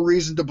got no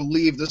reason to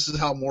believe this is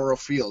how Mauro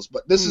feels,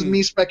 but this is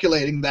me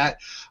speculating that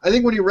I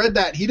think when he read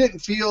that, he didn't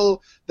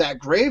feel that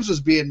Graves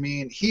was being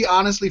mean. He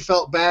honestly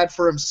felt bad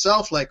for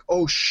himself, like,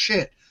 oh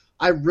shit,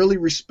 I really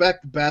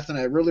respect Beth and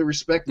I really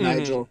respect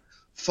Nigel.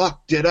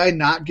 Fuck, did I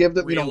not give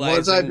them,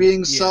 was I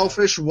being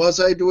selfish? Was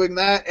I doing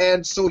that?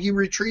 And so he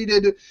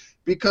retreated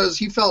because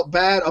he felt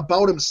bad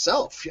about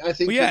himself. I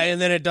think. Well, yeah, and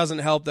then it doesn't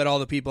help that all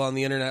the people on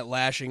the internet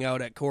lashing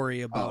out at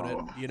Corey about it.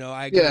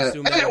 I can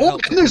assume that.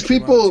 And there's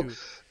people.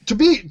 To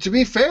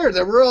be fair,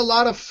 there were a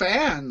lot of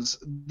fans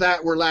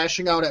that were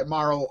lashing out at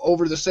Mauro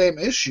over the same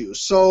issue.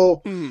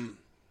 So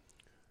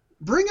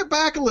bring it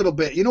back a little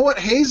bit. You know what?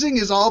 Hazing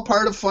is all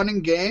part of fun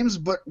and games,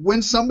 but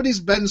when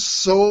somebody's been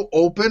so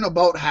open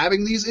about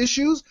having these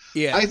issues,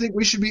 I think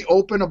we should be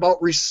open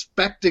about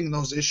respecting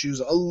those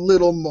issues a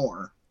little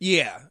more.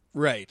 Yeah,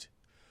 right.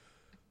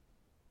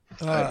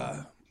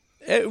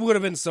 It would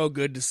have been so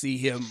good to see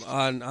him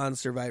on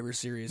Survivor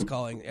Series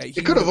calling.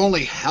 It could have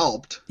only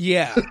helped.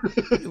 Yeah.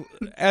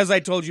 As I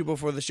told you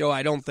before the show,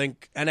 I don't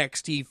think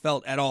NXT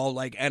felt at all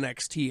like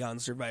NXT on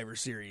Survivor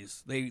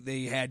Series.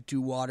 They had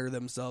to water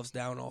themselves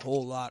down a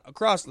whole lot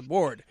across the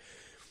board.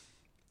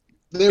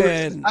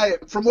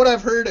 From what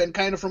I've heard and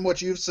kind of from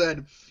what you've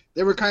said,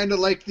 they were kind of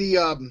like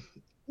the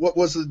what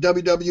was the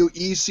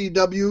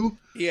WWECW?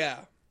 Yeah.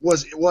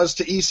 Was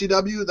to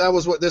ECW. That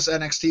was what this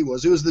NXT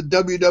was. It was the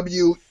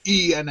WWE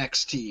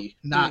NXT,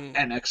 not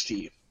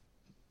NXT.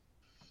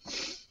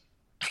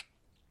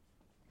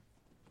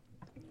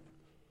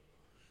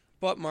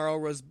 But Mauro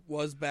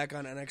was back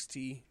on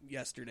NXT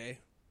yesterday.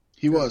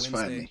 He was Wednesday.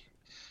 Finally.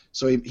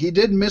 So he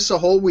did miss a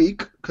whole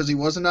week because he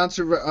wasn't on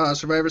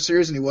Survivor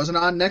Series and he wasn't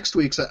on next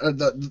week's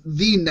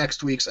the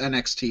next week's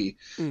NXT,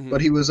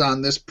 but he was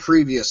on this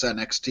previous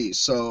NXT.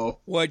 So,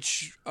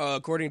 which,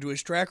 according to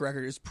his track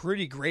record, is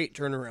pretty great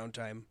turnaround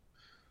time.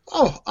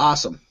 Oh,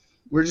 awesome!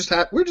 We're just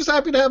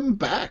happy to have him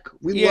back.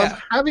 We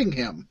love having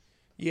him.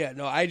 Yeah,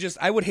 no,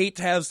 I would hate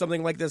to have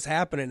something like this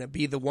happen and it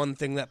be the one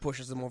thing that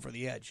pushes him over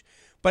the edge.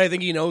 But I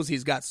think he knows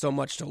he's got so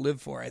much to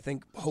live for. I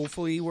think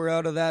hopefully we're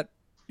out of that,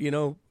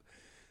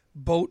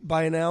 boat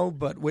by now,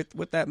 but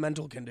with that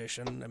mental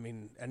condition, I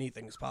mean,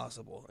 anything's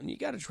possible, and you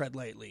got to tread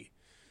lightly.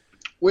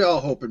 We all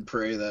hope and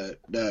pray that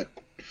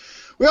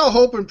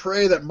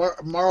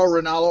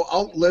Mauro Ranallo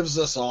outlives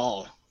us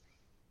all.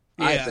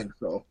 Yeah. I think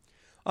so.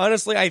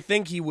 Honestly, I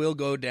think he will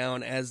go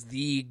down as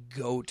the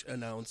GOAT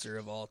announcer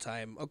of all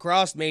time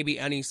across maybe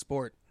any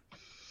sport.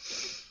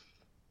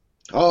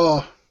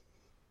 Oh,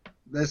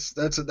 that's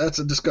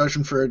a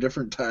discussion for a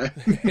different time.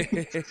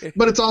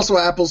 But it's also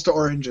apples to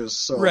oranges,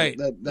 so right.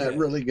 that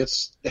really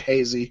gets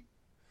hazy.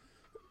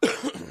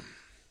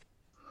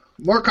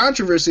 More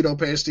controversy, though,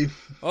 Pasty.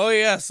 Oh,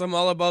 yes, I'm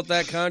all about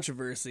that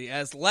controversy.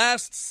 As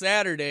last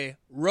Saturday,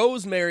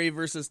 Rosemary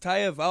versus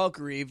Taya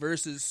Valkyrie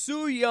versus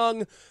Su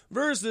Yung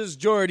versus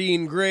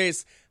Jordynne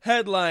Grace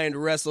headlined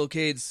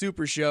WrestleCade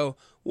Super Show,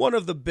 one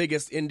of the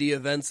biggest indie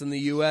events in the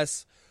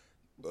U.S.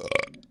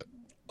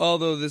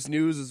 Although this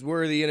news is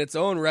worthy in its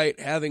own right,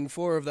 having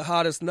four of the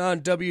hottest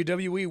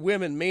non-WWE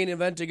women main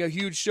eventing a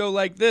huge show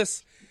like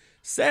this,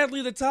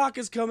 sadly the talk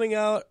is coming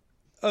out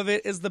of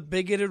it is the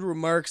bigoted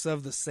remarks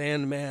of the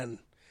Sandman,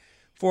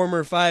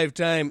 former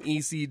 5-time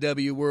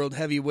ECW World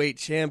Heavyweight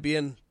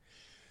Champion.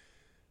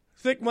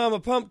 Thick Mama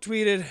Pump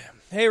tweeted,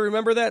 "Hey,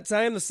 remember that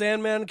time the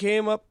Sandman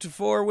came up to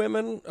four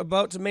women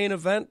about to main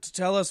event to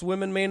tell us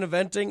women main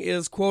eventing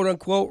is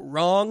quote-unquote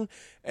wrong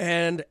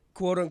and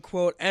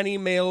quote-unquote any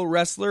male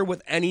wrestler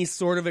with any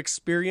sort of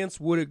experience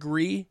would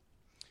agree?"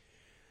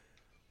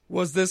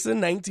 Was this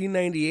in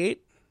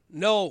 1998?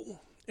 No.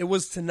 It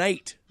was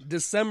tonight,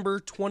 December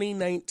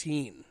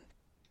 2019.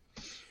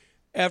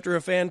 After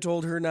a fan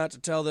told her not to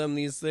tell them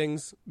these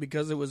things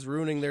because it was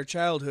ruining their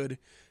childhood,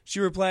 she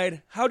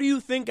replied, "How do you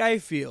think I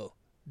feel?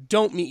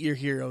 Don't meet your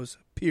heroes,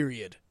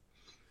 period."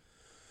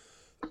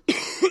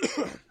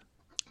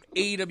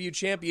 AEW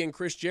champion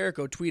Chris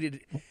Jericho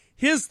tweeted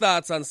his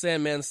thoughts on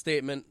Sandman's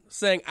statement,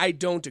 saying, "I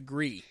don't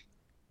agree."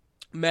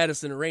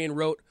 Madison Rain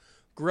wrote,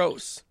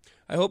 "Gross.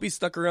 I hope he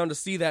stuck around to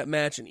see that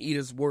match and eat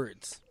his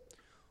words."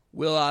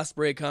 Will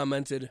Ospreay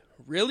commented,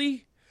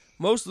 "Really?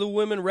 Most of the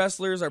women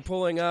wrestlers are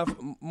pulling off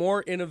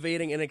more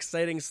innovating and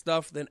exciting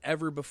stuff than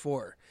ever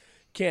before.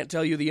 Can't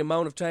tell you the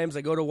amount of times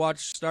I go to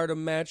watch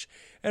Stardom match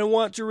and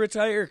want to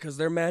retire because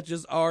their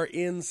matches are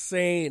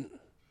insane.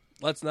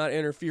 Let's not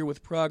interfere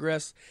with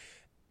progress.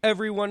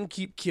 Everyone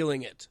keep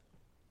killing it."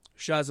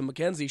 Shaza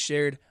McKenzie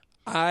shared,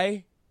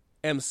 "I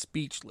am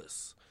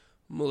speechless."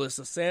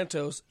 Melissa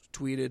Santos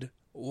tweeted,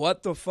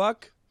 "What the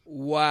fuck?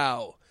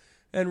 Wow."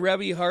 And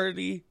Rebby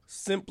Hardy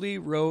simply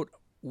wrote,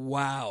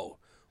 "Wow,"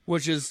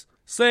 which is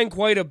saying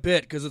quite a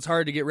bit because it's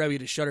hard to get Rebby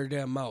to shut her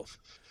damn mouth.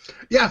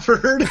 Yeah, for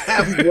her to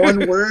have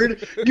one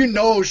word,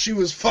 she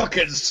was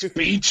fucking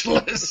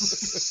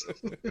speechless.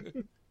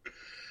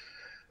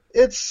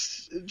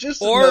 It's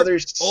just another...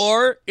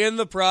 Or in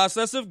the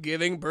process of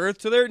giving birth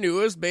to their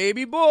newest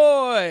baby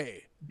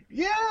boy.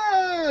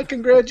 Yeah,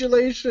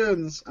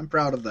 congratulations. I'm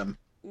proud of them.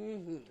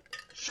 Mm-hmm.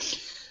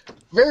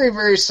 Very,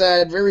 very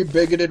sad, very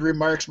bigoted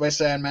remarks by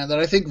Sandman that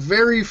I think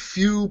very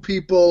few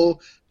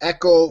people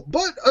echo,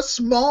 but a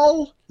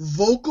small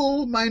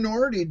vocal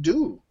minority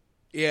do.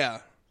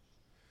 Yeah.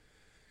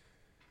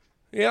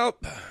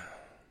 Yep.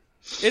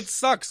 It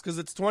sucks because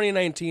it's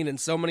 2019 and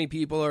so many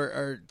people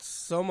are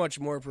so much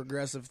more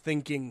progressive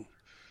thinking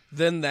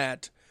than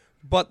that.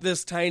 But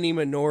this tiny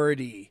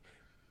minority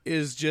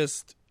is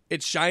just,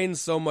 it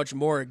shines so much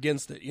more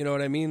against it. You know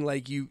what I mean?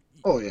 Like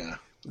Oh, yeah.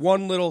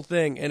 One little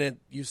thing, and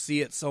you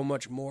see it so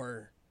much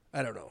more.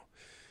 I don't know.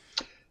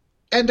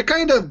 And to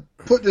kind of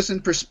put this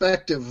in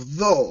perspective,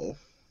 though,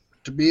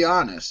 to be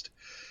honest,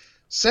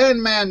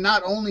 Sandman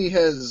not only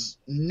has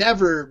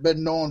never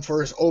been known for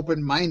his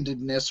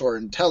open-mindedness or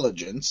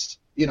intelligence,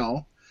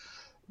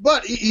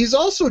 but he's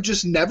also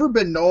just never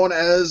been known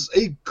as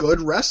a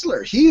good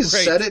wrestler. He's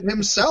said it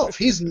himself.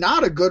 He's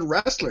not a good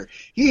wrestler.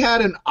 He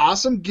had an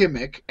awesome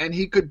gimmick, and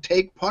he could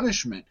take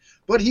punishment,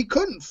 but he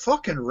couldn't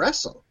fucking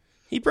wrestle.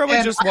 He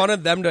probably just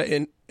wanted them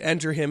to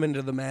enter him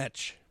into the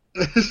match.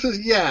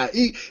 Yeah,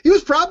 he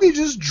was probably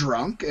just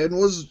drunk and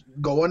was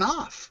going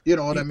off. You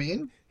know what I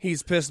mean?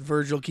 He's pissed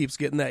Virgil keeps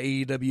getting that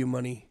AEW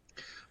money.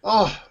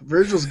 Oh,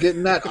 Virgil's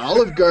getting that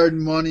Olive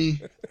Garden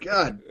money.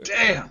 God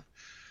damn.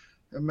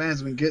 That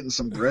man's been getting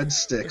some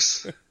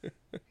breadsticks.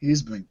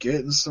 He's been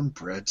getting some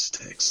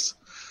breadsticks.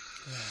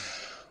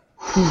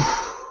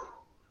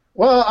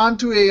 Well, on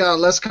to a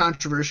less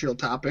controversial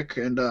topic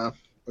and a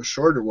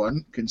shorter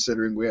one,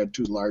 considering we had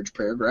two large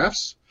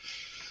paragraphs.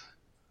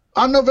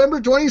 On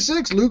November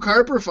 26, Luke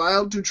Harper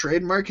filed to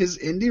trademark his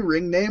indie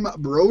ring name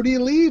Brody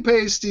Lee,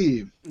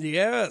 Pasty.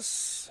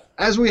 Yes.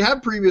 As we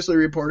have previously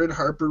reported,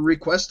 Harper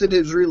requested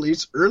his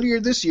release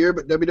earlier this year,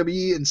 but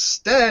WWE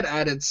instead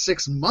added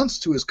 6 months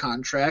to his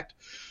contract.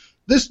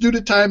 This due to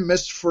time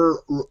missed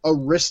for a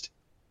wrist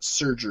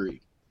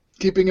surgery,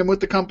 keeping him with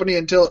the company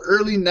until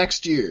early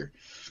next year.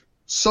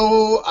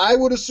 So I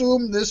would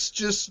assume this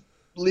just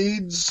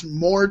leads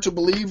more to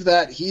believe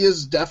that he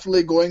is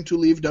definitely going to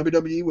leave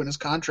WWE when his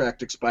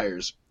contract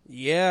expires.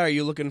 Yeah, are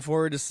you looking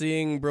forward to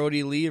seeing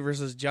Brody Lee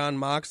versus Jon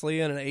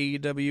Moxley in an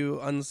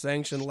AEW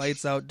unsanctioned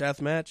lights out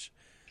death match?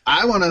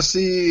 I want to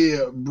see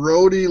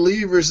Brody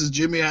Lee versus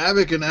Jimmy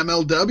Havoc in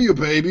MLW,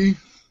 baby.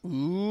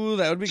 Ooh,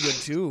 that would be good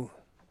too.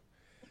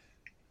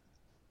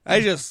 I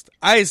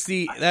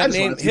see that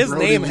name. His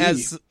name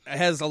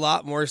has a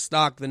lot more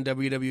stock than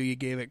WWE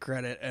gave it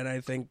credit, and I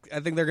think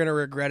they're going to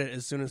regret it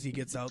as soon as he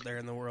gets out there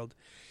in the world.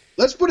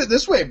 Let's put it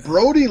this way: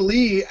 Brody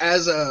Lee,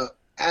 as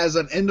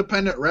an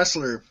independent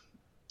wrestler,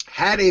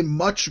 had a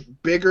much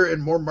bigger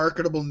and more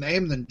marketable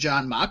name than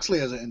Jon Moxley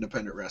as an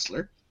independent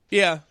wrestler.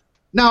 Yeah.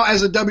 Now,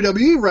 as a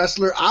WWE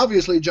wrestler,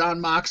 obviously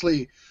Jon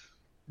Moxley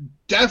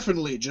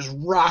definitely just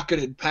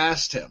rocketed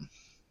past him.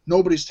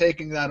 Nobody's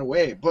taking that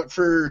away. But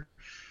for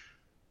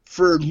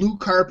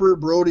Luke Harper,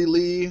 Brody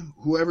Lee,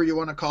 whoever you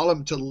want to call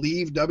him, to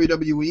leave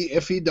WWE,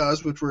 if he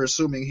does, which we're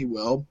assuming he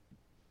will,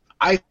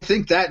 I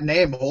think that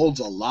name holds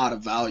a lot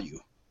of value.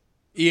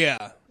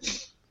 Yeah.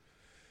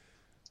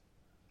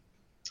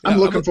 I'm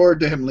looking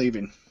forward to him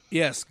leaving.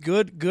 Yes,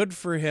 good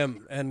for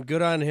him, and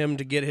good on him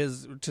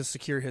to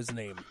secure his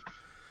name.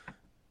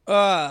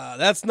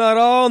 That's not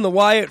all in the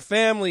Wyatt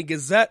Family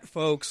Gazette,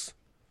 folks.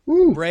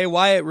 Woo. Bray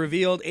Wyatt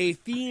revealed a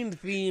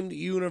Fiend-themed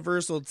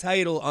Universal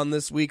title on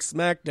this week's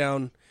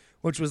SmackDown,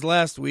 which was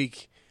last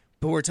week,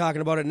 but we're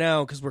talking about it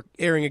now because we're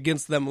airing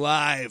against them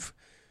live.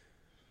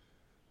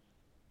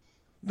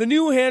 The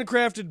new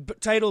handcrafted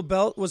title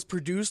belt was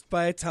produced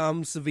by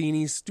Tom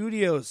Savini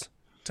Studios.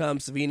 Tom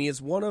Savini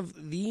is one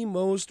of the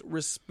most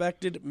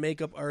respected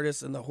makeup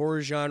artists in the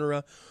horror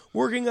genre,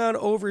 working on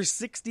over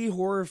 60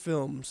 horror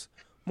films,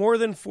 more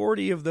than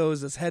 40 of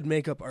those as head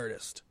makeup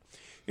artist,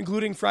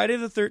 including Friday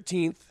the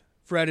 13th,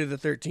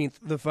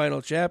 The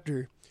Final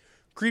Chapter,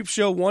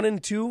 Creepshow 1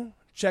 and 2,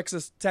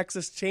 Texas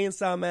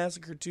Chainsaw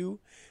Massacre 2,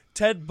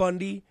 Ted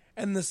Bundy,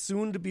 and the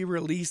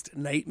soon-to-be-released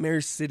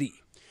Nightmare City,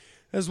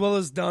 as well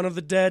as Dawn of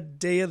the Dead,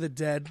 Day of the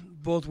Dead,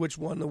 both which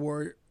won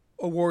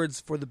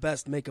awards for the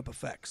best makeup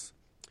effects.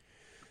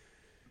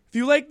 If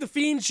you like the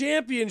Fiend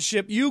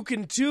Championship, you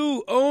can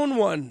too own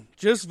one.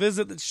 Just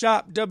visit the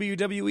shop,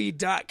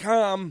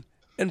 WWE.com,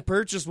 and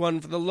purchase one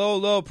for the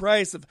low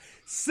price of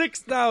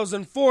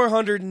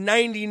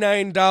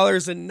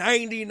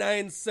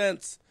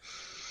 $6,499.99.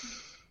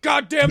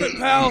 God damn it,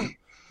 pal.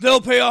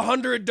 They'll pay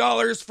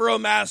 $100 for a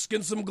mask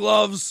and some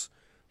gloves.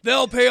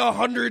 They'll pay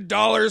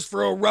 $100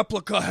 for a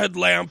replica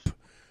headlamp.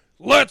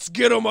 Let's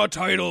get them a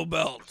title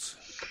belt.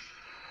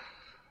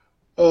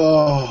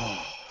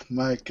 Oh,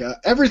 my God.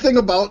 Everything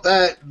about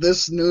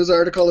this news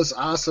article is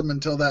awesome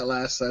until that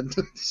last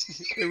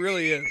sentence. It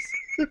really is.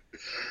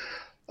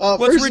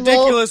 What's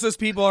ridiculous is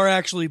people are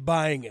actually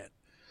buying it.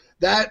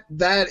 That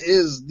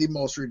is the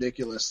most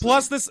ridiculous thing.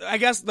 Plus, I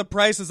guess the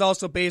price is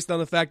also based on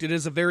the fact it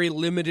is a very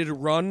limited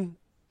run,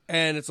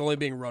 and it's only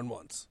being run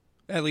once,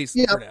 at least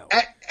for now.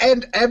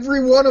 And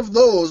every one of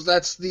those,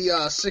 that's the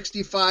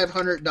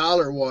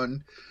 $6,500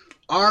 one,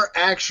 are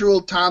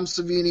actual Tom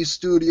Savini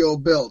Studio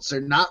belts.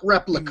 They're not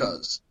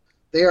replicas.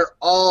 They are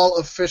all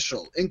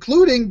official,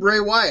 including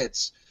Bray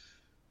Wyatt's,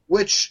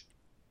 which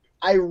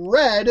I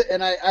read,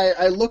 and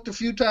I looked a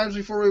few times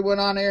before we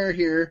went on air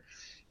here,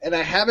 and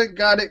I haven't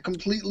got it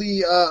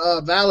completely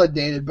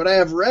validated, but I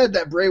have read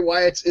that Bray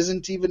Wyatt's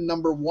isn't even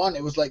number 1.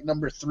 It was like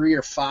number 3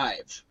 or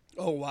 5.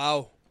 Oh,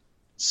 wow.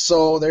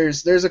 So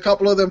there's a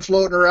couple of them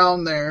floating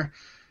around there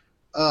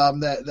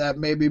that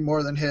may be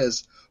more than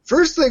his.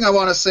 First thing I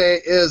want to say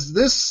is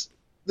this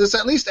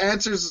at least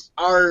answers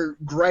our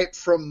gripe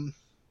from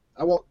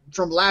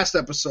last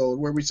episode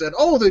where we said,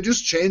 oh, they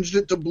just changed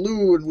it to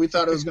blue and we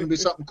thought it was going to be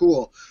something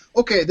cool.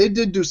 Okay, they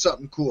did do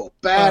something cool.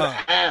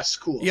 Badass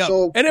cool. Yep.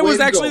 So, and it was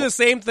actually the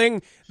same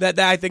thing that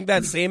I think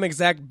that same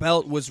exact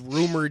belt was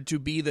rumored to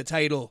be the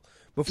title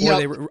before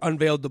they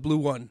unveiled the blue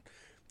one.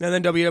 And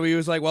then WWE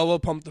was like, well, we'll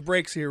pump the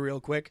brakes here real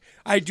quick.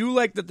 I do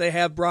like that they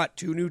have brought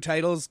 2 new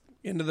titles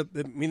into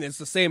it's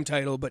the same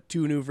title, but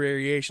 2 new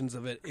variations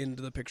of it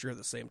into the picture at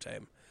the same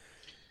time.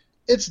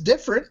 It's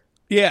different.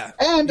 Yeah.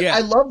 And I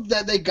love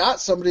that they got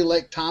somebody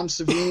like Tom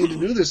Savini to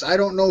do this. I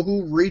don't know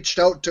who reached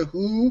out to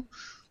who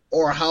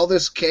or how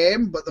this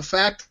came, but the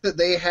fact that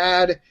they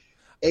had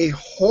a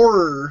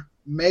horror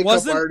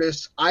makeup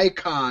artist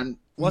icon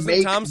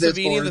wasn't Tom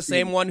Savini the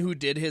same one who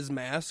did his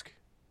mask?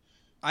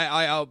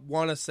 I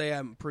want to say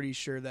I'm pretty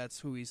sure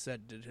that's who he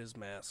said did his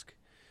mask.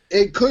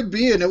 It could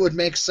be, and it would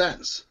make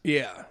sense.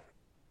 Yeah.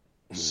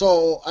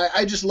 So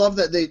I just love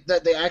that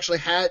they actually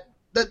had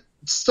that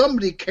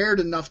somebody cared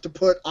enough to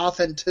put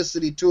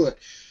authenticity to it.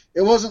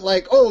 It wasn't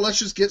like, oh, let's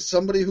just get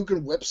somebody who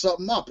can whip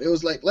something up. It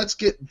was like, let's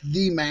get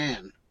the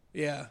man.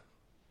 Yeah.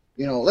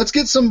 Let's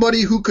get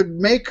somebody who could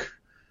make,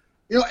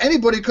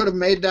 anybody could have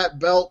made that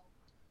belt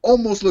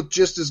almost look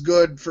just as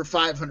good for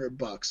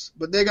 $500,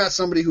 but they got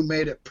somebody who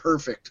made it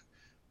perfect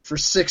for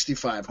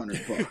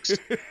 $6,500.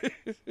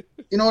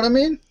 You know what I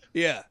mean?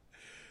 Yeah.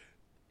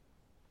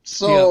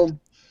 So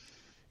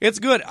it's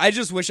good. I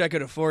just wish I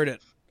could afford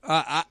it.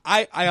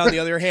 I on the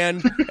other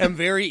hand, am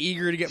very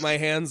eager to get my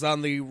hands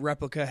on the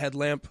replica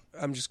headlamp.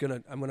 I'm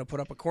gonna put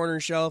up a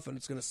corner shelf, and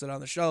it's gonna sit on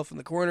the shelf in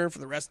the corner for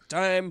the rest of the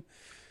time.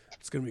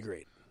 It's gonna be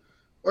great.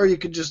 Or you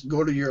could just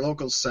go to your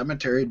local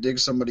cemetery, dig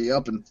somebody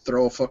up, and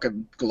throw a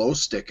fucking glow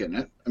stick in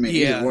it. I mean,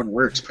 either one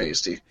works,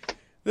 Pasty.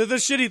 The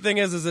shitty thing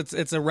is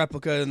it's a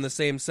replica in the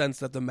same sense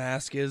that the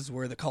mask is,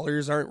 where the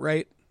colors aren't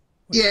right.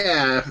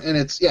 Yeah, and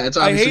it's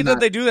obviously I hate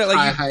that they do that.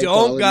 Like, you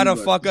don't quality, gotta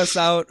fuck us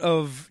out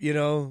of,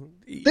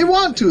 They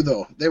want to,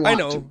 though. I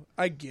know.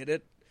 I get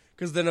it.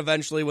 Because then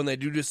eventually when they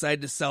do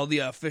decide to sell the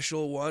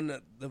official one,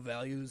 the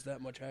value is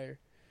that much higher.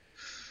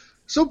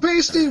 So,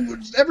 Pasty,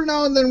 every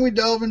now and then we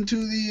delve into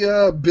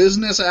the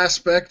business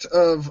aspect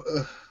of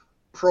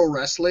pro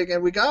wrestling,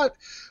 and we got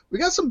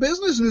some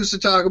business news to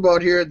talk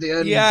about here at the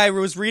end. Yeah, I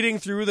was reading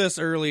through this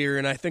earlier,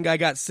 and I think I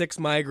got 6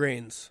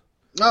 migraines.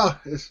 Oh,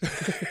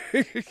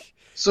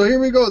 so here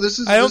we go.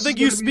 I don't think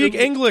you speak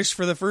English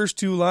for the first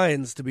 2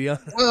 lines, to be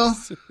honest. Well,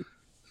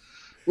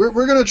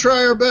 we're going to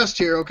try our best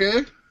here,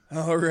 okay?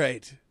 All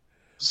right.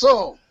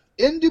 So,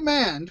 In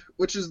Demand,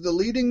 which is the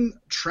leading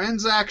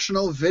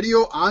transactional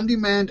video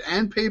on-demand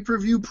and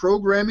pay-per-view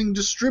programming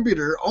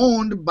distributor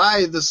owned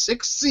by the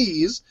 6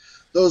 C's,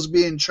 those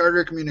being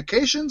Charter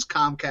Communications,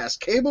 Comcast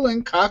Cable,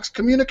 and Cox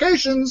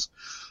Communications,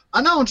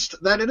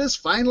 announced that it has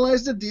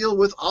finalized a deal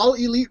with All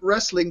Elite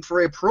Wrestling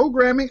for a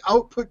programming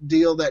output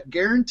deal that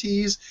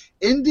guarantees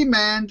In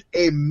Demand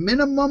a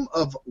minimum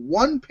of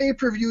 1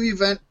 pay-per-view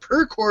event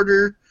per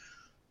quarter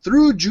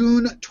through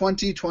June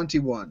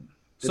 2021.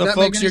 So,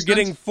 folks, you're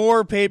getting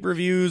 4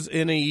 pay-per-views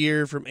in a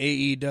year from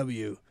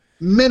AEW.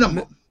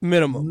 Minimum.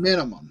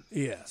 Minimum.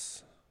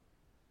 Yes.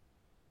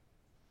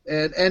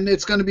 And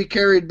it's going to be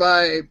carried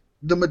by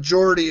the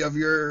majority of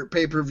your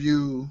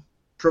pay-per-view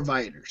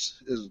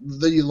providers, is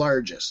the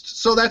largest.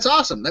 So that's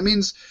awesome. That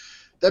means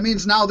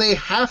now they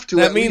have to.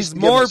 That means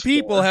more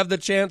people have the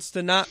chance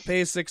to not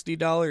pay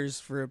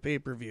 $60 for a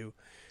pay-per-view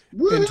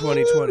in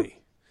 2020.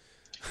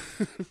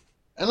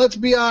 And let's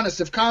be honest,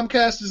 if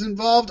Comcast is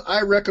involved,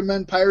 I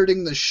recommend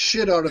pirating the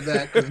shit out of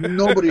that, because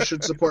nobody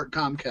should support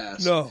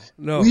Comcast.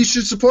 No. We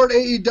should support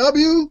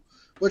AEW,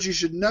 but you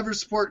should never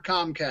support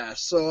Comcast.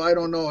 So I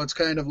don't know. It's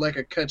kind of like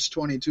a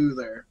catch-22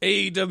 there.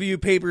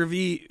 AEW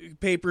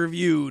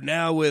pay-per-view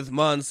now with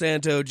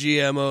Monsanto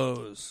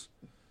GMOs.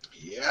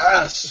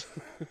 Yes.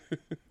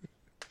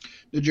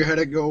 Did your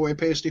headache go away,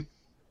 Pasty?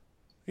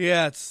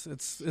 Yeah,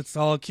 it's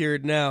all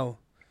cured now.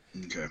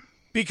 Okay.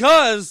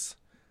 Because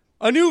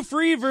a new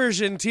free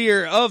version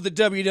tier of the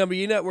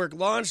WWE Network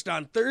launched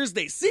on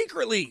Thursday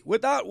secretly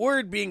without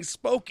word being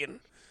spoken.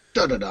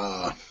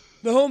 Da-da-da.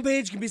 The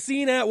homepage can be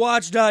seen at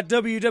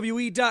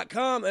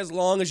watch.wwe.com as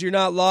long as you're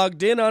not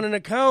logged in on an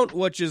account,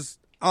 which is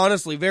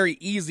honestly very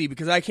easy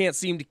because I can't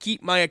seem to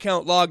keep my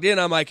account logged in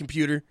on my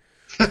computer.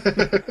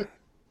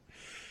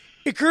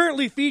 It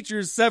currently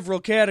features several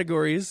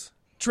categories.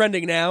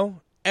 Trending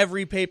now,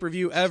 every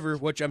pay-per-view ever,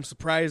 which I'm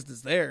surprised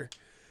is there.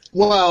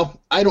 Well,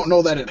 I don't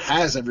know that it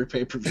has every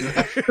pay-per-view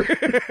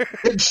ever.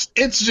 It's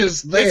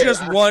just there. It's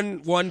just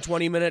one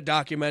 20-minute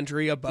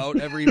documentary about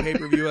every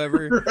pay-per-view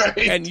ever. Right.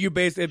 And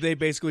they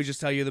basically just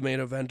tell you the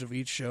main event of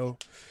each show.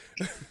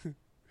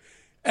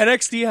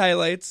 NXT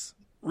highlights,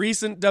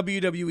 recent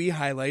WWE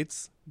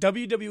highlights,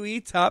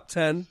 WWE Top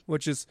 10,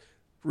 which is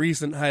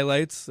recent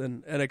highlights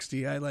and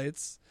NXT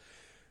highlights.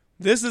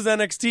 This is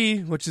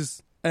NXT, which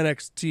is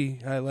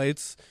NXT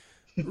highlights.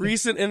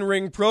 Recent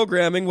in-ring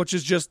programming, which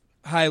is just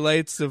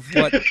highlights of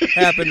what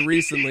happened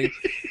recently.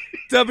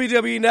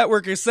 WWE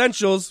Network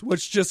Essentials,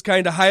 which just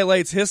kind of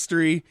highlights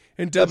history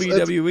in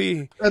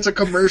WWE. That's a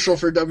commercial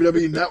for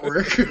WWE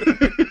Network.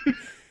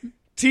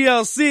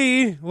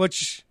 TLC,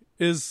 which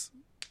is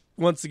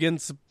once again,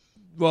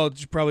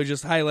 probably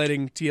just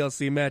highlighting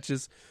TLC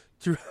matches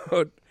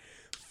throughout.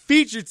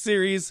 Featured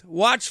series,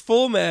 watch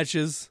full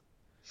matches.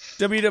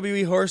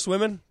 WWE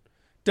Horsewomen,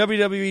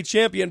 WWE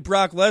Champion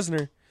Brock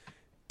Lesnar,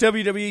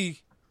 WWE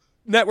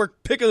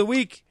Network Pick of the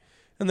Week,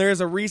 and there is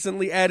a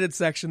recently added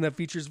section that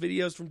features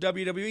videos from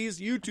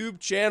WWE's YouTube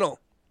channel.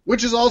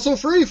 Which is also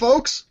free,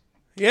 folks.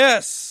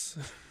 Yes.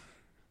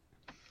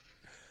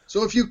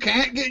 So if you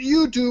can't get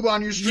YouTube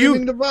on your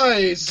streaming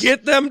device,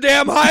 get them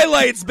damn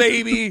highlights,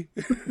 baby.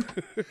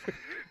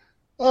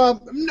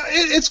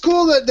 It's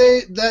cool that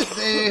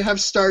they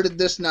have started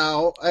this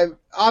now.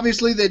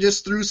 Obviously, they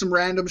just threw some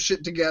random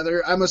shit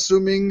together. I'm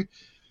assuming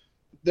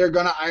they're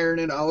gonna iron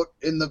it out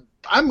in the.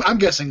 I'm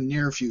guessing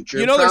near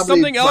future. There's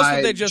something else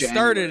that they just January.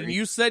 started, and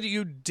you said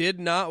you did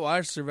not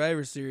watch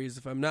Survivor Series,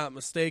 if I'm not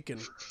mistaken.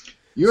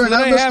 You're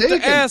not mistaken. I have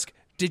to ask: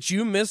 did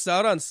you miss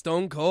out on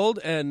Stone Cold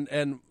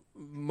and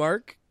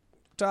Mark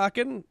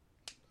talking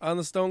on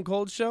the Stone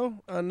Cold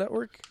show on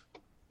Network?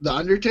 The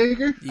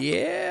Undertaker?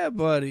 Yeah,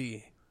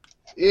 buddy.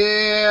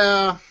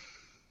 Yeah.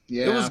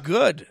 It was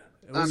good.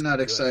 I'm not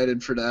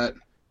excited for that.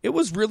 It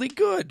was really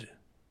good.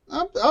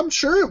 I'm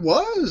sure it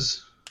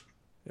was.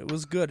 It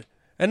was good.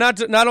 And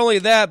not only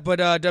that, but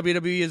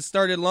WWE has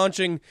started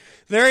launching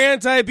their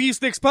anti-beef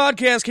sticks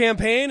podcast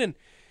campaign, and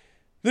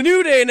the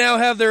New Day now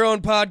have their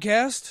own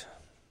podcast.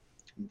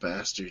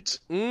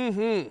 Bastards.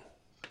 Mm-hmm.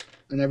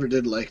 I never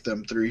did like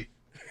them three.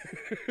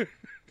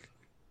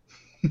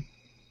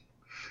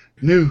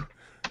 New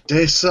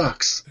Day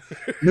sucks.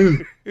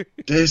 New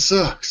Day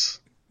sucks.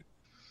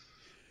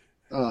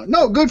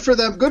 No, good for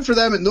them. Good for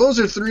them. And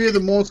those are three of the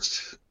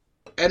most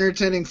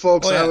entertaining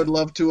folks I would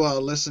love to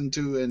listen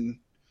to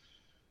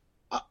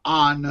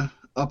on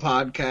a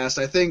podcast.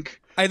 I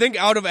think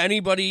out of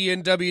anybody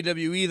in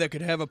WWE that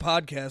could have a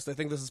podcast, I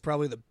think this is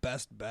probably the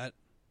best bet.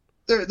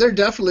 They're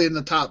definitely in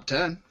the top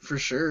 10 for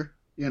sure.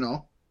 You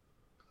know,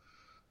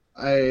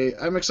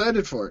 I'm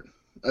excited for it.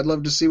 I'd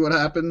love to see what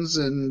happens,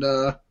 and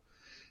I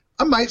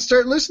might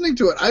start listening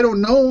to it. I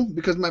don't know,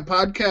 because my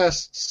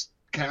podcast's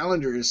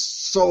calendar is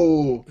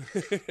so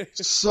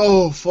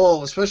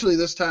full, especially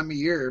this time of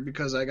year,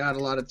 because I got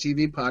a lot of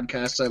TV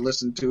podcasts I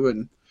listen to,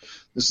 and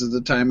this is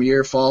the time of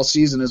year, fall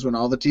season is when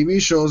all the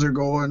TV shows are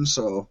going,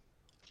 so.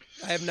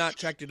 I have not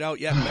checked it out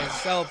yet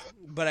myself,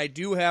 but I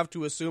do have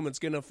to assume it's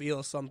going to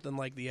feel something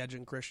like the Edge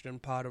and Christian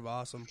Pod of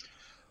Awesome.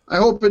 I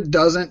hope it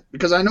doesn't,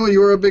 because I know you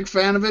were a big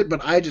fan of it,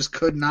 but I just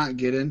could not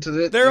get into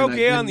it. They're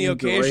okay on the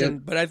occasion,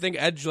 but I think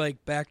Edge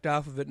backed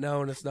off of it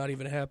now, and it's not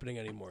even happening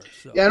anymore.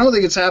 So. Yeah, I don't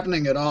think it's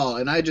happening at all,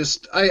 and I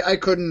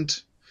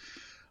couldn't.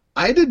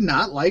 I did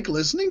not like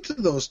listening to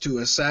those two,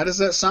 as sad as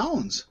that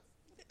sounds.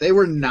 They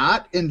were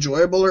not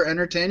enjoyable or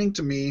entertaining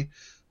to me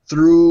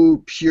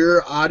through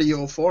pure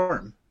audio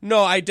form.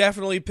 No, I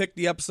definitely picked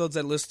the episodes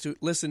I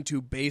listened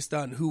to based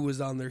on who was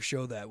on their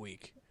show that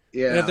week.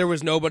 Yeah. And if there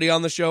was nobody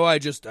on the show, I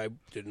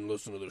didn't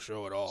listen to the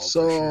show at all.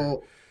 So,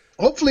 sure.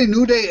 Hopefully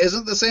New Day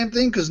isn't the same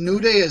thing, because New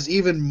Day is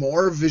even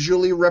more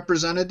visually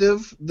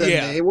representative than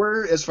they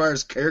were as far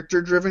as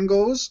character-driven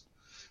goes,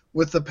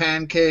 with the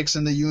pancakes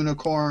and the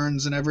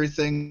unicorns and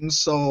everything.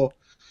 So,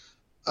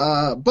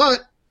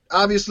 but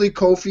obviously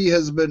Xavier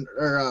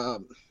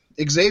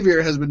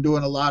has been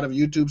doing a lot of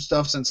YouTube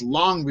stuff since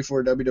long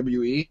before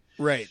WWE.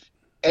 Right.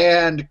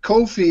 And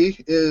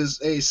Kofi is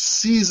a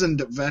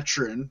seasoned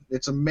veteran.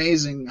 It's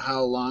amazing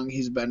how long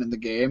he's been in the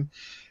game.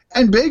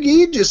 And Big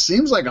E just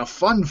seems like a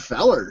fun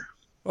feller.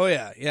 Oh,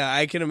 yeah. Yeah,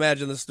 I can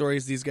imagine the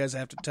stories these guys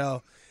have to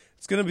tell.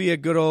 It's going to be a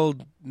good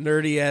old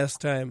nerdy-ass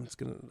time.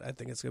 I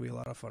think it's going to be a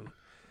lot of fun.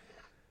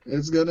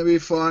 It's going to be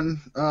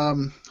fun.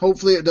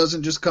 Hopefully it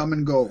doesn't just come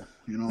and go,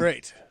 you know?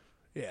 Right.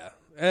 Yeah.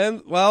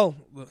 And, well,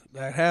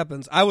 that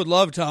happens. I would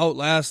love to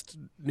outlast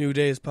New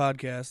Day's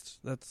podcast.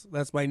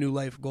 That's my new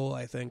life goal,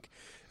 I think.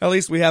 At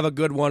least we have a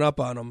good one up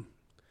on them.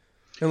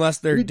 Unless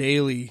they're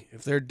daily.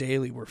 If they're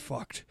daily, we're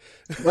fucked.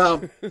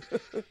 Well,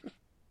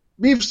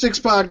 Beef Sticks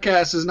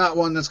Podcast is not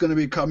one that's going to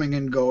be coming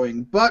and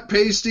going. But,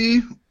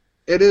 Pasty,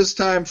 it is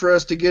time for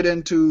us to get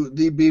into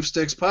the Beef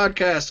Sticks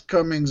Podcast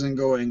comings and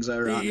goings,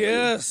 ironically.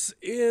 Yes,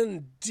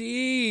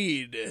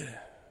 indeed.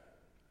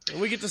 And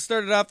we get to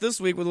start it off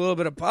this week with a little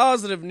bit of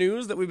positive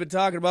news that we've been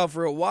talking about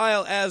for a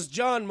while, as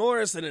John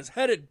Morrison is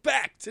headed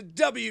back to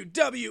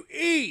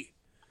WWE.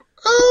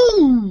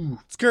 Oh!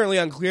 It's currently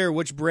unclear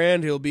which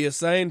brand he'll be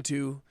assigned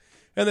to,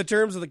 and the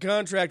terms of the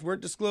contract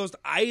weren't disclosed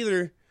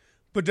either,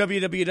 but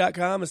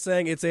WWE.com is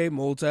saying it's a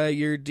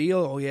multi-year deal.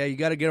 Oh, yeah, you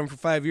got to get him for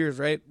 5 years,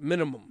 right?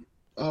 Minimum.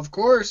 Of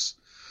course.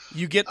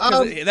 You get,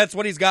 that's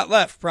what he's got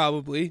left,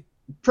 probably.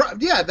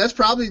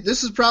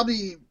 This is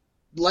probably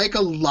like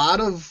a lot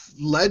of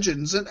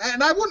legends, and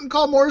I wouldn't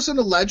call Morrison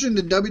a legend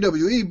in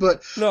WWE,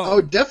 but no. I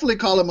would definitely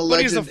call him a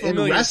legend in wrestling. He's a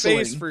familiar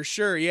face for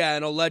sure, yeah,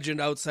 and a legend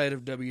outside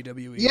of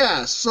WWE.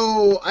 Yeah,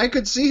 so I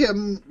could see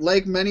him,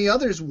 like many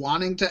others,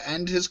 wanting to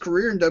end his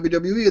career in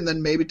WWE and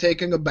then maybe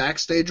taking a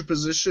backstage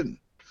position.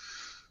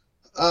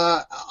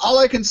 All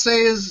I can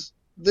say is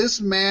this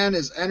man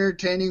is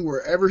entertaining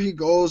wherever he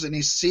goes, and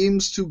he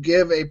seems to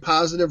give a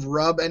positive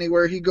rub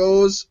anywhere he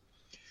goes.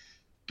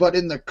 But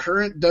in the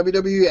current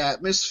WWE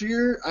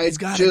atmosphere, he's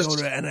got to go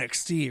to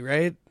NXT,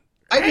 right?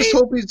 I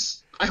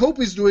hope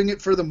he's doing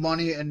it for the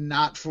money and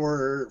not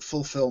for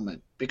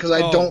fulfillment, because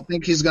I don't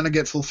think he's going to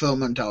get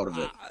fulfillment out of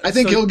it. I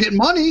think he'll get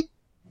money.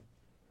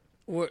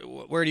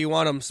 Where do you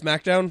want him?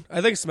 SmackDown?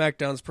 I think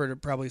SmackDown's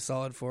probably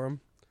solid for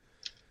him.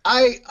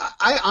 I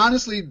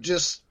honestly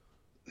just.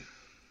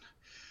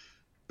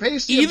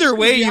 Either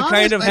way, you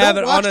kind of have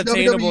an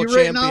unattainable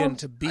champion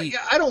to beat.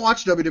 I don't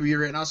watch WWE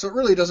right now, so it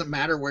really doesn't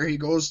matter where he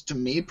goes to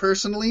me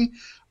personally.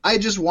 I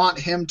just want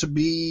him to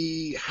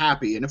be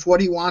happy. And if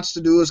what he wants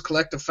to do is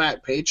collect a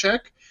fat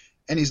paycheck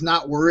and he's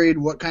not worried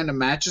what kind of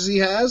matches he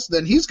has,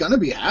 then he's going to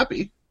be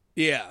happy.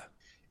 Yeah.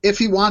 If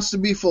he wants to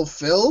be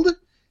fulfilled,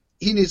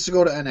 he needs to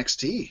go to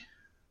NXT.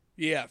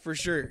 Yeah, for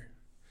sure.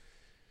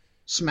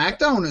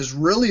 SmackDown is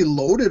really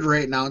loaded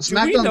right now, and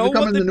SmackDown's becoming the new Raw. Do we know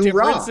what the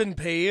difference in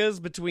pay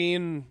is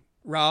between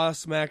Raw,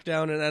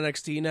 SmackDown, and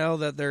NXT now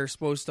that they're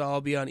supposed to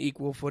all be on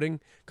equal footing?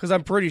 Because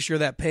I'm pretty sure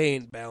that pay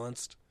ain't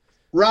balanced.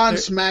 Raw and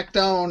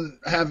SmackDown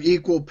have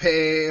equal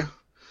pay.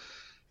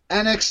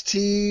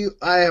 NXT,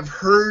 I have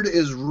heard,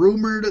 is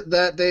rumored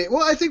that they.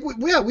 Well, I think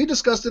we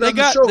discussed it on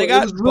the show. It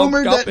was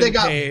rumored that they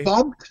got pay.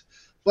 bumped,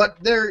 but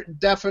they're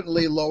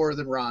definitely lower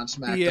than Raw and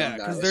SmackDown. Yeah,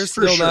 because they're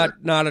still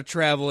not a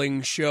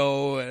traveling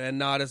show and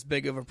not as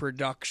big of a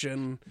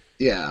production.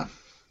 Yeah,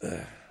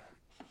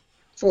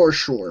 for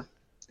sure.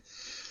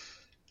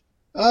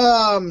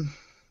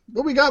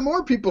 But we got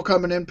more people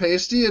coming in,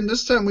 Pasty, and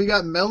this time we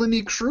got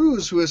Melanie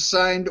Cruz, who is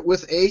signed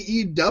with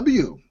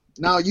AEW.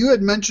 Now, you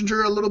had mentioned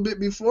her a little bit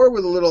before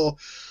with a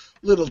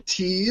little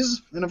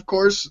tease, and of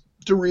course,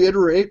 to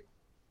reiterate,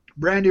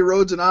 Brandy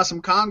Rhodes and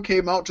Awesome Kong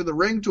came out to the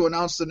ring to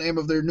announce the name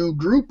of their new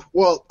group,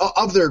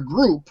 of their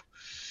group,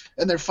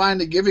 and they're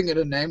finally giving it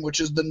a name, which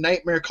is the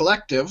Nightmare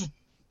Collective.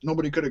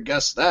 Nobody could have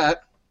guessed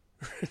that.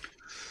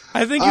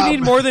 I think you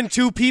need more than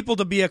two people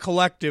to be a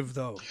collective,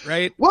 though,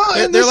 right?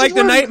 Well, they're like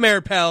the Nightmare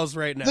Pals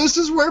right now. This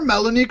is where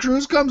Melanie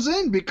Cruz comes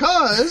in,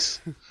 because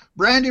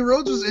Brandy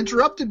Rhodes was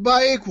interrupted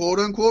by a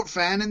quote-unquote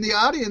fan in the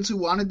audience who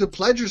wanted to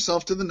pledge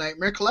herself to the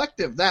Nightmare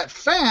Collective. That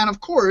fan,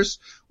 of course,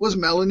 was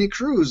Melanie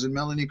Cruz, and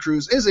Melanie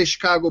Cruz is a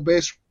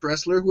Chicago-based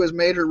wrestler who has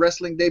made her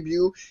wrestling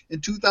debut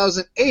in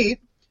 2008,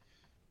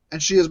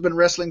 and she has been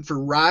wrestling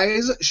for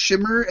Rise,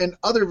 Shimmer, and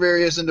other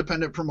various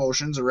independent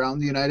promotions around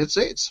the United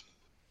States.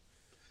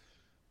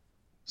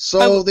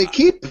 So they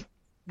keep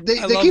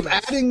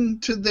adding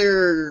to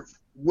their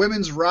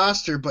women's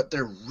roster, but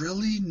they're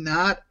really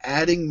not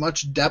adding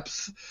much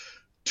depth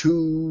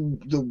to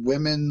the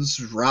women's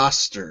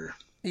roster.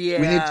 Yeah.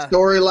 We need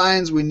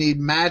storylines, we need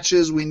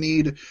matches, we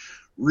need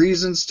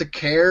reasons to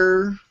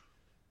care.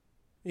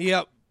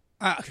 Yep.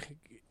 I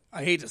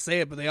hate to say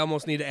it, but they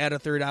almost need to add a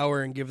third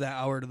hour and give that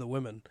hour to the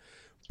women.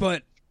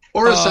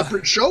 Or a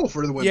separate show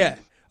for the women. Yeah.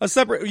 A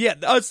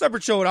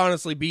separate show would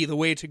honestly be the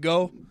way to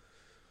go.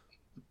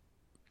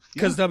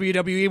 Because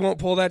WWE won't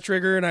pull that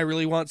trigger, and I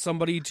really want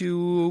somebody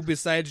to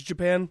besides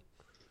Japan.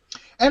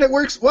 And it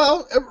works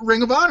well.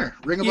 Ring of Honor.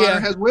 Ring of Honor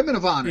has Women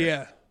of Honor.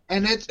 Yeah,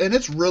 and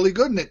it's really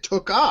good, and it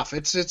took off.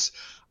 It's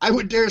I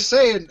would dare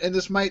say, and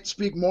this might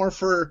speak more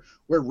for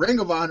where Ring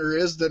of Honor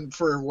is than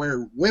for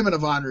where Women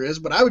of Honor is,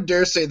 but I would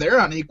dare say they're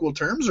on equal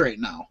terms right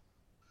now.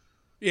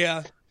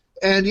 Yeah,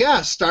 and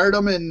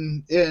Stardom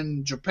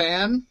in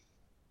Japan.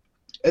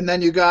 And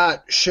then you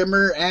got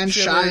Shimmer and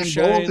Shine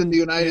both in the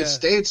United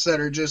States that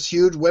are just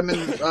huge women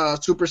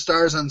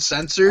superstars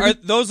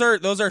uncensored. Those are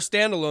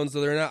standalones,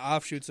 though. They're not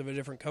offshoots of a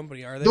different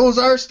company, are they? Those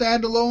are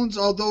standalones,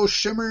 although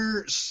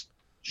Shimmer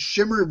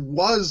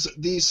was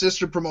the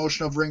sister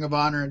promotion of Ring of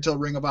Honor until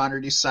Ring of Honor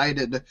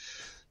decided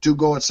to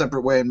go its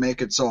separate way and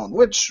make its own,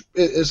 which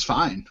is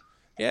fine.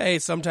 Yeah, hey,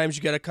 sometimes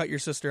you got to cut your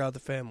sister out of the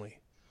family.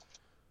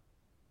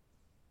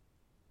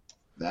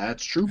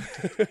 That's true.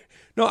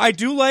 No, I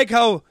do like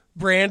how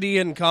Brandy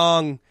and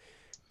Kong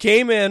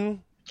came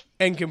in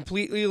and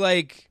completely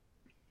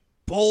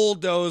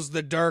bulldozed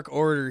the Dark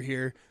Order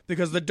here,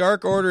 because the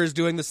Dark Order is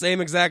doing the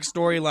same exact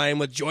storyline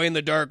with join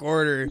the Dark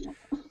Order.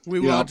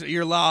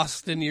 You're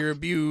lost and you're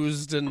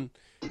abused, and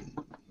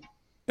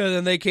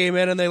then they came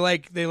in and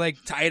they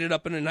tied it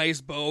up in a nice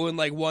bow in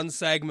one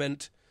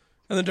segment,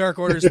 and the Dark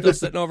Order is still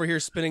sitting over here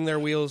spinning their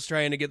wheels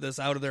trying to get this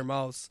out of their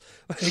mouths.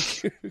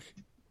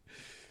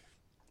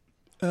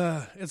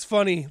 It's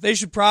funny. They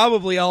should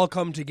probably all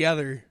come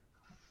together.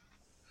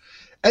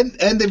 And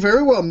they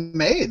very well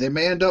may. They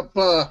may end up,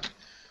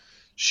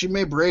 she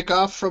may break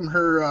off from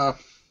her,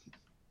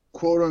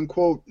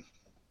 quote-unquote,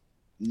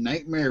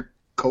 Nightmare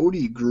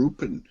Cody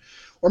group,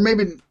 or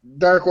maybe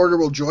Dark Order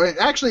will join.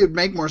 Actually, it would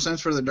make more sense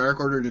for the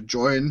Dark Order to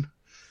join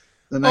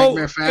the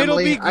Nightmare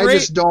family. I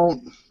just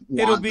don't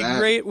want It'll be that.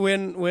 great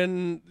when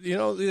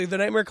the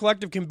Nightmare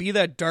Collective can be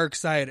that dark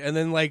side, and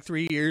then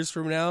 3 years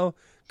from now,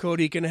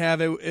 Cody can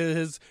have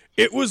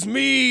it was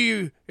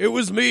me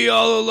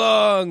all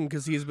along,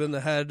 because he's been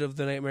the head of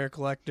the Nightmare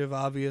Collective,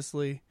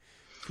 obviously,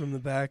 from the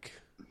back.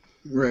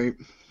 Right.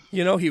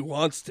 He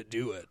wants to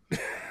do it.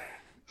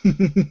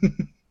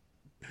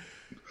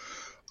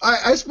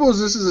 I suppose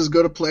this is as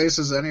good a place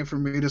as any for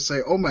me to say,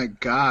 oh my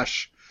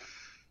gosh,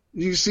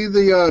 you see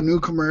the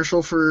new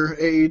commercial for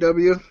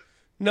AEW?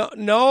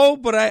 No,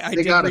 but I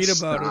did read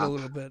about it a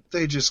little bit.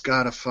 They just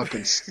gotta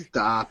fucking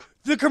stop.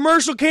 The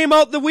commercial came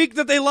out the week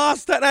that they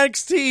lost that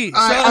NXT. So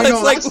I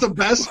know, that's the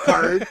best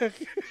part.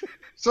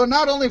 So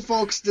not only,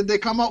 folks, did they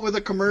come out with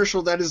a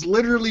commercial that is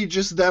literally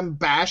just them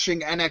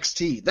bashing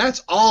NXT.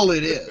 That's all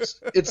it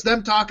is. It's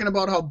them talking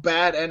about how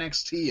bad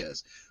NXT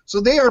is.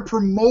 So they are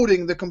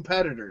promoting the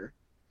competitor.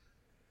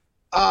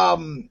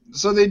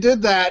 So they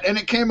did that, and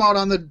it came out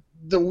on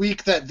the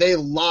week that they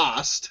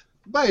lost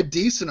by a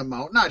decent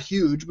amount. Not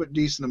huge, but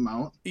decent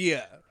amount.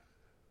 Yeah.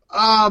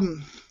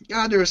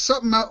 God, there was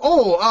something else.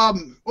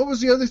 What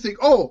was the other thing?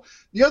 Oh,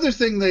 the other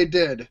thing they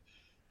did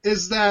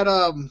is that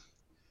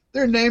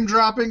they're name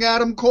dropping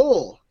Adam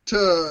Cole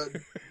to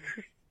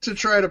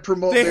try to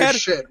promote their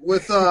shit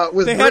with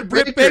they had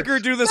Britt Baker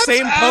do the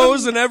same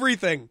pose and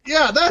everything.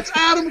 Yeah, that's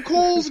Adam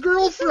Cole's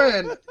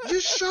girlfriend.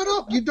 Just shut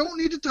up. You don't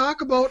need to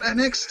talk about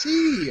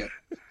NXT.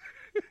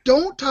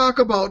 Don't talk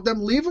about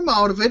them. Leave them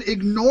out of it.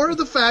 Ignore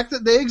the fact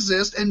that they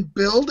exist and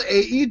build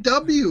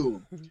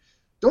AEW.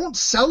 Don't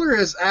sell her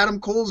as Adam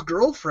Cole's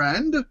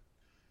girlfriend.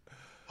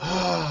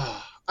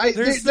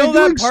 There's still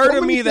that part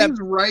of me that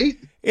right.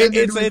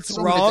 It's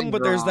wrong,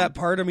 but there's that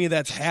part of me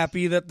that's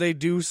happy that they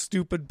do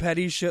stupid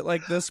petty shit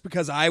like this,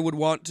 because I would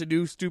want to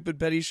do stupid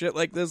petty shit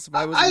like this if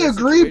I was. I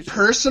agree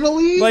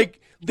personally. Like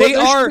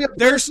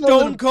they're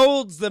stone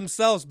colds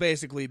themselves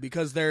basically,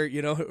 because they're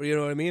you know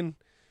what I mean.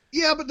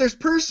 Yeah, but there's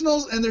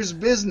personals and there's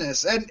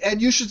business,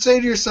 and you should say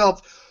to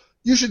yourself,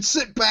 you should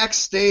sit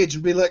backstage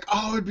and be like,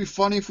 oh, it'd be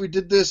funny if we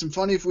did this and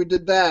funny if we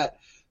did that.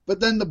 But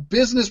then the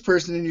business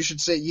person, and you should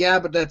say, yeah,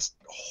 but that's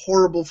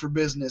horrible for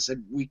business,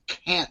 and we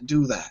can't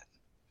do that.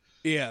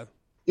 Yeah.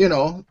 You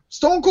know,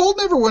 Stone Cold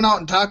never went out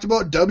and talked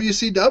about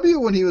WCW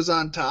when he was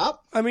on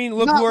top. I mean,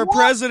 look who our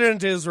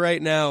president is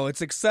right now.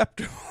 It's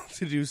acceptable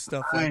to do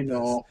stuff like this. I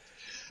know.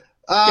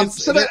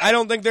 I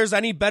don't think there's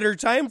any better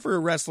time for a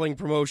wrestling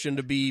promotion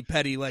to be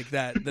petty like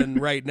that than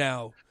right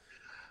now.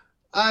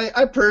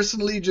 I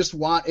personally just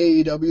want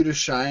AEW to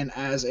shine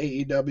as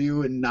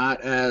AEW and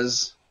not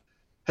as,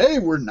 hey,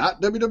 we're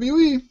not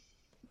WWE.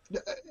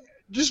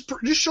 Just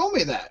show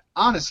me that,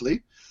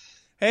 honestly.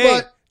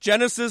 Hey,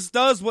 Genesis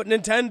does what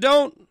Nintendo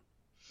don't.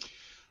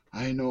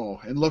 I know,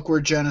 and look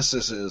where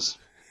Genesis is.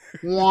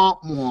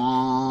 Womp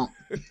womp.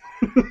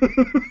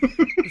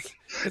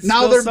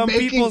 Now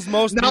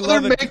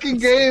they're making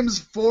games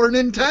for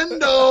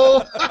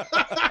Nintendo.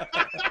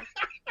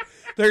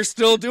 They're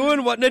still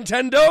doing what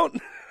Nintendo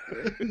don't.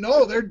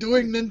 No, they're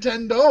doing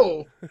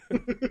Nintendo.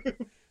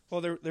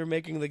 Well, they're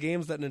making the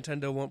games that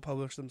Nintendo won't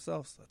publish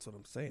themselves. That's what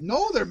I'm saying.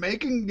 No, they're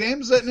making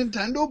games that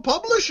Nintendo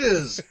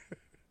publishes.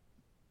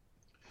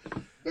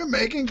 They're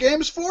making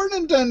games for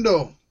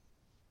Nintendo.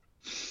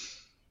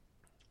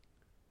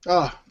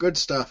 Oh, good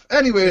stuff.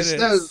 Anyways,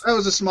 that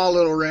was a small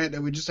little rant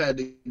that we just had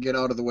to get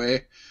out of the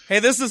way. Hey,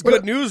 this is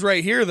good news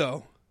right here,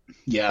 though.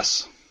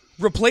 Yes.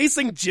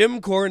 Replacing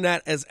Jim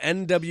Cornette as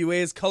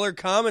NWA's color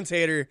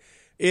commentator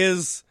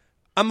is,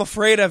 I'm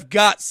afraid I've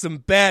got some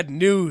bad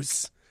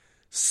news.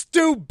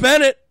 Stu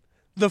Bennett,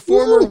 the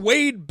former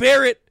Wade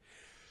Barrett.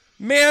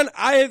 Man,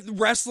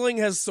 wrestling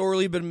has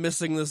sorely been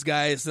missing this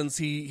guy since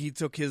he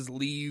took his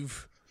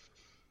leave.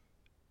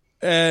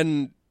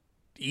 And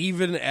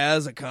even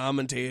as a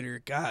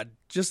commentator, God,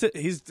 just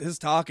his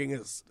talking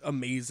is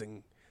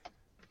amazing.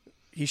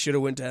 He should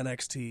have went to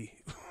NXT.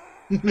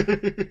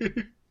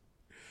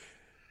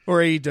 Or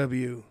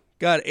AEW.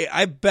 God,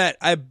 I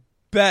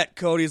bet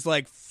Cody's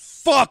like,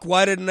 fuck,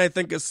 why didn't I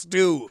think of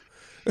Stu?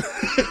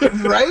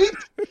 Right?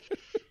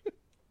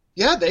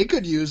 Yeah, they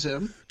could use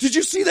him. Did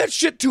you see that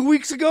shit 2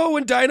 weeks ago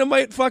when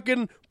Dynamite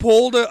fucking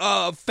pulled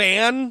a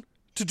fan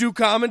to do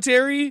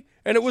commentary?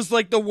 And it was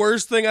like the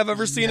worst thing I've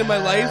ever seen in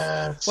my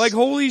life. Like,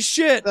 holy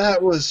shit.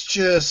 That was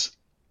just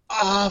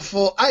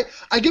awful. I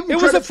give him It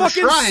was credit a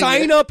fucking for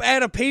sign up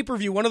at a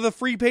pay-per-view, one of the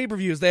free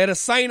pay-per-views. They had a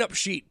sign-up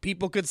sheet.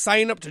 People could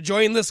sign up to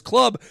join this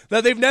club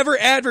that they've never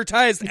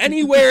advertised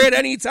anywhere at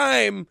any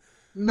time.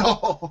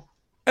 No.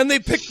 And they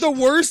picked the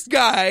worst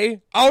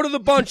guy out of the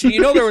bunch. And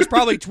there was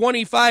probably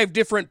 25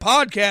 different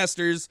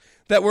podcasters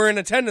that were in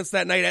attendance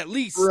that night at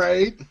least.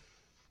 Right.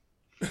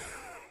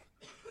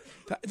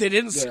 They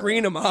didn't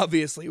screen him,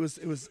 obviously. It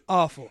was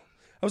awful.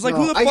 I was like,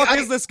 who the fuck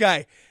is this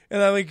guy?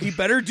 And I'm like, he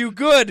better do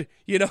good,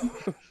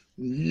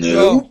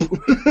 Nope.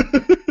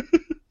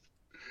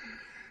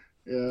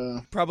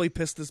 Yeah. Probably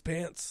pissed his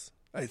pants,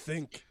 I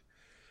think.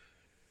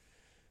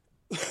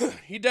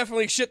 He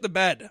definitely shit the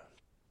bed.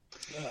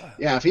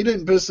 Yeah, if he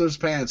didn't piss his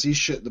pants, he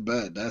shit the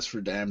bed. That's for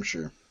damn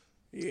sure.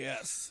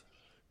 Yes.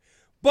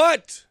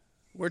 But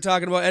we're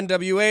talking about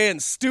NWA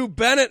and Stu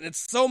Bennett, and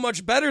it's so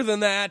much better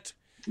than that.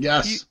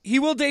 Yes. He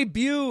will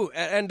debut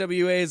at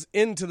NWA's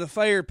Into the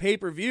Fire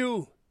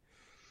pay-per-view.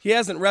 He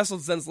hasn't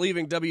wrestled since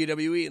leaving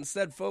WWE,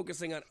 instead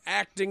focusing on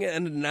acting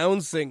and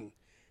announcing.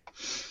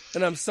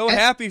 And I'm so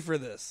happy for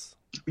this.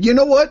 You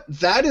know what?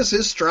 That is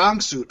his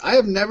strong suit.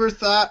 I've never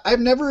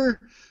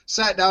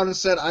sat down and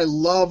said, I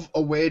love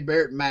a Wade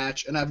Barrett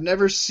match, and I've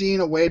never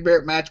seen a Wade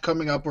Barrett match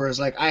coming up where it's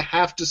like, I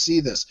have to see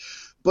this.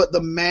 But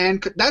the man,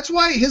 that's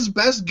why his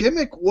best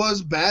gimmick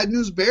was Bad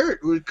News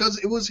Barrett, because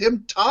it was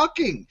him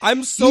talking.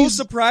 I'm so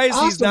surprised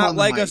he's not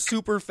like a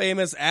super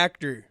famous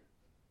actor.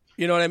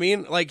 You know what I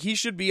mean? Like, he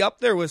should be up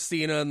there with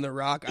Cena and The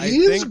Rock, I think. He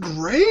is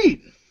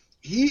great.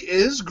 He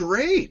is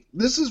great.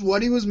 This is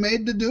what he was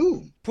made to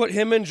do. Put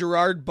him and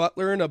Gerard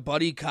Butler in a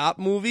buddy cop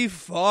movie?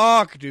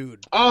 Fuck,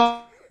 dude.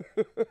 Oh,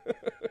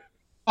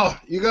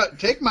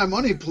 take my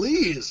money,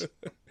 please.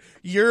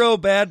 Euro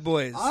Bad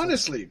Boys.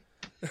 Honestly.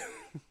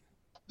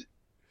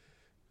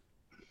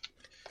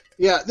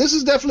 Yeah, this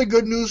is definitely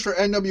good news for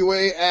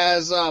NWA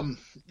as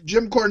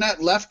Jim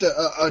Cornette left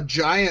a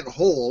giant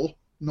hole,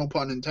 no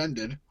pun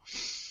intended.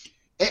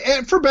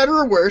 And for better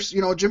or worse,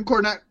 Jim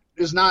Cornette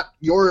is not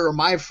your or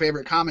my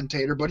favorite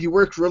commentator, but he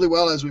worked really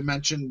well, as we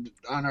mentioned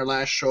on our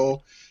last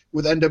show,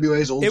 with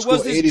NWA's old school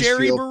 80s feel. It was his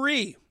Jerry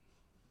Baree.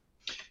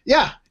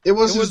 Yeah, it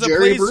was his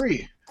Jerry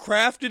Baree.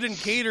 Crafted and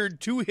catered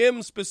to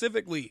him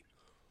specifically.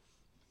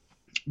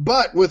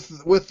 But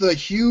with the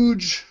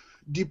huge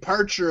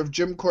departure of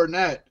Jim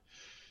Cornette,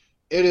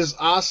 it is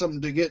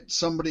awesome to get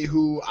somebody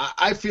who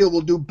I feel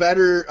will do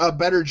a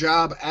better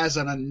job as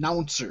an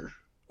announcer.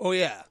 Oh,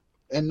 yeah.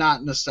 And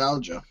not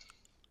nostalgia.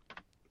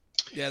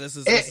 Yeah, this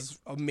is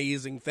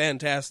amazing,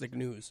 fantastic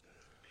news.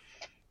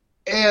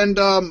 And,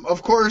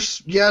 of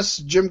course, yes,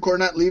 Jim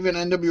Cornette leaving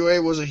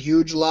NWA was a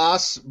huge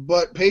loss,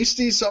 but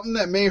Pasty, something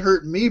that may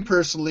hurt me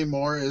personally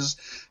more is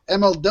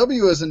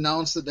MLW has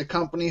announced that the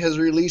company has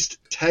released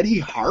Teddy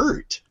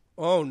Hart.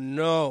 Oh,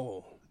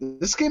 no.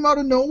 This came out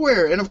of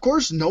nowhere, and of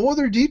course, no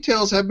other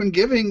details have been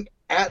given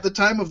at the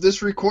time of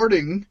this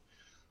recording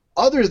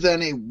other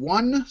than a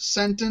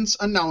one-sentence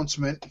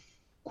announcement,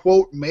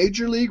 quote,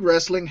 Major League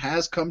Wrestling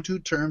has come to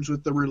terms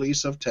with the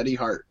release of Teddy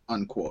Hart,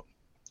 unquote.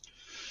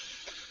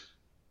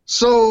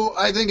 So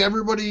I think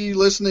everybody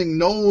listening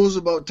knows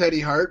about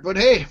Teddy Hart, but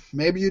hey,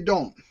 maybe you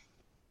don't.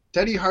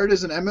 Teddy Hart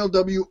is an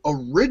MLW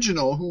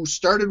original who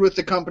started with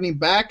the company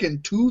back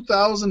in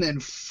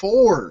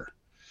 2004.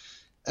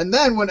 And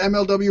then when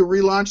MLW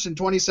relaunched in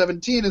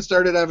 2017 and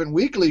started having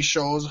weekly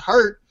shows,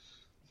 Hart,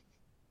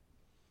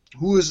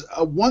 who is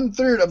a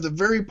one-third of the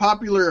very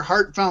popular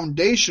Hart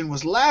Foundation,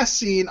 was last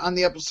seen on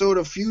the episode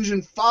of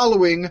Fusion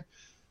following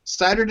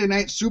Saturday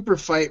Night Super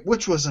Fight,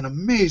 which was an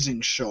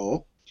amazing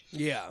show.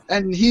 Yeah.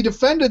 And he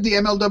defended the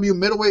MLW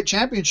Middleweight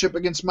Championship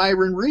against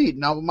Myron Reed.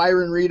 Now,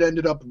 Myron Reed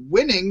ended up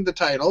winning the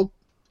title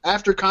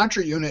after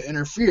Contra Unit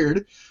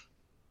interfered.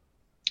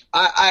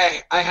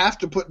 I have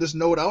to put this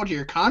note out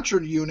here.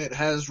 Contra Unit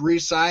has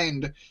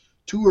re-signed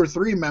 2 or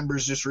 3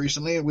 members just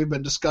recently, and we've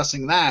been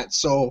discussing that.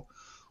 So,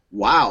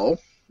 wow.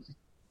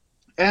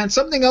 And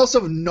something else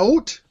of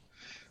note,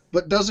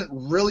 but doesn't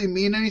really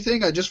mean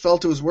anything, I just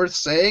felt it was worth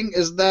saying,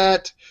 is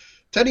that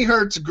Teddy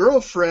Hart's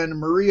girlfriend,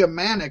 Maria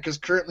Manick, is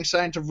currently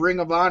signed to Ring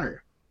of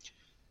Honor.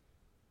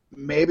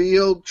 Maybe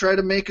he'll try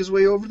to make his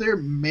way over there,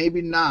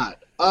 maybe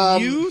not.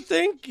 You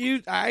think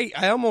I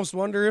almost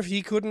wonder if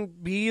he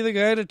couldn't be the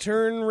guy to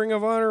turn Ring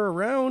of Honor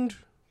around.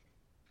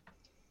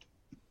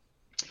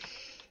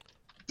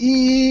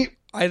 I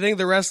think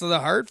the rest of the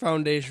Hart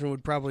Foundation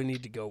would probably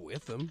need to go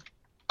with him.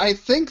 I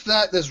think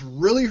that this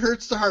really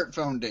hurts the Hart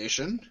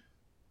Foundation.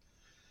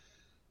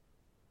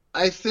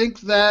 I think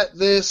that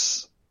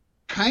this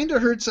kind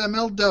of hurts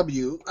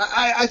MLW.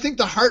 I think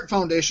the Hart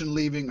Foundation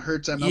leaving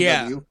hurts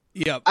MLW.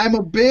 Yeah. I'm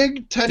a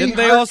big Teddy Didn't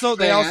they Hart also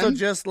fan. They also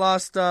just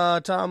lost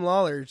Tom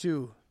Lawler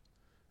too,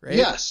 right?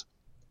 Yes.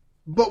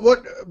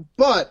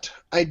 But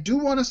I do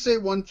want to say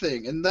one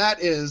thing, and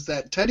that is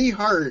that Teddy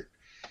Hart,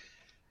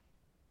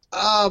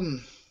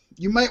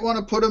 you might want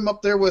to put him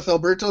up there with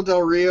Alberto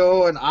Del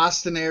Rio and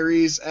Austin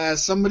Aries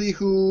as somebody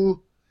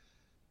who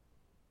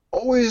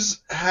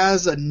always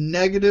has a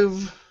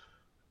negative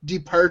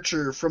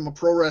departure from a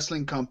pro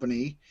wrestling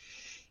company.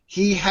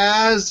 He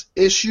has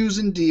issues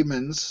and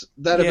demons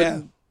that have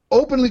been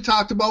openly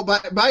talked about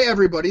by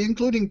everybody,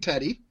 including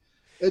Teddy.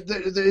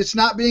 It's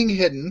not being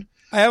hidden.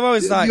 I have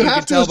always thought you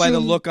could tell by the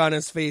look on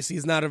his face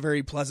he's not a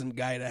very pleasant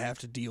guy to have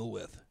to deal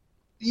with.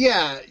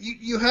 Yeah,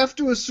 you have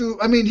to assume.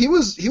 I mean, he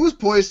was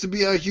poised to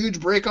be a huge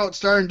breakout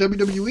star in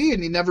WWE,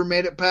 and he never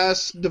made it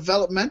past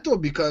developmental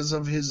because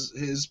of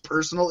his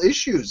personal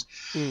issues.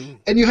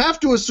 And you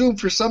have to assume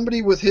for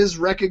somebody with his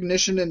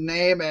recognition and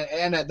name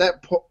and at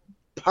that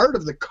part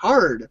of the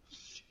card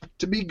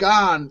to be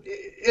gone,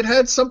 it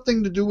had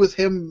something to do with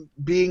him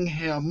being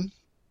him.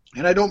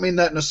 And I don't mean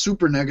that in a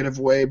super negative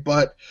way,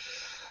 but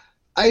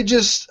I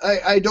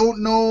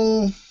don't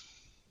know.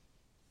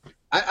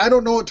 I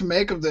don't know what to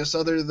make of this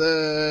other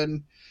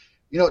than,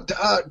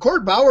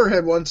 Cord Bauer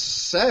had once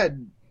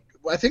said,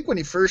 I think when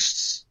he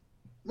first,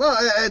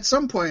 at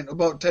some point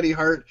about Teddy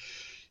Hart,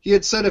 he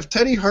had said if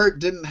Teddy Hart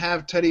didn't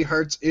have Teddy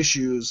Hart's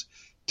issues,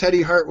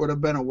 Teddy Hart would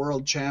have been a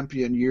world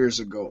champion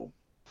years ago.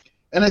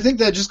 And I think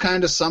that just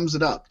kind of sums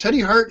it up. Teddy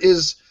Hart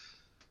is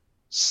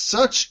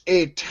such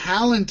a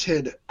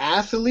talented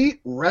athlete,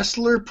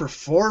 wrestler,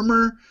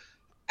 performer,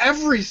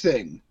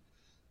 everything.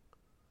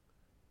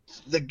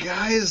 The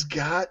guy's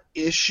got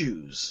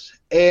issues,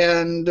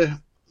 and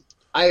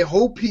I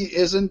hope he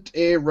isn't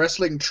a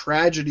wrestling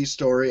tragedy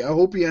story. I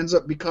hope he ends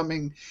up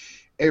becoming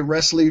a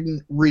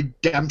wrestling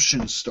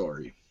redemption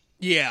story.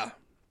 Yeah.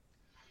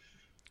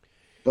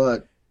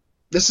 But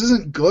this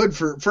isn't good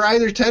for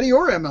either Teddy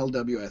or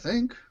MLW, I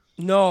think.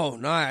 No,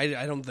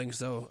 I don't think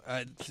so.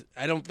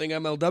 I don't think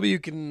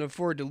MLW can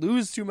afford to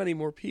lose too many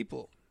more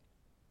people.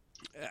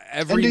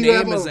 Every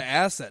name is an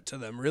asset to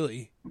them,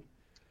 really.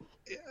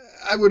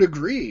 I would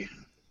agree.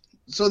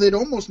 So they'd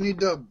almost need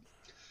to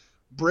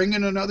bring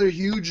in another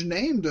huge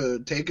name to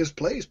take his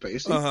place,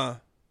 basically.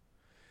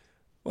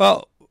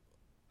 Well,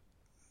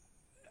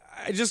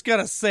 I just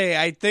gotta say,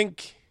 I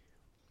think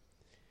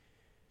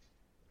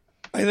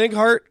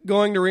Hart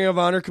going to Ring of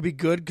Honor could be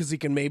good because he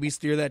can maybe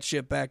steer that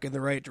ship back in the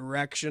right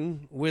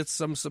direction with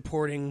some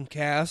supporting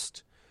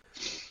cast.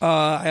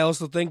 I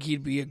also think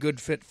he'd be a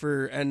good fit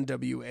for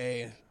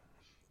NWA.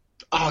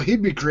 Oh,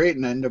 he'd be great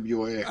in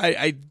NWA.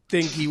 I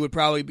think he would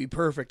probably be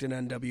perfect in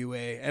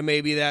NWA, and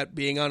maybe that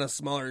being on a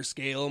smaller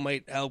scale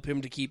might help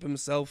him to keep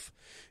himself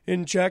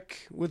in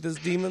check with his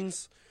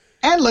demons.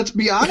 And let's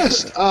be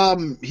honest,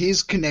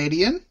 he's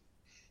Canadian.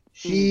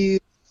 He's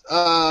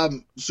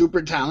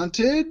super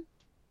talented.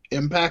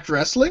 Impact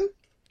Wrestling,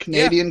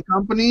 Canadian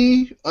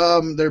company.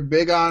 They're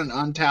big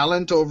on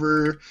talent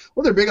over.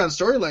 Well, they're big on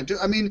storyline too.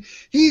 I mean,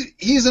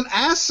 he's an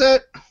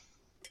asset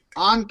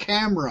on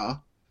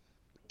camera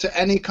to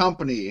any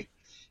company.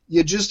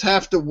 You just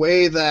have to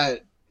weigh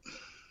that.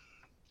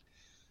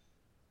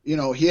 You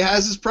know, he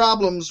has his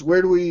problems.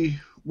 Where do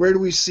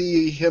we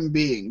see him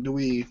being? Do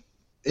we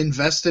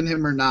invest in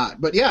him or not?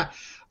 But yeah,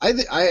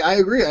 I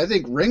agree. I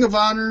think Ring of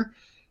Honor,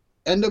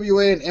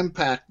 NWA, and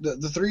Impact,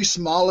 the three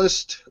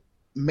smallest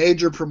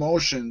major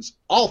promotions,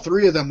 all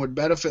three of them would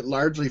benefit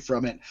largely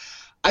from it.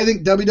 I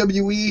think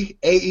WWE,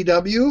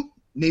 AEW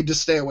need to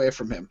stay away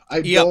from him.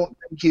 I don't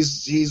think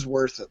he's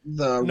worth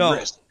the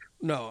risk.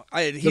 No,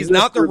 he's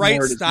not the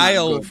right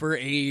style for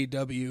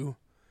AEW.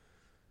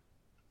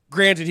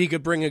 Granted, he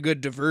could bring a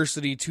good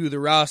diversity to the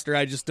roster.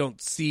 I just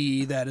don't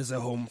see that as a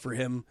home for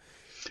him.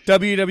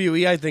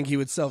 WWE, I think he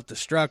would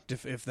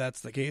self-destruct if that's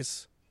the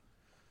case.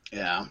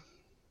 Yeah.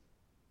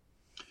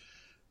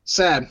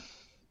 Sad.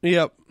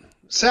 Yep.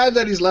 Sad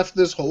that he's left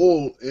this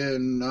hole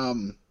in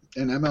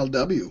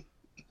MLW.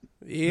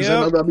 Yeah.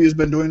 Because MLW's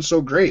been doing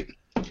so great.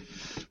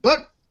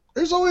 But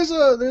there's always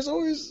an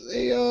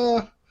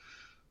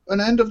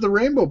end of the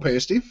rainbow,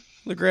 Pasty.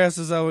 The grass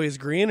is always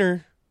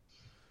greener.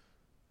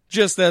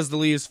 Just as the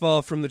leaves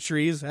fall from the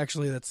trees.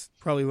 Actually, that's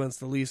probably when it's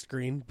the least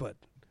green, but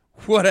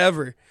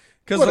whatever.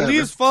 Because the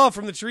leaves fall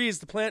from the trees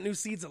to plant new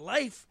seeds of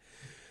life.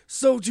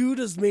 So too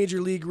does Major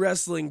League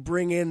Wrestling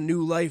bring in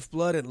new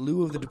lifeblood in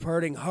lieu of the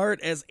departing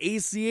heart as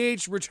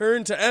ACH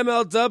returned to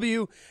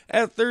MLW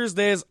at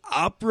Thursday's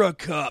Opera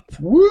Cup.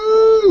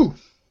 Woo!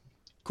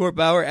 Court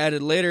Bauer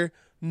added later,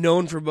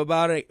 known for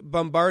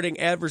bombarding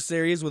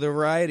adversaries with a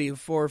variety of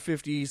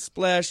 450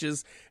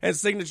 splashes and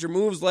signature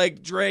moves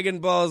like Dragon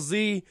Ball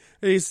Z,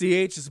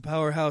 ACH is a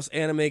powerhouse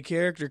anime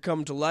character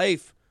come to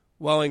life,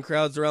 wowing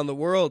crowds around the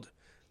world.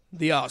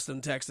 The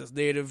Austin, Texas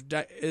native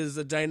is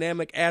a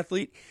dynamic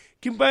athlete,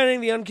 combining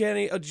the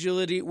uncanny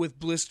agility with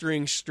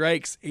blistering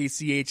strikes.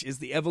 ACH is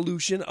the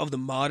evolution of the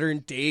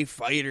modern-day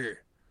fighter.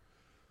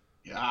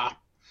 Yeah.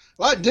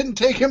 Well, it didn't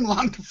take him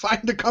long to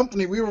find a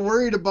company. We were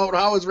worried about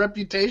how his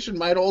reputation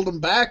might hold him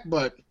back,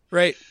 but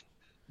right.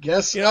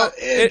 Guess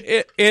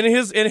in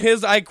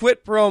his I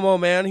Quit promo,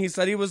 man, he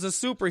said he was a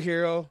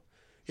superhero.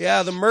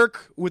 Yeah, the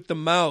Merc with the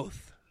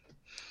mouth.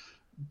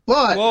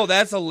 But whoa,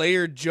 that's a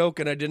layered joke,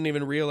 and I didn't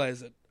even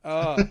realize it.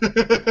 Oh.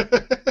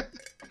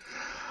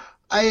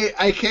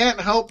 I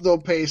can't help though,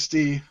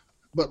 Pasty,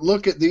 but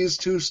look at these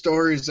two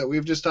stories that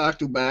we've just talked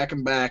to back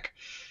and back.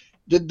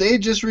 Did they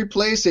just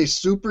replace a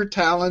super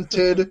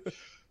talented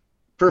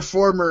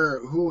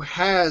performer who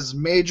has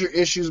major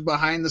issues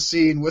behind the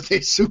scene with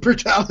a super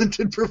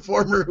talented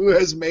performer who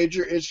has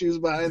major issues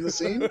behind the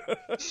scene?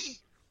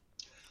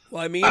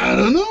 Well, I mean, I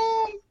don't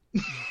know.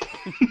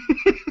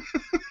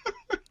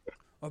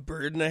 A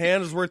bird in the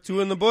hand is worth two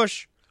in the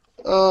bush.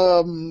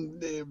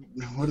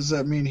 What does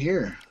that mean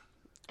here?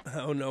 I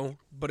don't know,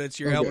 but it's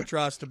your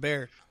albatross to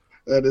bear.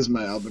 That is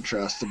my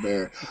albatross to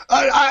bear.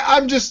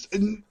 I just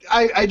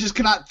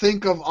cannot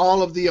think of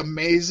all of the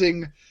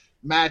amazing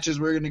matches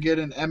we're going to get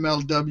in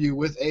MLW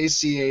with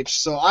ACH.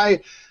 So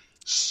I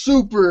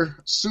super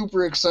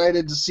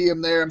excited to see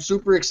him there. I'm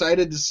super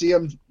excited to see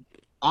him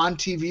on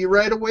TV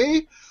right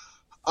away.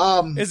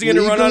 Is he going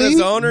to run on his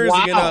own, or is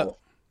he going to?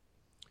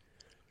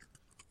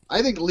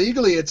 I think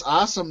legally it's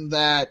awesome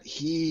that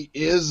he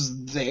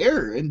is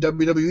there, and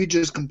WWE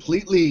just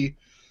completely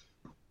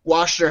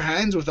washed their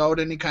hands without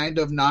any kind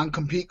of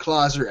non-compete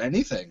clause or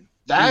anything.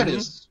 That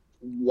is,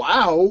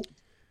 wow.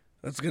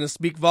 That's going to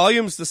speak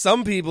volumes to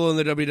some people in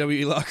the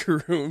WWE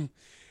locker room.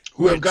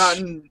 Who have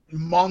gotten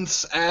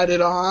months added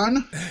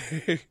on.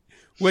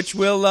 Which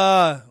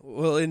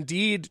will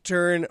indeed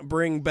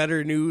bring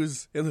better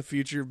news in the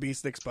future of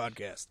B6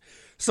 podcast.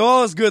 So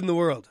all is good in the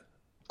world.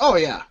 Oh,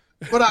 yeah.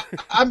 But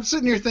I'm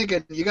sitting here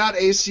thinking, you got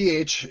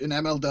ACH in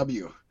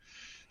MLW.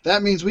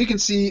 That means we can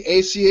see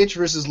ACH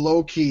versus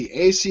Low Key,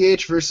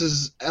 ACH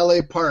versus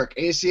LA Park,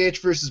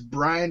 ACH versus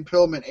Brian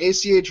Pillman,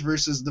 ACH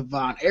versus the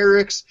Von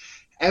Erichs,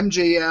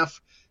 MJF,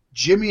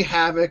 Jimmy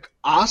Havoc,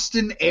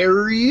 Austin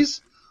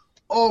Aries.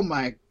 Oh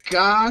my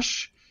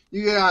gosh.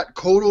 You got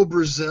Cotto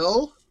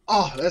Brazil.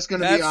 Oh, that's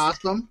going to be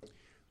awesome.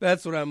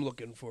 That's what I'm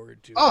looking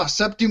forward to. Oh,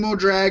 Septimo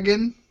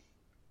Dragon,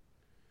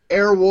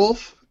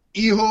 Airwolf,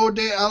 Hijo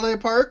de LA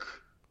Park,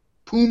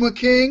 Puma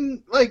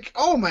King. Like,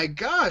 oh my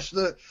gosh.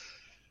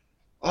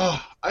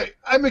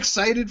 I'm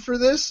excited for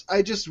this.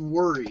 I just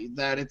worry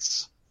that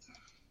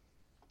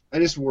I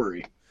just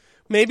worry.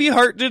 Maybe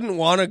Hart didn't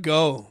want to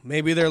go.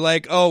 Maybe they're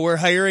like, oh, we're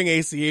hiring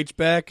ACH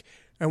back,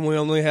 and we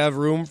only have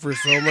room for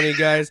so many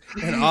guys.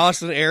 And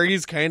Austin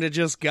Aries kind of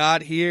just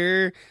got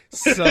here,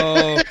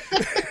 so...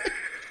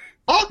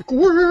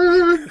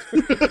 Awkward!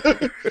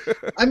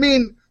 I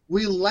mean,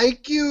 we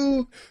like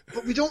you,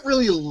 but we don't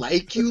really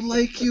like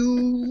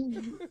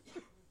you.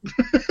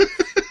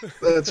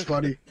 That's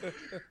funny.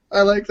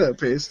 I like that,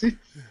 Pasty.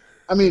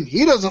 I mean,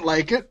 he doesn't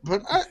like it,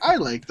 but I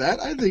like that.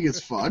 I think it's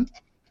fun.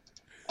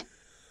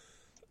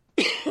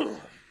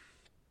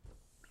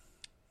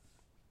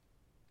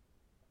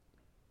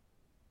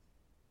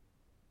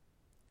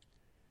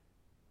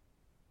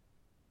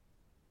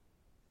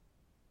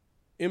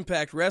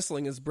 Impact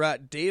Wrestling has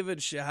brought David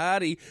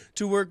Shahadi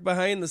to work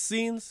behind the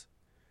scenes.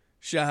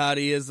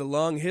 Shahadi has a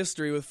long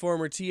history with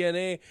former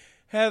TNA,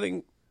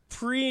 having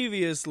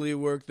previously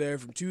worked there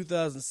from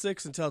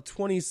 2006 until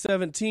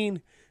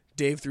 2017.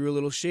 Dave threw a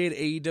little shade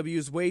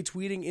AEW's way,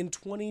 tweeting in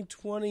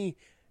 2020,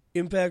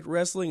 Impact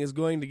Wrestling is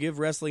going to give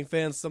wrestling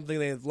fans something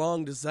they have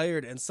long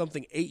desired and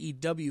something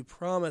AEW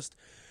promised,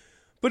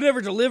 but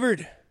never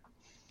delivered.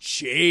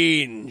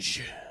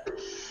 Change.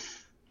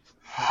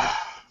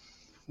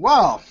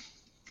 Well,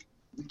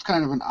 it's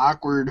kind of an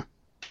awkward...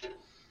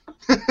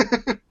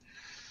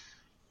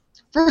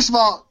 First of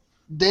all,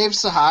 Dave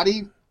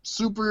Sahadi,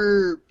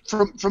 super...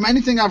 From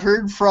anything I've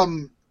heard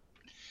from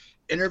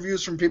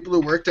interviews from people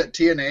who worked at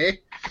TNA,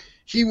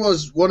 he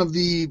was one of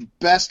the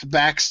best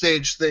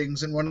backstage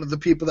things and one of the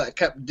people that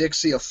kept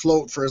Dixie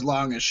afloat for as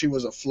long as she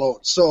was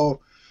afloat. So,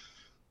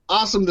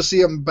 awesome to see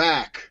him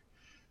back.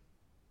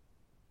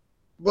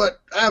 But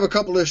I have a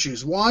couple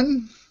issues.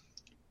 One,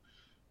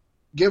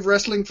 give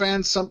wrestling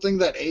fans something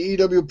that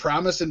AEW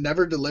promised and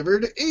never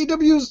delivered.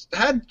 AEW's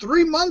had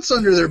 3 months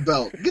under their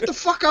belt. Get the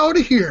fuck out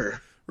of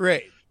here.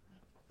 Right.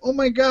 Oh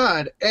my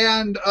God.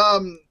 And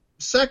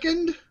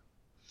second,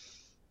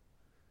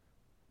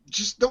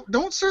 just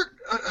don't start.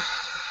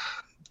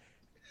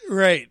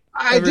 Right.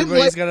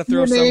 Everybody's got to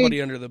throw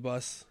somebody under the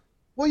bus.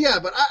 Well, yeah,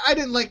 but I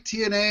didn't like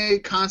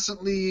TNA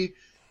constantly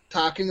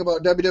talking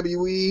about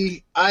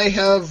WWE. I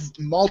have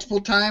multiple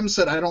times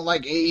said I don't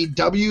like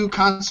AEW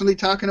constantly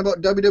talking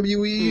about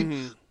WWE.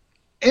 Mm-hmm.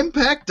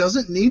 Impact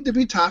doesn't need to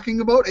be talking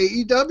about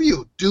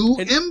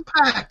AEW.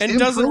 Impact. And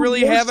doesn't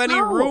really have any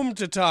room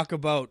to talk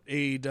about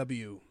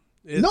AEW.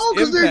 No,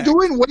 because they're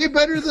doing way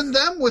better than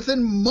them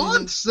within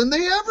months than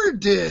they ever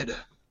did.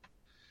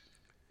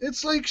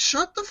 It's like,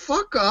 shut the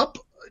fuck up.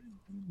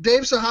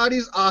 Dave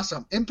Sahadi's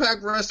awesome.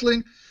 Impact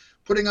Wrestling,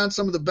 putting on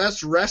some of the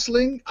best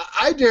wrestling.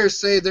 I dare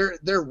say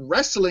their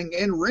wrestling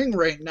in ring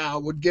right now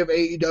would give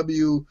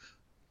AEW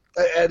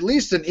at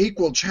least an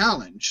equal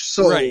challenge.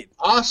 So right.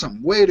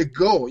 Awesome, way to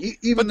go.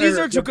 But these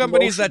are two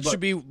companies that should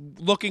be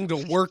looking to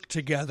work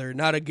together,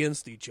 not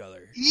against each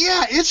other.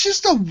 Yeah, it's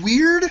just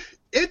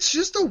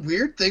a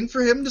weird thing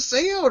for him to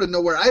say out of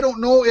nowhere. I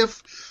don't know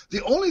if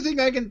the only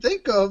thing I can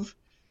think of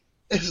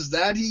is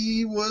that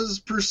he was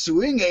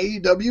pursuing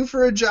AEW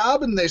for a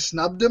job and they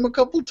snubbed him a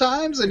couple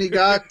times and he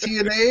got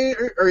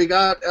TNA or he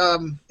got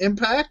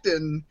Impact,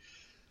 and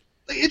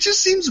it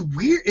just seems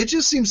weird. It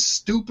just seems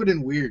stupid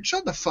and weird.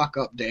 Shut the fuck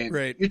up, Dan.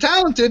 Right. You're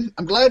talented.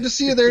 I'm glad to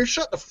see you there.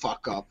 Shut the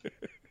fuck up.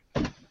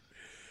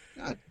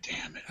 God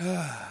damn it.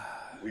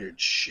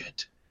 Weird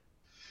shit.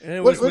 And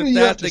it was with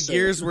that the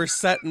gears were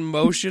set in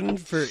motion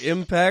for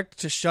Impact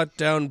to shut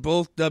down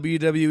both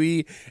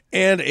WWE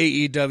and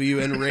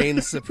AEW and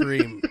reign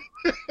supreme.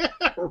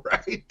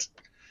 Right.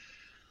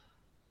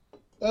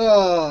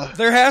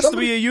 There has to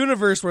be a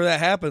universe where that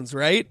happens,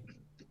 right?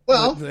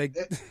 Well,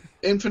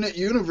 infinite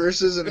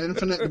universes and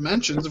infinite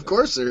dimensions, of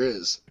course there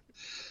is.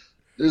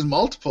 There's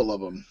multiple of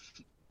them.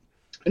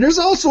 And there's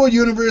also a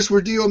universe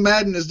where Dio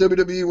Madden is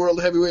WWE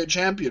World Heavyweight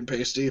Champion,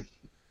 Pasty.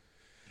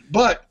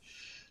 But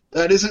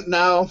that isn't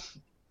now,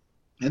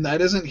 and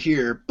that isn't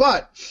here.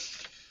 But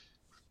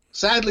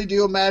sadly,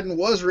 Dio Madden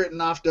was written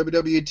off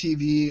WWE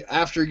TV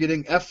after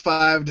getting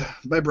F5'd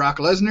by Brock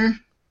Lesnar.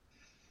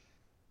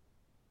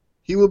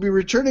 He will not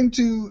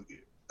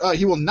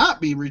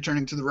be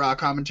returning to the Raw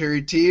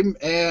commentary team,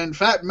 and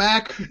Fat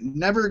Mac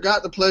never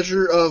got the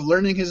pleasure of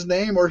learning his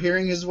name or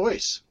hearing his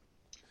voice.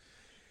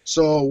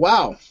 So,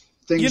 wow.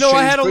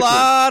 I had a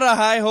lot of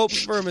high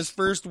hopes for him his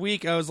first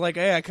week. I was like,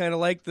 hey, I kind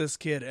of like this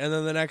kid. And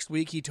then the next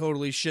week, he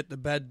totally shit the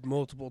bed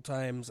multiple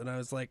times, and I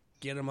was like,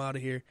 get him out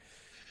of here.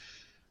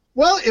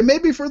 Well, it may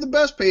be for the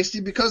best,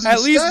 Pasty, because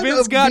at least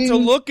Vince got to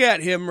look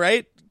at him,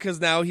 right? Because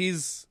now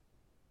he's...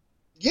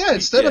 Yeah,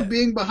 instead of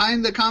being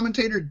behind the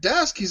commentator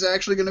desk, he's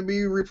actually going to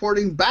be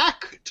reporting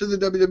back to the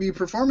WWE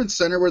Performance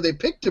Center where they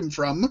picked him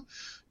from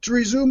to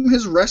resume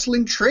his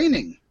wrestling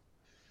training.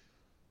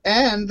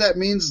 And that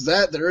means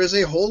that there is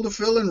a hole to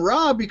fill in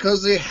Raw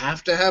because they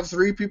have to have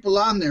 3 people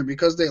on there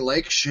because they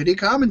like shitty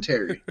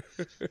commentary.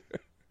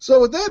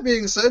 So with that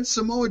being said,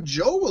 Samoa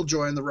Joe will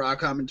join the Raw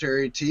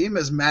commentary team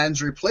as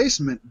Madden's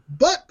replacement.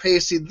 But,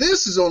 Pacey,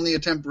 this is only a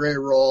temporary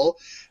role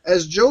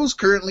as Joe's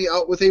currently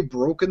out with a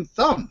broken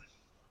thumb.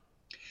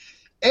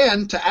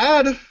 And to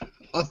add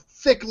a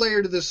thick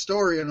layer to this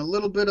story and a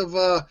little bit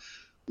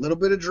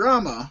of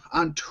drama,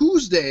 on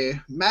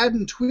Tuesday,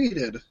 Madden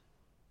tweeted,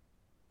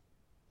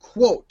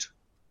 quote,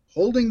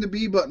 holding the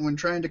B button when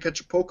trying to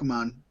catch a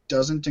Pokemon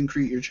doesn't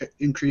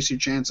increase your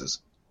chances,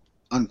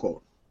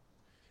 unquote.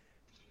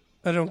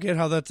 I don't get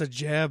how that's a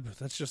jab.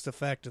 That's just a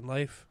fact in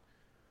life.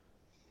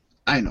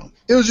 I know.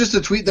 It was just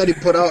a tweet that he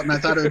put out, and I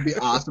thought it would be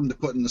awesome to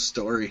put in the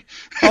story.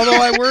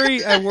 Although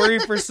I worry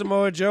for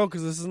Samoa Joe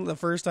because this isn't the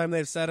first time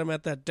they've set him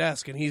at that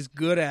desk, and he's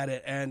good at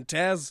it. And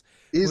Taz,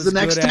 he's the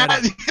next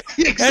Taz,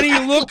 exactly. And he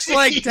looks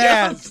like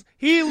Taz.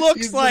 He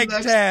looks like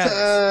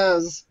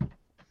Taz.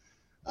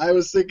 I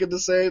was thinking the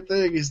same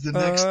thing. He's the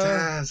next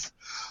Taz.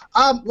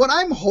 What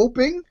I'm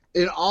hoping,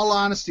 in all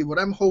honesty,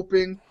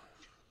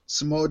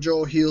 Samoa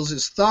Joe heals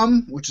his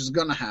thumb, which is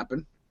going to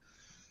happen.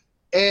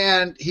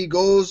 And he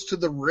goes to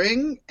the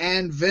ring,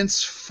 and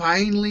Vince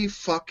finally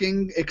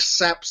fucking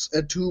accepts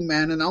a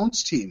two-man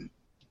announce team.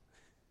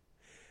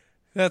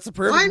 That's a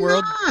perfect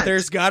world.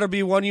 There's got to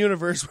be one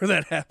universe where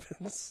that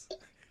happens.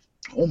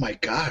 Oh my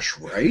gosh,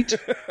 right?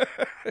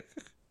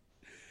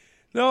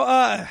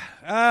 No,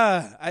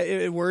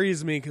 it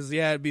worries me because,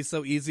 yeah, it'd be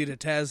so easy to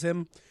Taz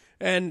him.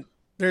 And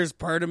there's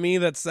part of me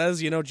that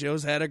says,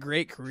 Joe's had a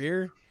great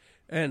career,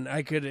 and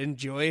I could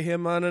enjoy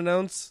him on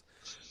announce.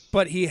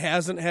 But he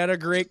hasn't had a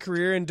great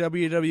career in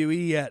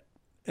WWE yet,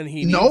 and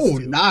he needs to.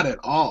 Not at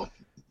all.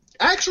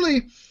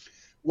 Actually,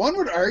 one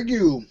would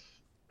argue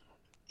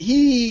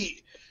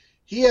he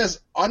has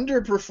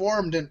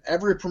underperformed in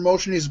every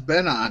promotion he's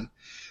been on,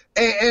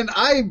 and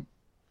I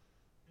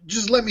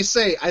just let me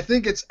say, I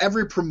think it's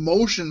every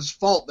promotion's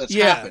fault that's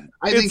happened.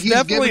 I think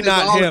he's given his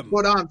all to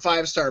put on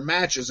 5-star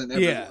matches in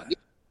everyone,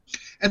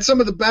 and some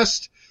of the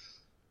best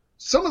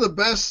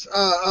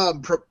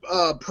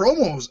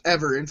promos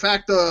ever. In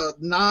fact, the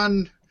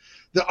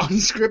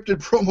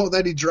unscripted promo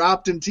that he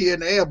dropped in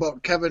TNA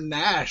about Kevin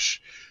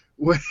Nash,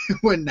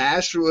 when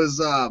Nash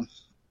was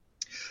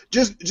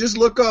just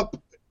look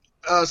up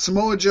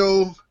Samoa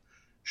Joe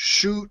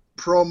shoot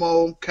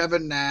promo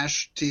Kevin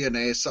Nash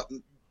TNA,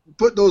 something.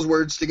 Put those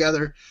words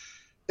together.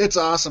 It's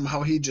awesome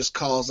how he just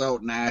calls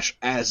out Nash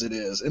as it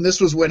is. And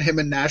this was when him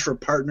and Nash were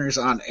partners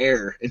on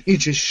air, and he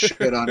just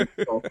shit on him.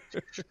 So,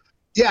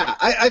 yeah,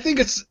 I think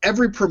it's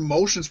every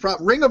promotion's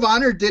problem. Ring of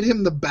Honor did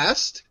him the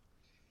best,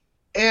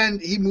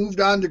 and he moved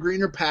on to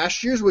greener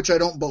pastures, which I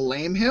don't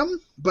blame him.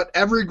 But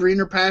every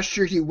greener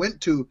pasture he went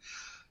to,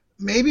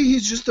 maybe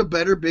he's just a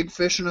better big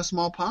fish in a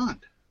small pond.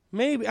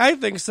 Maybe. I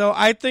think so.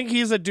 I think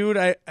he's a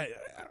dude.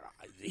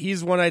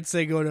 He's one I'd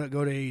say go to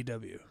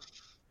AEW.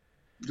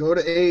 Go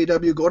to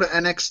AEW, go to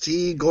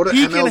NXT, go to MLW.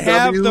 He can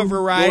have the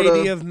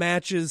variety of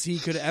matches he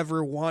could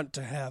ever want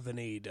to have in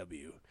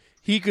AEW.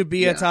 He could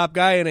be a top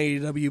guy in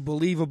AEW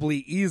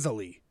believably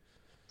easily.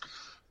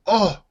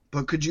 Oh,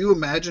 but could you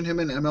imagine him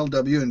in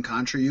MLW and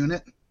Contra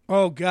Unit?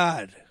 Oh,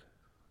 God.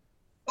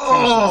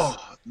 Oh,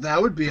 Jesus.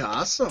 That would be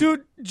awesome.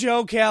 Dude,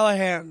 Joe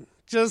Callahan.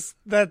 Just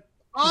that.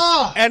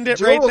 Oh, end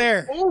it right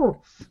there.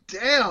 Oh,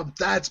 damn,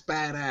 that's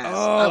badass.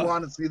 I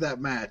want to see that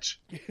match.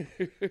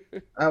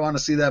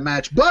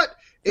 But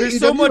there's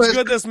so much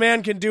good this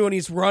man can do, and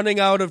he's running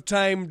out of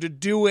time to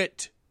do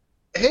it.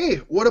 Hey,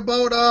 what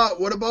about,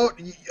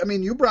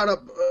 you brought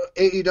up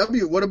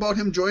AEW. What about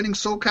him joining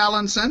SoCal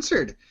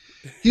Uncensored?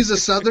 He's a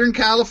Southern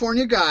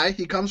California guy.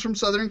 He comes from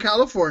Southern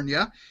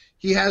California.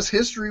 He has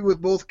history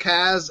with both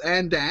Kaz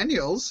and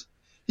Daniels.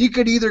 He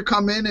could either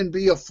come in and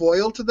be a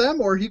foil to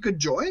them, or he could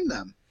join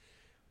them.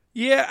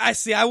 Yeah, I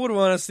see. I would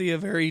want to see a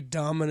very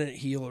dominant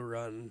heel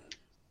run.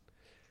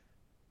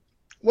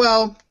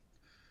 Well,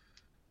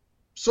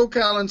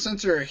 SoCal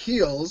Uncensored are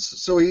heels,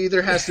 so he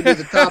either has to be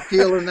the top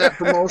heel in that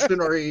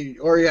promotion, or he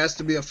has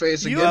to be a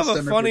face against them. You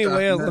have a funny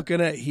way of looking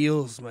at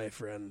heels, my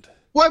friend.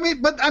 Well,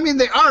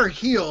 they are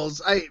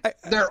heels.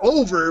 They're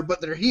over,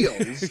 but they're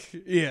heels.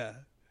 Yeah.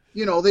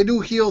 They do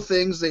heel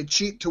things. They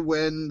cheat to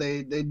win.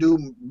 They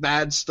do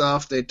bad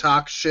stuff. They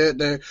talk shit.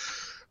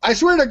 I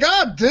swear to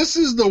God, this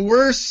is the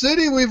worst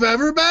city we've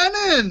ever been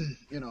in.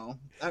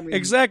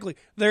 Exactly.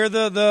 They're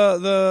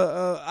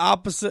the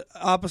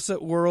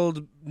opposite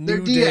world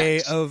new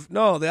day of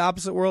the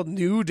opposite world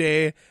new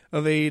day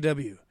of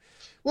AEW.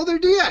 Well, they're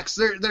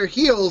DX. They're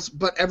heels,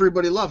 but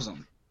everybody loves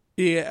them.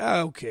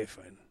 Yeah. Okay.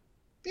 Fine.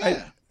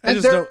 Yeah. And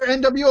they're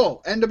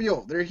NWO.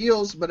 NWO. They're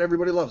heels, but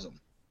everybody loves them.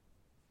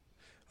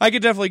 I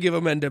could definitely give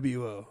them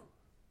NWO.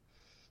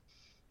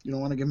 You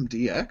don't want to give them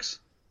DX?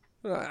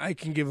 I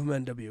can give them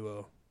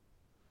NWO.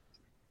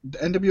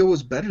 NWO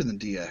was better than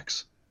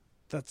DX.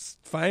 That's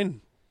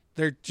fine.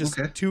 They're just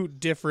two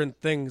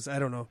different things. I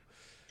don't know.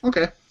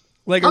 Okay.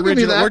 Like I'll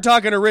original. We're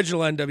talking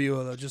original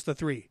NWO though, just the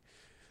three.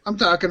 I'm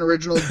talking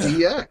original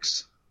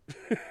DX.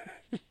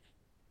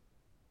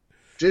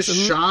 Just so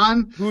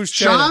Sean. Who's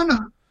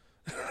China?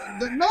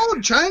 Sean? No,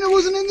 China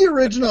wasn't in the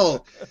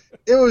original.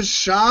 It was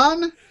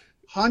Sean,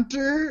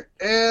 Hunter,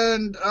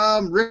 and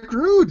Rick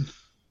Rude.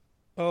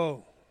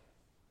 Oh.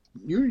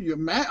 You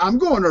man, I'm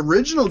going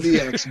original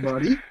DX,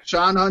 buddy.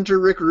 Sean, Hunter,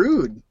 Rick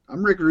Rude.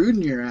 I'm Rick Rude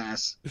in your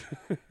ass.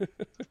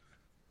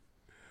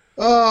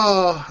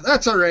 Oh,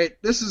 that's all right.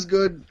 This is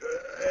good.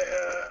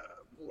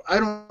 I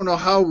don't know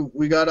how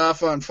we got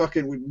off on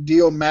fucking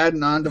Dio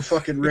Madden onto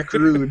fucking Rick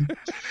Rude.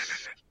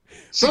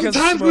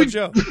 Sometimes we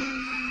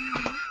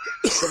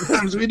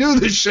do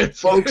this shit,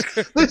 folks.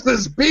 This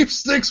is Beef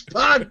Sticks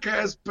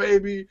Podcast,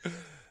 baby.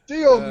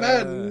 Dio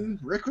Madden,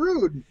 Rick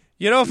Rude.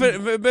 If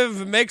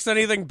it makes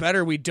anything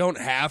better, we don't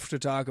have to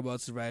talk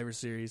about Survivor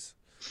Series.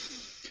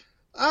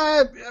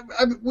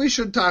 We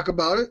should talk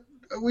about it.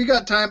 We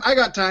got time. I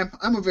got time.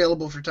 I'm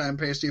available for time,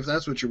 Pasty, if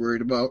that's what you're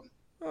worried about.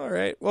 All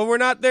right. Well, we're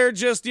not there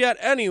just yet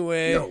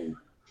anyway. No.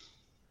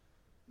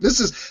 This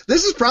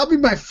is probably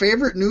my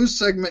favorite news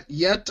segment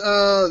yet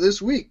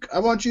this week. I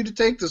want you to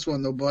take this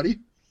one, though, buddy.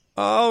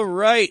 All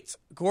right.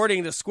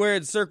 According to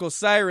Squared Circle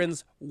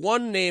Sirens,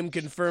 one name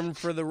confirmed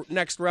for the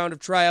next round of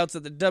tryouts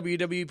at the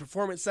WWE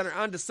Performance Center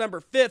on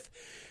December 5th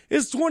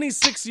is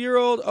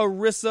 26-year-old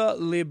Arissa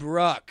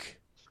LeBrock,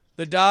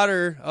 the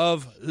daughter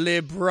of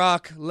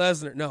LeBrock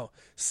Lesnar. No,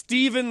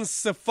 Steven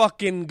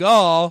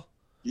Seagal.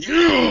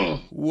 Yeah.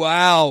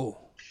 Wow.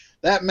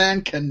 That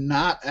man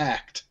cannot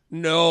act.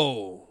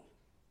 No.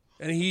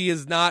 And he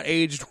is not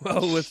aged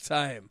well with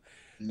time.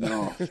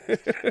 No. But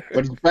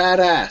he's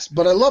badass.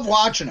 But I love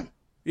watching him.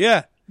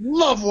 Yeah.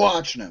 Love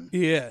watching him.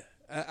 Yeah.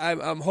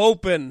 I'm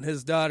hoping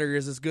his daughter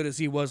is as good as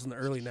he was in the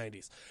early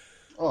 90s.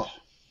 Oh,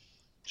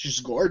 she's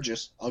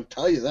gorgeous. I'll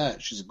tell you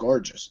that. She's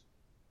gorgeous.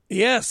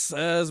 Yes.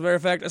 As a matter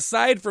of fact,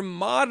 aside from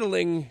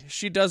modeling,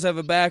 she does have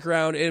a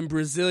background in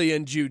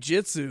Brazilian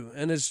Jiu-Jitsu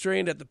and is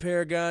trained at the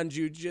Paragon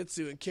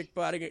Jiu-Jitsu and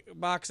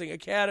Kickboxing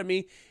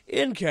Academy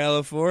in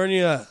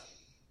California.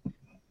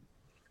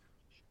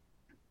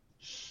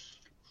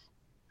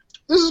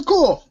 This is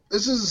cool.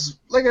 This is,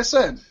 like I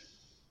said,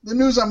 the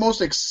news I'm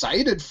most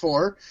excited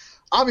for.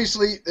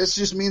 Obviously, this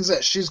just means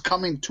that she's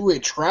coming to a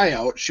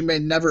tryout. She may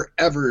never,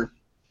 ever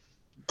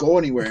go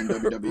anywhere in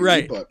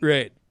WWE.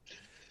 Right.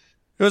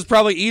 It was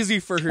probably easy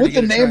for her to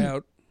get a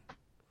tryout.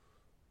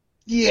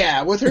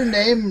 Yeah, with her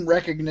name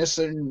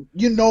recognition,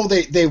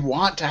 they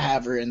want to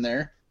have her in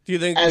there. Do you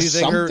think her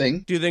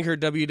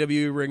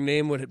WWE ring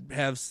name would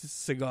have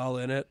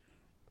Seagal in it?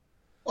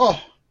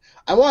 Oh,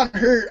 I want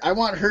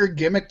her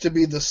gimmick to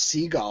be the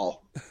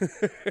seagull.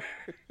 Her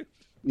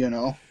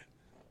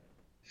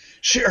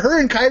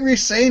and Kairi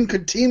Sane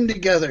could team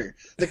together.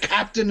 The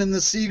captain and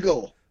the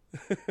seagull.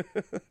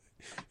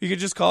 You could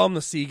just call them the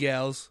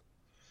Seagals.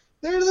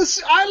 I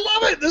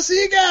love it, the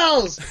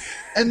Seagulls.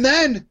 and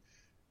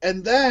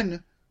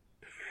then,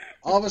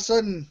 all of a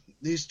sudden,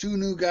 these two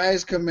new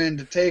guys come in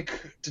to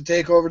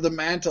take over the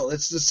mantle.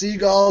 It's the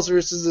Seagulls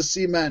versus the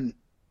Seamen.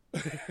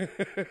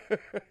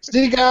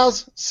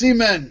 Seagulls,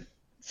 Seamen,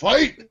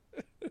 fight.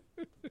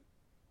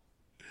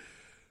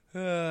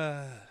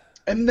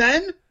 And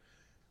then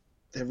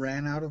they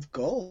ran out of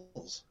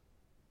goals.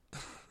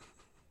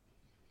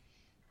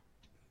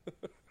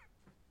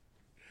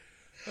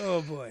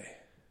 Oh boy.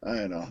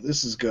 I know,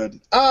 this is good.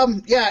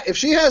 Yeah, if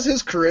she has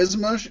his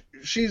charisma,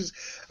 she's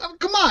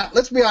come on,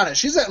 let's be honest.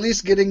 She's at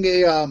least getting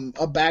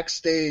a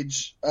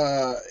backstage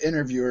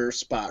interviewer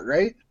spot,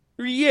 right?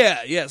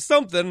 Yeah,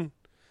 something.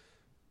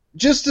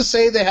 Just to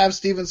say they have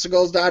Steven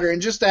Seagal's daughter,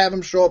 and just to have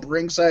him show up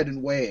ringside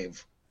and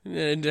wave.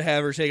 And to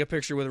have her take a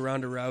picture with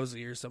Ronda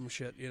Rousey or some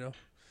shit,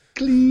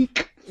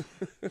 Click.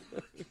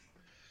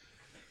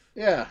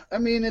 Yeah, I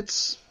mean,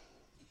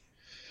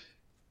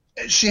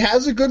 she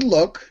has a good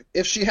look.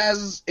 If she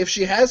has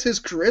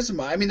his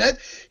charisma, I mean, that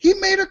he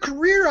made a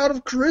career out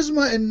of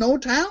charisma and no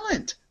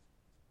talent.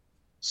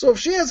 So if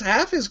she has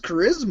half his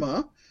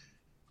charisma,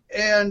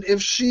 and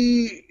if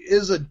she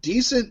is a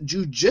decent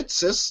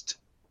jujitsuist,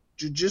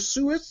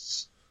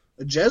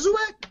 a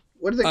Jesuit,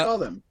 what do they call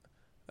them?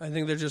 I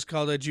think they're just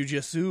called a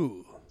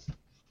jujitsu.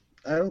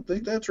 I don't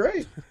think that's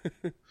right.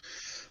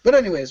 But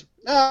anyways,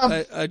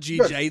 a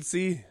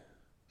jiu-jitsu.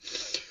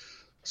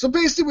 So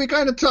basically, we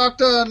kind of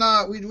talked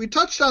on, we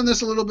touched on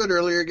this a little bit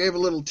earlier, gave a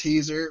little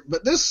teaser,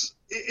 but this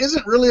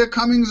isn't really a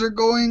comings or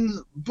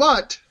going,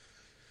 but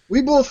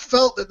we both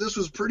felt that this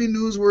was pretty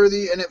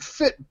newsworthy, and it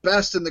fit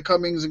best in the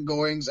comings and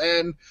goings,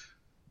 and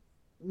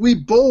we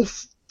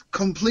both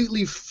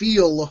completely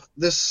feel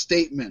this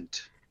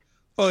statement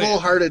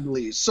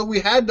full-heartedly. Yeah. So we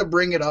had to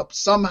bring it up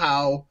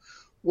somehow.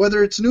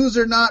 Whether it's news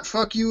or not,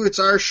 fuck you, it's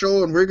our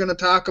show, and we're going to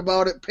talk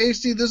about it.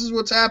 Pasty, this is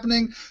what's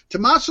happening.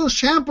 Tommaso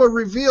Ciampa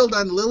revealed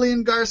on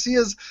Lillian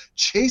Garcia's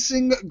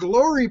Chasing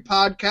Glory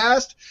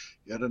podcast,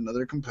 yet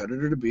another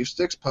competitor to Beef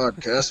Sticks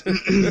podcast,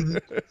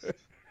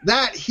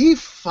 that he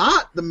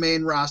fought the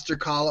main roster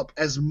call-up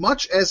as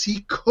much as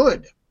he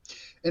could.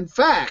 In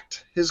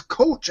fact, his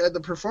coach at the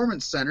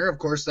Performance Center, of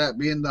course that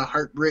being the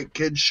Heartbreak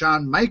Kid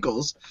Shawn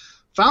Michaels,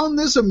 found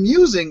this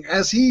amusing,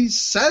 as he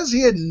says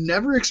he had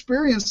never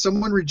experienced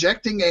someone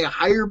rejecting a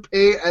higher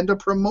pay and a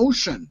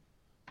promotion.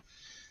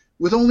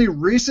 With only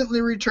recently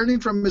returning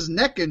from his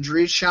neck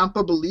injury,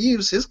 Ciampa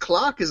believes his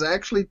clock is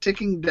actually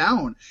ticking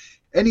down,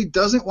 and he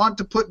doesn't want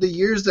to put the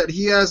years that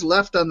he has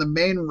left on the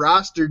main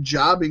roster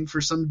jobbing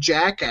for some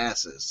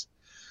jackasses.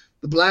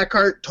 The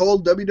Blackheart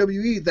told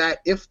WWE that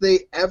if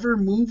they ever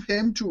move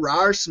him to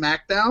Raw or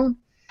SmackDown,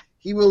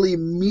 he will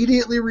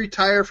immediately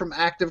retire from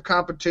active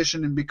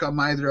competition and become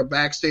either a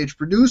backstage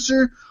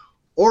producer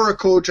or a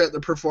coach at the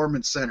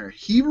Performance Center.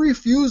 He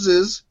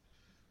refuses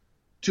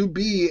to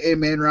be a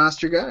main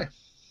roster guy.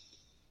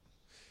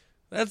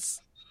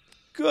 That's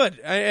good.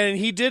 And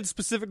he did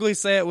specifically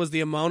say it was the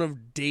amount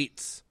of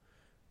dates,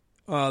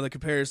 the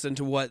comparison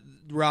to what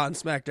Raw and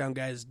SmackDown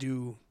guys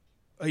do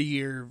a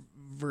year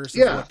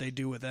versus what they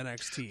do with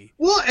NXT.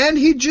 Well, and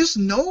he just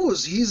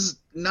knows he's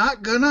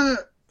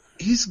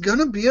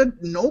gonna be a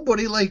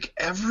nobody like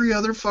every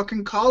other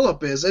fucking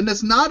call-up is. And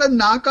it's not a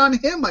knock on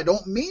him. I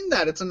don't mean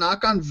that. It's a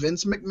knock on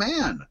Vince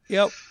McMahon.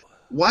 Yep.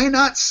 Why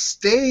not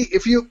stay?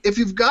 If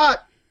you've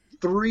got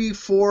 3,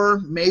 4,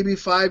 maybe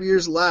 5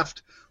 years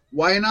left,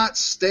 Why not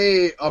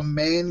stay a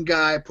main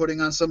guy putting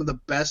on some of the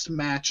best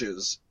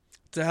matches?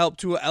 To help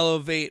to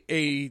elevate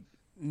a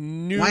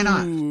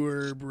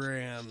newer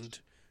brand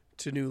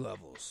to new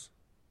levels.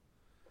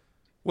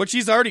 Which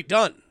he's already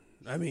done.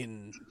 I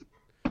mean,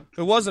 if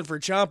it wasn't for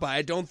Ciampa,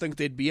 I don't think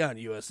they'd be on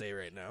USA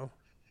right now.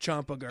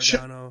 Ciampa,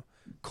 Gargano,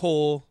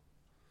 Cole.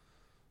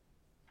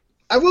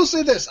 I will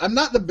say this. I'm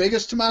not the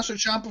biggest Tommaso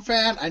Ciampa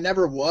fan. I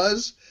never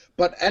was.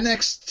 But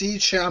NXT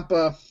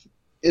Ciampa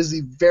is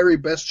the very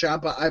best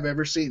Ciampa I've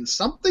ever seen.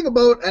 Something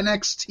about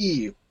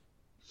NXT.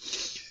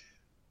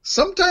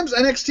 Sometimes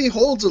NXT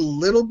holds a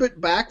little bit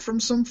back from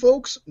some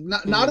folks.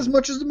 Not as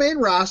much as the main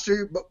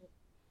roster, but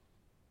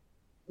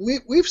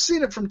we've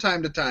seen it from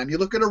time to time. You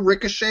look at a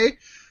Ricochet.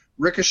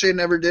 Ricochet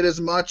never did as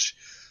much.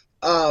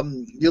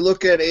 You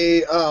look at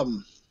a...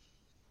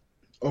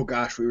 oh,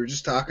 gosh, we were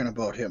just talking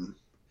about him.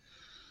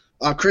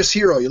 Chris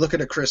Hero. You look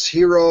at a Chris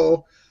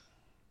Hero.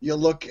 You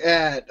look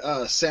at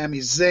Sami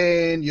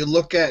Zayn. You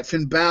look at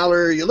Finn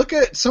Balor. You look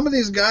at some of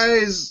these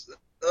guys,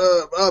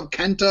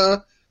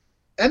 Kenta.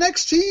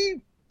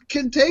 NXT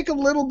can take a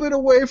little bit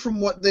away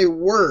from what they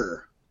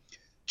were.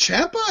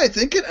 Ciampa, I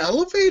think it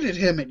elevated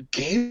him. It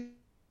gave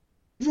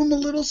him a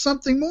little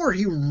something more.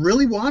 He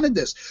really wanted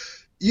this.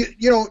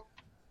 You know,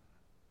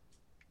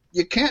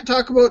 you can't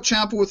talk about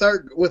Ciampa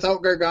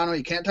without Gargano.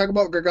 You can't talk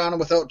about Gargano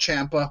without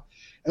Ciampa.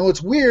 And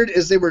what's weird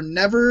is they were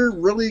never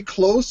really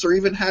close or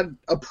even had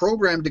a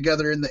program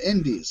together in the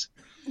Indies.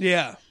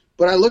 Yeah.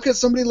 But I look at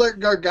somebody like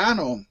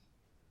Gargano,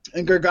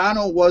 and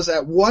Gargano was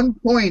at one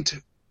point,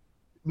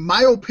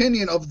 my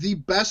opinion, of the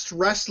best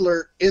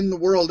wrestler in the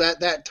world at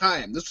that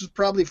time. This was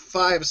probably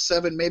 5,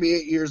 7, maybe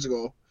 8 years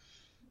ago.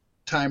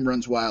 Time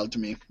runs wild to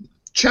me.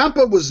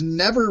 Ciampa was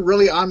never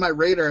really on my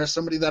radar as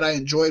somebody that I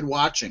enjoyed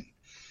watching.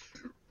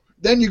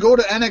 Then you go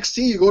to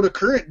NXT, you go to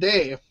current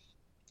day.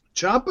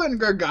 Ciampa and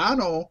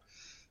Gargano...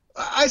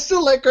 I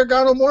still like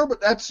Gargano more,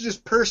 but that's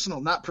just personal,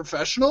 not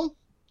professional.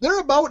 They're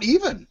about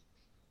even.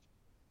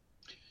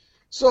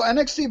 So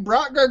NXT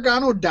brought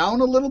Gargano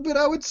down a little bit,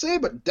 I would say,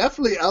 but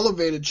definitely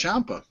elevated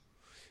Ciampa.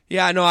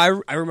 Yeah, no, I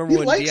remember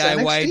when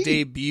DIY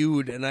NXT.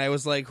 debuted, and I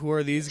was like, who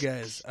are these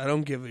guys? I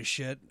don't give a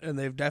shit. And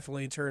they've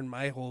definitely turned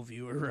my whole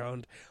view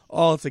around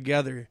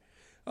altogether.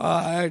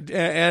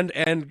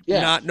 And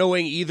not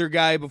knowing either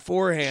guy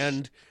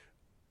beforehand,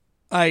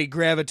 I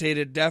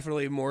gravitated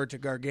definitely more to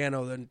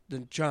Gargano than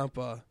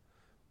Ciampa.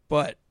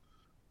 But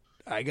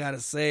I gotta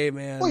say,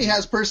 man. Well, he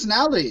has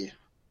personality.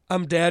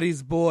 I'm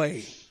daddy's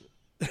boy.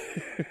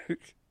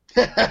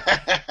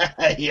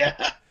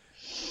 Yeah.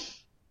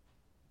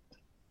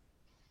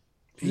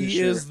 He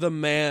is the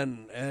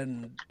man,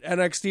 and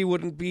NXT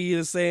wouldn't be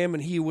the same,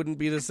 and he wouldn't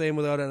be the same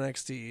without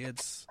NXT.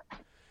 It's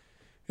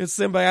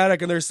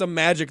symbiotic, and there's some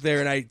magic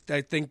there, and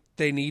I think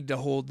they need to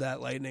hold that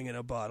lightning in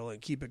a bottle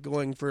and keep it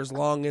going for as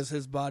long as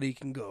his body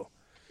can go.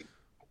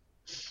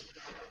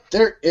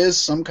 There is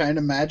some kind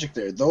of magic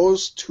there.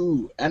 Those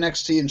two,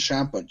 NXT and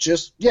Ciampa,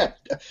 just, yeah,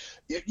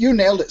 you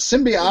nailed it.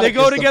 Symbiotic. They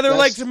go together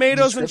like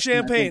tomatoes and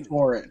champagne.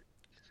 For it.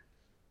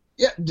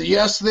 Yeah,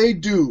 yes, they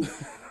do.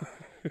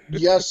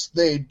 Yes,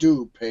 they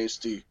do,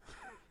 Pasty.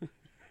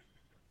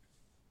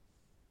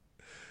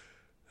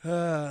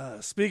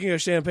 Speaking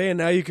of champagne,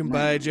 now you can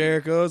buy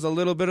Jericho's A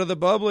Little Bit of the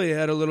Bubbly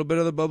at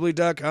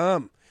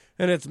alittlebitofthebubbly.com.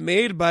 And it's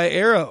made by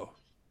Arrow.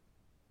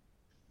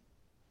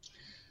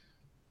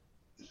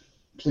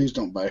 Please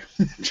don't buy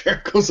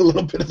Jericho's A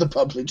Little Bit of the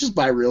Bubbly. Just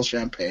buy real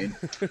champagne.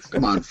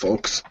 Come on,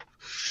 folks.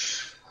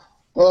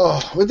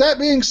 Oh, with that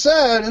being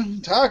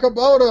said, talk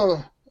about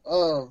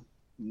a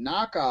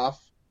knockoff.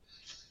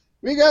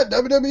 We got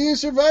WWE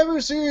Survivor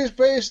Series,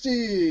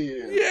 Pasty.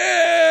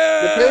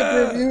 Yeah! The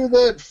pay-per-view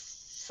that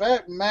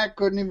Fat Mac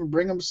couldn't even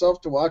bring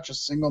himself to watch a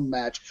single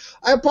match.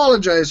 I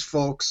apologize,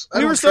 folks.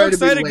 We were so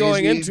excited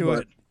going into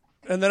it.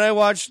 And then I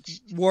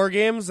watched War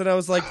Games, and I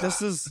was like, this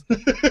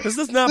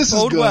does not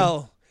bode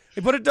well.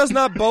 But it does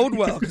not bode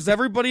well, because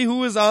everybody who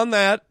was on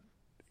that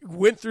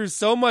went through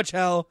so much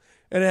hell,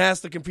 and it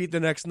has to compete the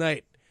next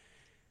night.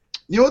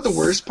 You know what the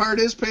worst part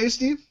is,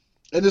 Pasty?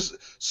 And this,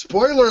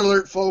 spoiler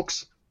alert,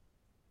 folks.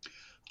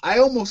 I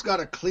almost got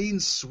a clean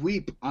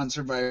sweep on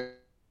Survivor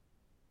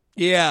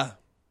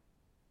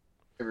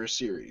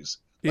Series.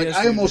 Like, yes,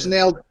 I almost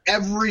nailed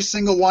every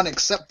single one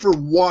except for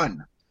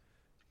one.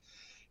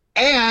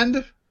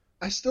 And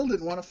I still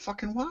didn't want to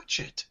fucking watch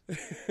it.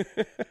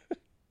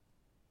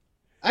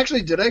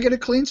 Actually, did I get a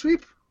clean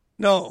sweep?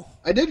 No.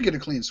 I did get a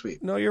clean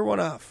sweep. No, you're one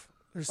off.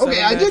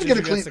 Okay, I did get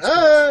a clean...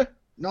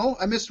 no,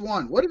 I missed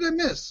one. What did I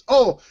miss?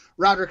 Oh,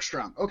 Roderick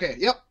Strong. Okay,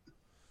 yep.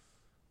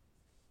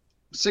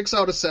 6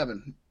 out of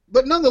 7.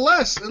 But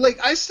nonetheless, like,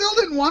 I still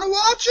didn't want to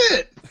watch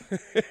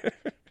it.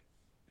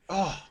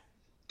 Oh,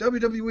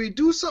 WWE,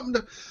 do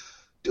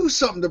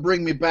something to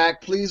bring me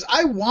back, please.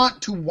 I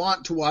want to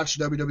watch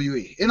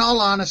WWE. In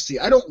all honesty,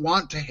 I don't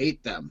want to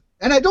hate them.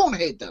 And I don't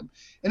hate them.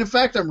 And in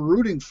fact, I'm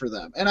rooting for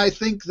them. And I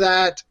think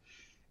that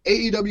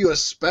AEW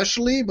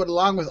especially, but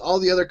along with all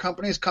the other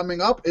companies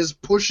coming up, is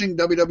pushing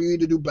WWE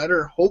to do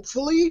better,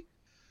 hopefully.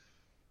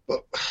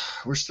 But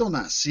we're still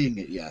not seeing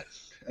it yet.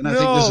 and I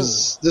think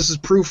this is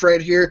proof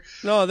right here.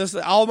 No,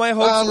 all my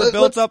hopes were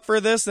built up for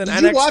this, and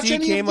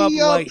NXT came up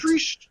light.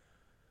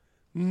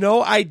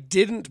 No, I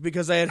didn't,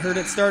 because I had heard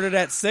it started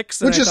at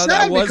 6, and I thought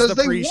that was the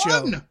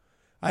pre-show.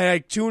 I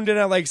tuned in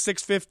at like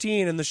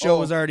 6:15, and the show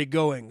was already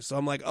going. So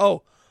I'm like,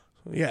 oh,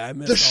 yeah, I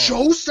missed the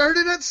show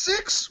started at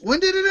 6? When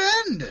did it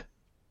end?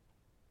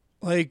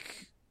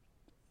 Like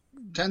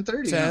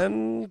 10:30.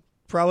 10,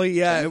 probably,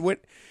 yeah. 10? It went,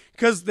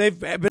 because they've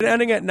been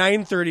ending at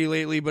 9:30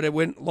 lately, but it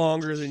went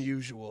longer than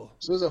usual.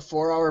 So it was a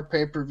 4-hour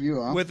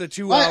pay-per-view, huh? With a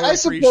 2-hour I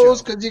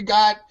suppose, because you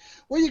got,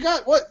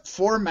 what,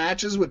 4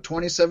 matches with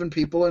 27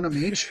 people in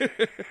them each?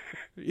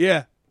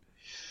 Yeah.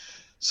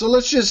 So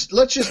let's just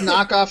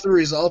knock off the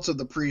results of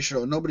the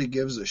pre-show. Nobody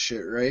gives a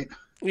shit, right?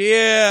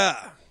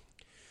 Yeah.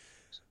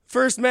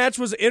 First match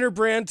was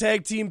Interbrand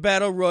Tag Team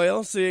Battle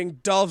Royal, seeing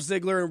Dolph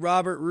Ziggler and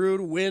Robert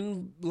Roode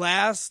win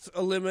last,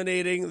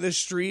 eliminating the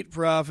Street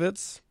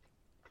Profits.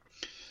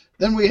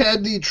 Then we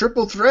had the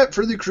triple threat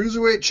for the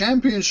Cruiserweight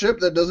Championship.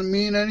 That doesn't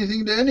mean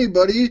anything to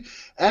anybody.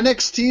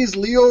 NXT's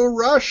Lio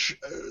Rush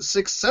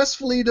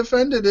successfully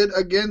defended it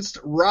against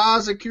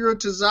Raw's Akira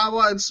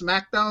Tozawa and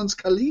SmackDown's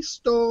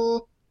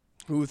Kalisto.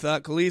 Who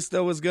thought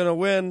Kalisto was going to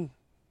win?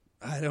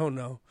 I don't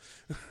know.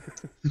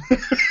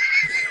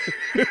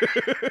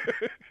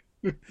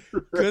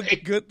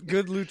 Right. Good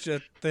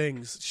lucha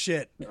things.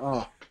 Shit.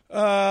 Oh.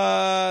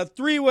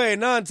 3-way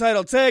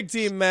non-title tag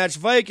team match.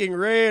 Viking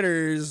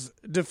Raiders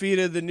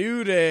defeated the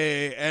New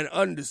Day and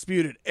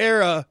Undisputed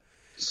Era.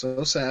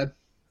 So sad.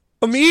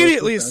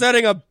 Immediately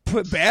setting a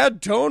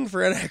bad tone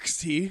for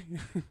NXT.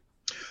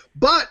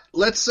 But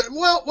let's say,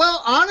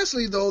 well,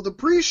 honestly though, the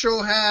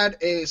pre-show had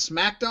a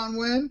SmackDown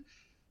win,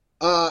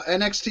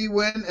 NXT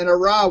win, and a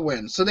Raw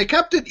win. So they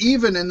kept it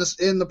even in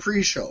the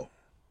pre-show.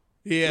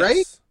 Yes.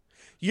 Right?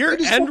 Your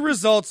end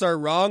results are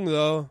wrong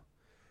though.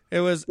 It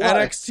was Why?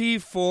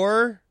 NXT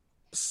 4,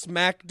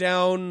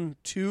 SmackDown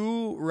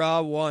 2,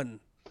 Raw 1.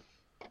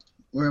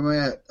 Where am I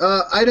at?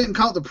 I didn't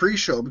count the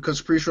pre-show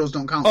because pre-shows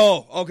don't count.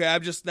 Oh, okay.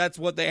 That's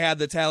what they had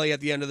the tally at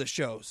the end of the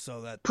show.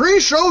 So that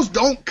pre-shows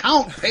don't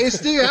count,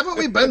 Pasty. Haven't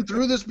we been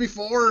through this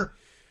before?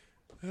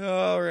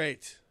 All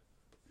right.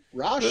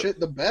 Raw shit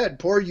the bed.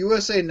 Poor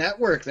USA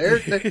Network.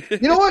 You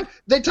know what?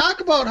 They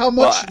talk about how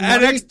much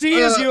money, NXT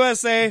is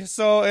USA,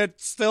 so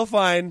it's still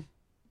fine.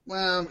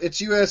 Well,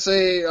 it's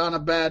USA on a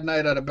bad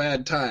night at a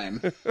bad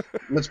time.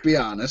 Let's be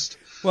honest.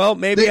 Well,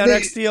 maybe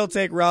NXT will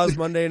take Raw's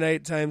Monday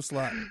night time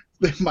slot.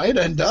 They might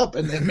end up,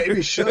 and they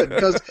maybe should,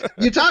 because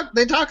they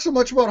talk so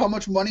much about how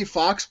much money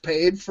Fox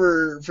paid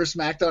for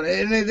SmackDown,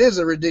 and it is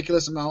a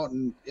ridiculous amount,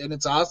 and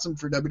it's awesome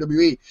for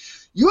WWE.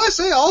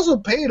 USA also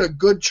paid a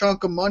good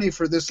chunk of money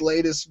for this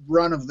latest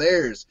run of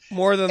theirs.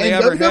 More than they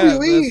ever have.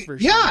 That's for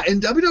sure. Yeah,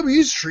 and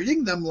WWE's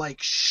treating them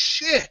like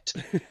shit.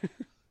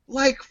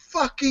 Like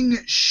fucking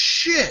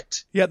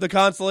shit. Yeah, the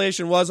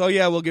consolation was, oh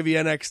yeah, we'll give you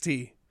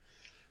NXT.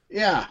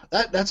 Yeah,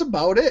 that's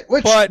about it.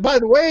 Which, by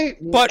the way,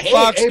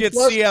 Fox gets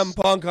CM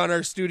Punk on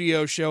our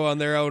studio show on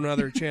their own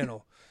other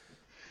channel.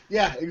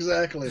 Yeah,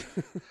 exactly.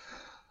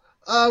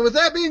 With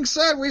that being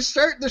said, we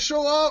start the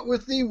show out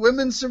with the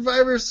Women's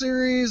Survivor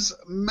Series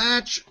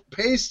match,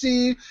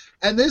 Pasty,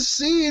 and this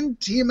scene,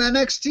 Team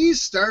NXT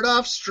start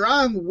off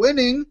strong,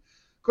 winning.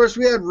 Of course,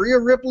 we had Rhea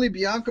Ripley,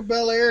 Bianca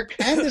Belair,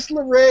 Candice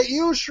LeRae,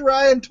 Io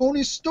Shirai, and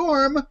Toni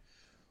Storm.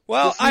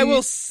 Well, I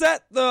will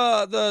set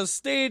the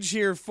stage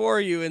here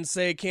for you and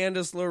say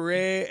Candice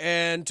LeRae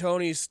and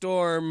Toni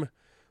Storm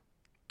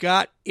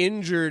got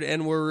injured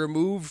and were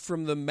removed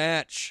from the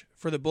match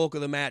for the bulk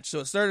of the match. So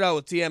it started out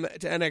with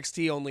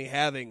NXT only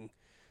having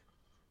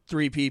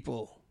 3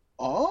 people.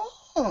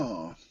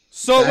 Oh.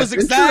 So it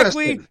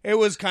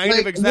was kind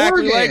of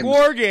exactly like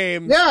War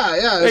Games.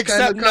 Yeah.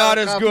 Except not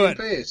as good.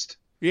 Paste.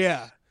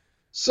 Yeah.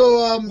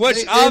 So,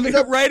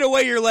 right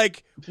away you're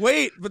like,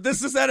 wait, but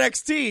this is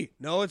NXT.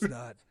 No, it's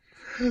not.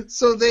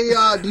 So they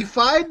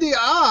defied the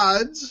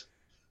odds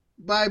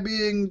by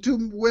being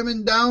 2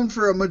 women down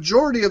for a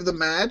majority of the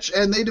match,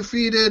 and they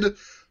defeated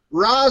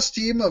Raw's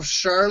team of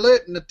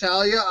Charlotte,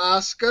 Natalya,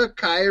 Asuka,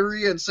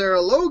 Kairi, and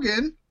Sarah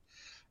Logan,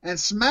 and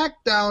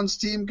SmackDown's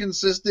team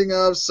consisting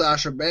of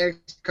Sasha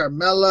Banks,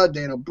 Carmella,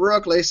 Dana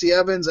Brooke, Lacey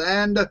Evans,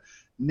 and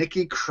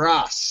Nikki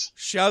Cross.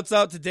 Shouts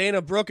out to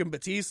Dana Brooke and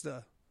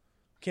Batista.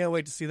 Can't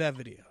wait to see that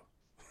video.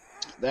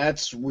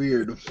 That's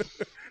weird.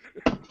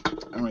 I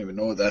don't even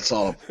know what that's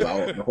all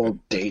about. The whole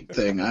date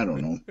thing. I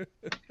don't know.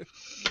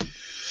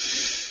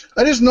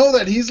 I just know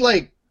that he's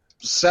like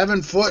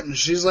 7 foot and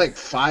she's like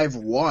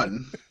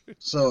 5'1".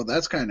 So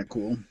that's kind of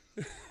cool.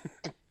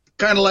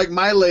 Kind of like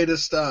my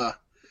latest gal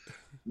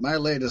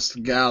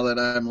that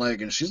I'm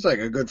liking. She's like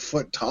a good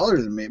foot taller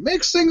than me. It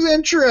makes things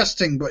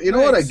interesting, but you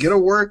know what? I get a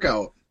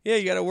workout. Yeah,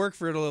 you got to work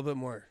for it a little bit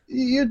more.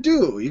 You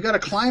do. You got to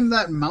climb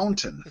that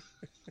mountain.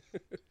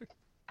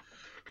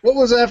 What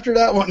was after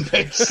that one,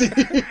 Pacey?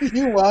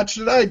 You watched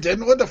it, I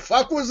didn't. What the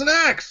fuck was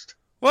next?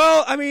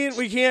 Well, I mean,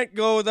 we can't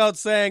go without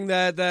saying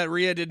that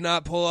Rhea did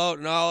not pull out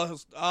an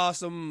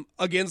awesome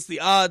against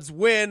the odds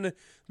win,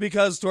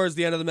 because towards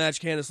the end of the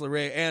match, Candice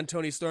LeRae and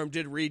Toni Storm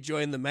did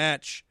rejoin the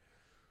match.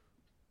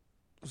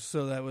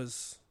 So that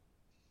was,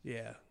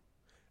 yeah.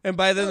 And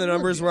by then the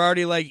numbers were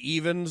already like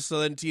even, so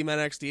then Team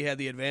NXT had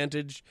the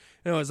advantage,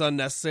 and it was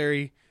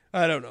unnecessary.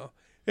 I don't know.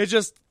 It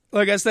just,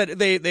 like I said,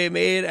 they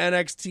made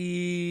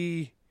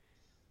NXT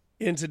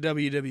into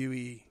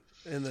WWE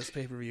in this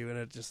pay-per-view, and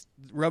it just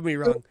rubbed me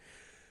wrong.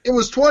 It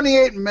was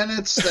 28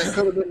 minutes that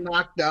could have been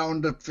knocked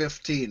down to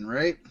 15,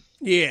 right?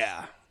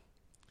 Yeah.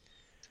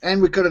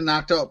 And we could have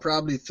knocked out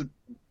probably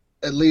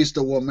at least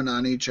a woman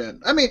on each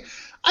end. I mean,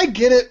 I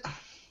get it.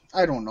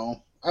 I don't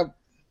know.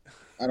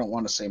 I don't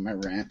want to say my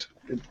rant.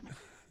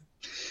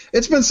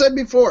 It's been said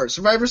before.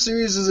 Survivor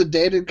Series is a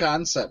dated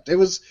concept. It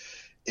was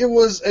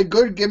a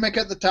good gimmick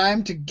at the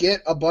time to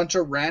get a bunch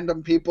of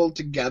random people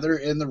together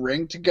in the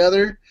ring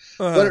together.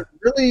 But it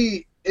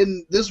really,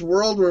 in this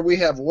world where we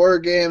have war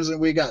games and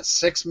we got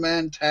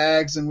 6-man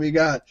tags and we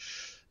got,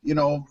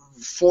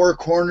 4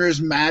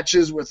 corners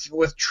matches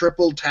with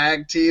triple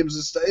tag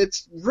teams,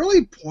 it's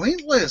really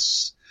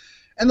pointless.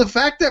 And the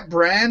fact that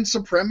brand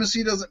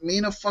supremacy doesn't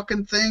mean a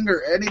fucking thing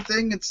or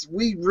anything,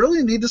 we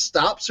really need to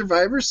stop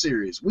Survivor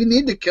Series. We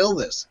need to kill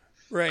this.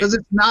 Right. Because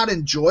it's not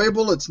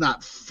enjoyable, it's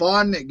not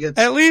fun, it gets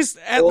At least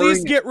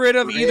get rid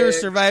of either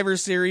Survivor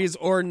Series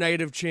or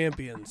Night of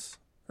Champions.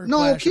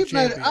 No, keep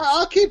Night.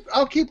 I'll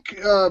keep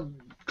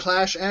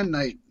Clash and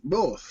Night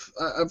both.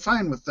 I'm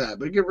fine with that,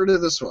 but get rid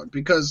of this one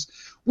because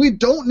we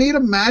don't need a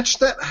match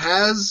that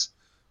has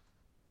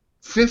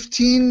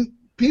 15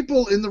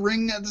 people in the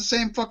ring at the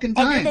same fucking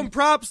time. I'll give them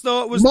props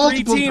though. It was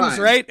Multiple 3 teams, times.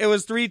 right? It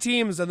was 3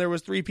 teams, and there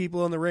was 3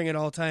 people in the ring at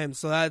all times.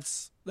 So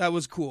that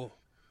was cool.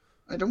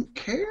 I don't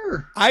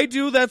care. I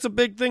do. That's a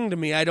big thing to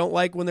me. I don't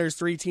like when there's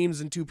 3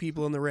 teams and 2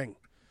 people in the ring.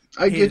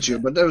 I get you,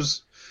 but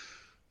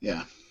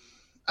yeah.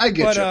 I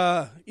get you.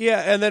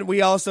 Yeah, and then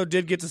we also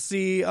did get to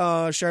see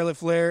Charlotte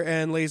Flair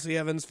and Lacey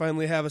Evans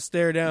finally have a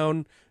stare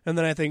down, and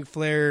then I think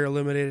Flair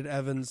eliminated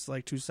Evans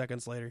like 2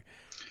 seconds later.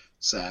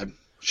 Sad.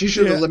 She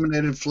should have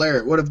eliminated Flair.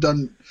 It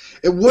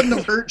wouldn't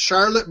have hurt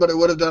Charlotte, but it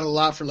would have done a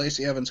lot for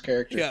Lacey Evans'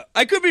 character. Yeah,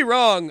 I could be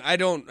wrong. I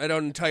don't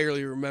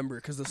entirely remember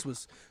because this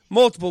was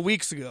multiple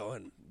weeks ago,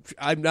 and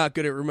I'm not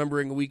good at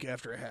remembering a week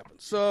after it happened.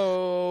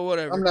 So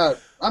whatever. I'm not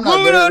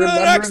Moving good on at to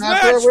the next remembering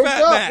after match, a week.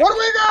 Fat Mac. What do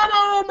we got?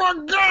 Oh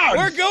my God!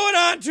 We're going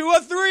on to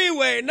a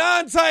 3-way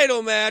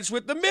non-title match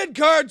with the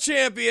mid-card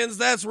champions.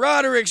 That's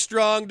Roderick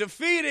Strong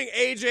defeating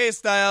AJ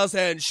Styles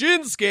and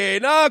Shinsuke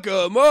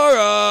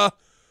Nakamura.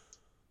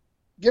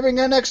 Giving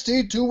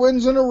NXT 2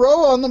 wins in a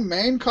row on the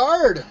main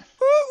card.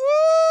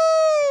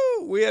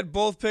 Woo-woo! We had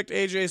both picked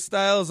AJ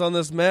Styles on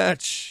this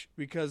match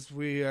because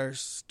we are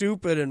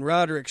stupid and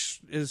Roderick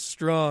is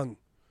strong.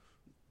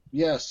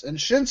 Yes, and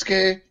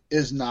Shinsuke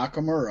is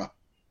Nakamura.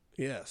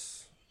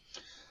 Yes.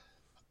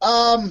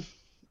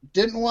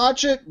 Didn't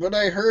watch it, but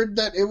I heard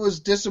that it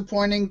was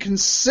disappointing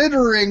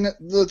considering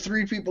the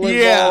 3 people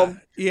involved.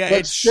 Yeah, but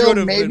it still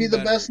been maybe the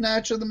better. best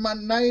match of the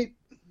night.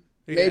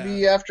 Yeah.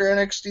 Maybe after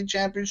NXT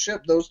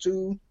Championship, those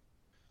 2.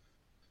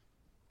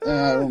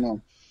 I don't know.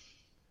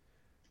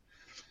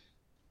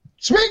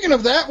 Speaking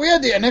of that, we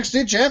had the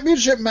NXT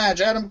Championship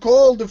match. Adam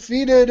Cole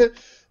defeated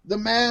the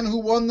man who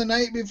won the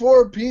night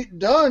before, Pete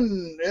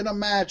Dunne, in a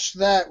match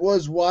that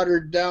was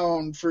watered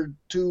down for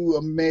 2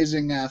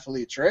 amazing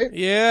athletes, right?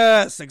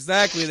 Yes,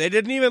 exactly. They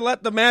didn't even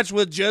let the match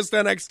with just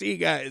NXT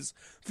guys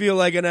feel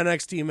like an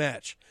NXT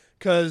match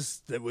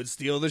because that would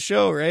steal the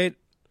show, right?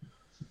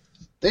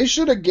 They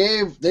should have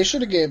gave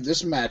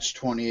this match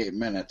 28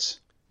 minutes.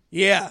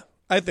 Yeah,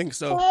 I think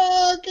so.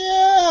 Fuck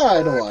yeah,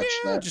 I'd watch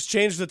that. Just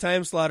change the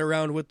time slot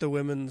around with the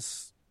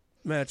women's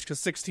match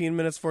because 16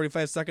 minutes,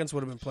 45 seconds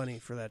would have been plenty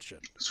for that shit.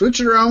 Switch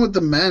it around with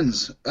the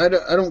men's. I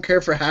don't care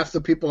for half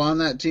the people on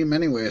that team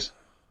anyways.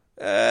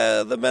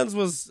 The men's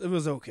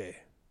was okay.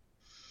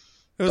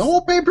 The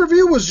whole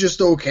pay-per-view was just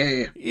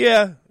okay.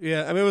 Yeah. I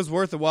mean, it was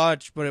worth a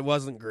watch, but it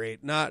wasn't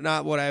great.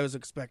 Not what I was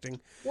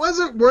expecting. Was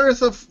it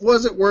worth a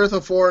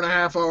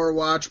 4.5 hour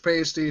watch,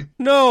 Pasty?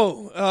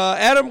 No.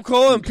 Adam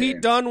Cole and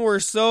Pete Dunne were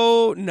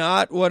so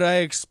not what I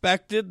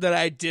expected that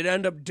I did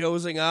end up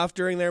dozing off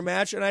during their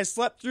match, and I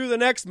slept through the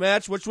next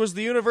match, which was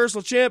the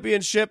Universal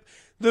Championship.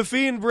 The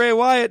Fiend Bray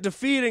Wyatt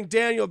defeating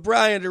Daniel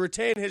Bryan to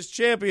retain his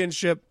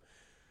championship.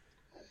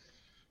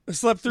 I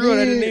slept through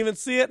it. I didn't even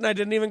see it, and I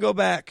didn't even go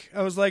back.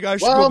 I was like, I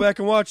should go back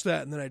and watch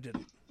that, and then I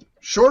didn't.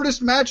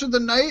 Shortest match of the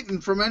night,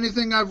 and from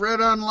anything I've read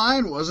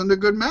online, wasn't a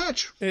good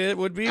match. It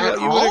would be what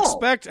you would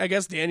expect. I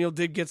guess Daniel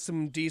did get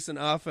some decent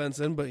offense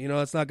in, but,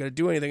 it's not going to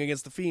do anything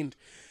against the Fiend.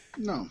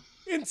 No.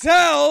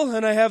 Until,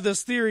 and I have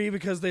this theory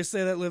because they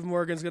say that Liv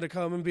Morgan's going to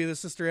come and be the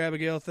Sister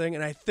Abigail thing,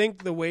 and I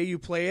think the way you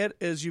play it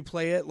is you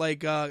play it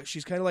like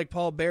she's kind of like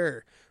Paul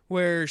Bearer,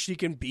 where she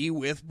can be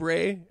with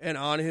Bray and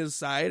on his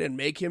side and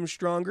make him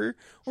stronger,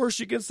 or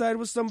she can side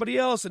with somebody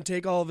else and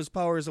take all of his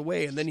powers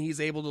away, and then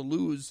he's able to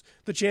lose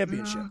the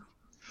championship.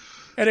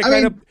 And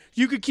it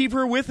you could keep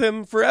her with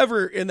him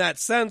forever in that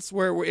sense,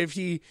 where if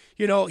he's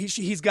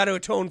got to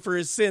atone for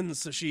his sins,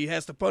 so she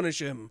has to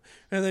punish him,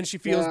 and then she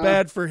feels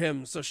bad for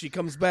him, so she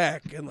comes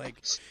back, and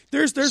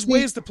there's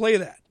ways to play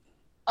that.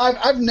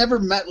 I've never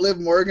met Liv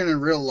Morgan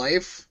in real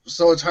life,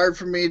 so it's hard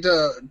for me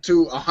to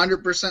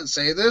 100%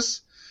 say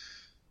this.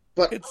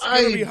 But It's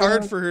going to be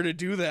hard for her to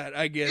do that,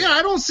 I guess. Yeah,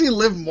 I don't see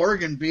Liv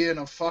Morgan being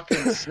a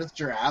fucking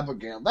Sister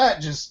Abigail. That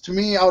just, to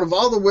me, out of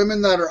all the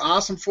women that are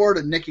awesome for it,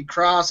 a Nikki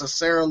Cross, a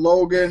Sarah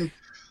Logan,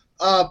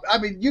 I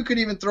mean, you could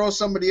even throw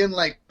somebody in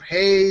like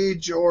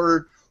Paige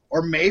or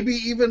maybe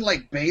even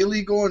like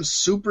Bailey going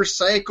super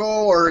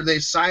psycho, or they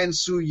sign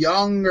Sue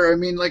Young, or I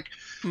mean, like,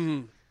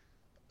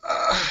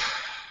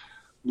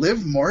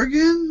 Liv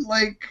Morgan?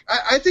 Like,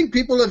 I think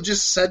people have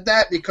just said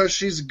that because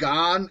she's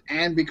gone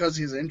and because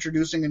he's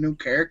introducing a new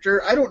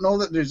character. I don't know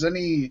that there's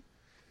any...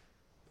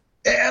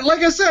 Like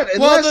I said,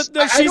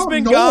 she's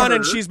been gone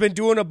and she's been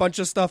doing a bunch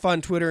of stuff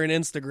on Twitter and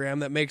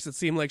Instagram that makes it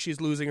seem like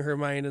she's losing her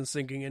mind and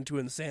sinking into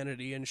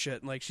insanity and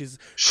shit. And like she's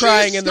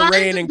crying in the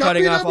rain and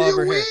cutting off all of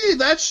her hair.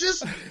 That's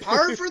just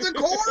par for the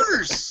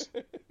course.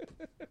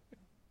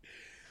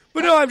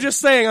 But no, I'm just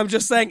saying,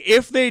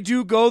 if they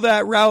do go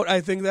that route,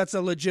 I think that's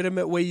a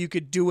legitimate way you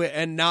could do it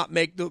and not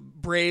make the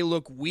Bray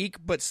look weak,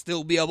 but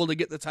still be able to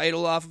get the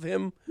title off of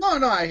him.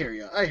 No, I hear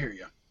you. I hear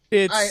you.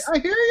 And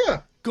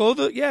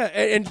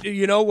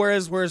you know,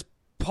 whereas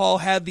Paul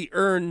had the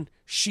urn,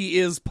 she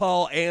is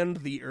Paul and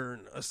the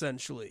urn,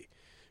 essentially,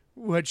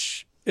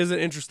 which is an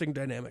interesting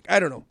dynamic. I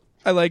don't know.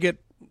 I like it,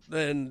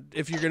 and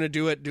if you're going to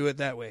do it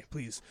that way,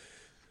 please.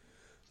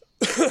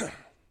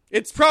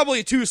 It's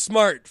probably too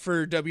smart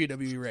for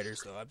WWE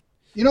writers, though.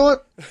 You know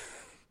what?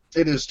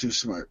 It is too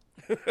smart.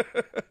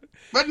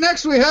 But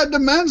next we had the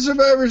Men's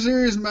Survivor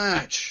Series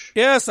match.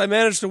 Yes, I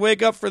managed to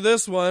wake up for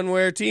this one,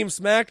 where Team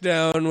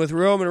SmackDown with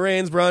Roman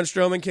Reigns, Braun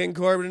Strowman, King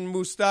Corbin,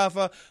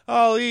 Mustafa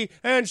Ali,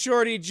 and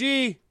Shorty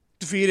G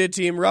defeated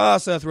Team Raw,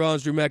 Seth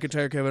Rollins, Drew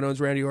McIntyre, Kevin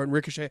Owens, Randy Orton,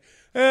 Ricochet,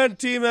 and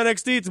Team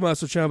NXT,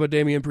 Tommaso Ciampa,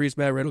 Damian Priest,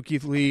 Matt Riddle,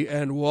 Keith Lee,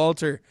 and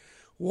Walter.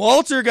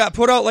 Walter got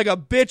put out like a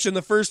bitch in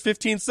the first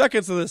 15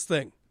 seconds of this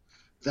thing.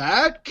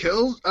 That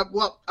kills...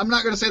 well, I'm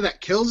not going to say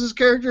that kills his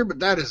character, but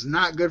that is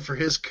not good for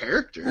his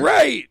character.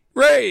 Right.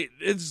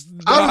 It's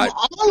not... Out of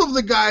all of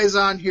the guys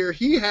on here,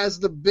 he has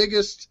the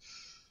biggest,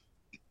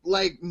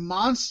 like,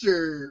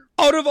 monster...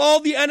 Out of all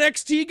the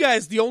NXT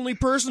guys, the only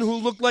person who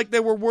looked like they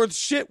were worth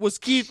shit was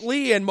Keith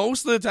Lee, and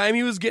most of the time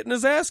he was getting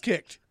his ass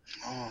kicked.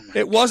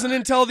 It wasn't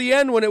until the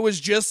end when it was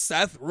just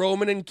Seth,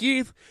 Roman, and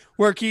Keith,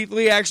 where Keith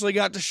Lee actually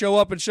got to show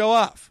up and show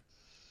off.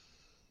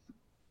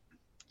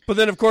 But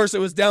then, of course, it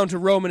was down to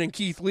Roman and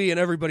Keith Lee, and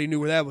everybody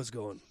knew where that was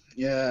going.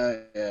 Yeah.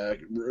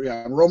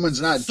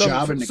 Roman's not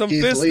jobbing to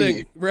Keith fisting,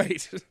 Lee.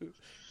 Right.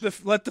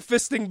 Let the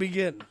fisting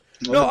begin.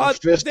 Let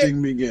the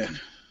fisting begin.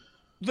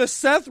 The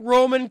Seth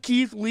Roman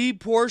Keith Lee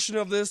portion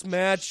of this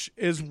match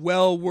is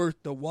well worth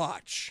the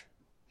watch.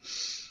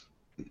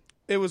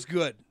 It was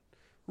good.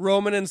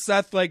 Roman and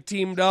Seth like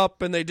teamed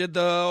up, and they did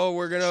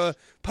we're gonna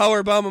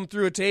powerbomb him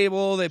through a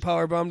table. They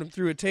powerbombed him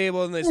through a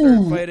table, and they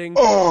started fighting.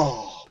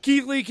 Oh.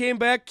 Keith Lee came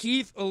back.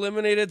 Keith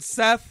eliminated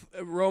Seth.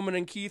 Roman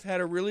and Keith had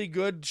a really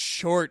good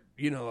short.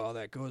 You know how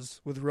that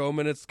goes with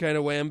Roman. It's kind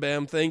of wham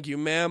bam, thank you,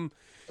 ma'am.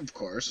 Of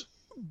course.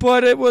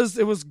 But it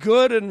was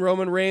good, and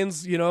Roman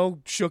Reigns,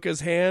 shook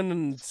his hand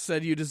and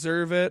said, "You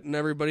deserve it," and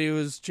everybody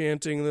was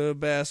chanting the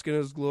bask in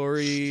his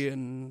glory.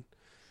 And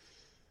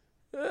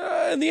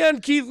in the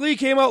end, Keith Lee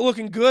came out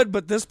looking good,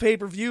 but this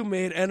pay-per-view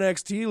made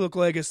NXT look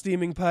like a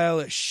steaming pile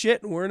of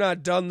shit, and we're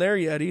not done there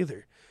yet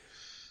either.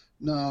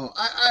 No,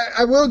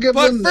 I will give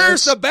them this. But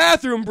first, a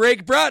bathroom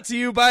break brought to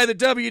you by the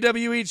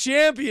WWE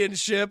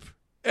Championship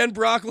and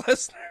Brock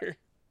Lesnar.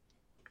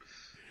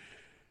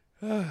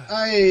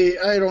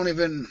 I don't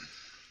even...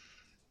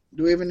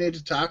 Do we even need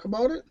to talk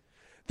about it?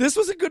 This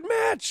was a good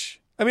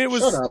match. I mean, it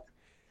was... Shut up.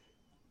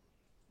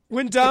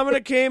 When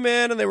Dominic came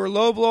in and they were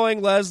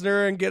low-blowing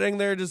Lesnar and getting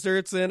their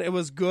desserts in, it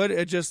was good.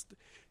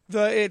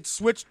 It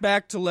switched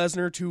back to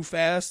Lesnar too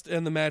fast,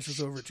 and the match was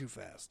over too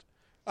fast.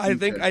 I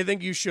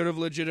think you should have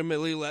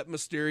legitimately let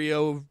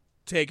Mysterio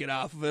take it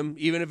off of him,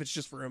 even if it's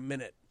just for a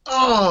minute.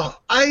 Oh,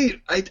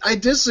 I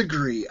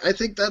disagree. I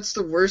think that's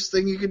the worst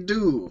thing you could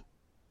do.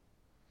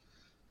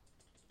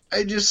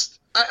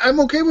 I'm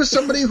okay with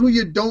somebody who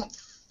you don't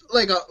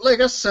like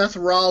a Seth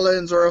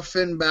Rollins or a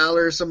Finn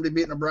Balor, or somebody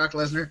beating a Brock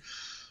Lesnar.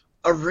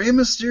 A Rey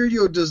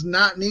Mysterio does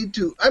not need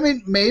to. I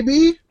mean,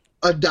 maybe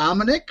a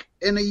Dominic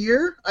in a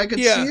year. I could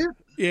see it.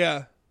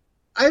 Yeah.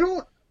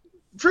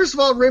 First of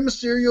all, Rey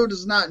Mysterio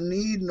does not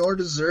need nor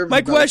deserve.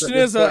 My question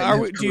is, do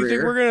you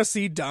think we're going to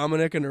see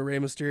Dominic in a Rey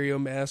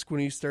Mysterio mask when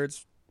he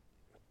starts?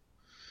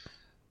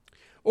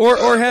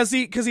 Or has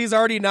he, because he's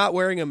already not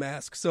wearing a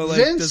mask, so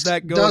does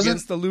that go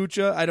against the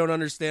lucha? I don't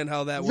understand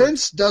how that works.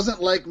 Vince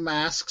doesn't like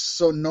masks,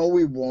 so no,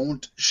 we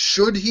won't.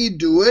 Should he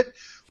do it?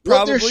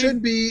 Probably. What there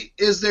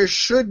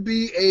should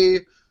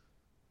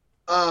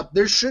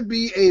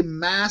be a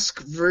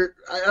mask.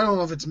 I don't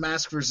know if it's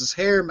mask versus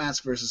hair,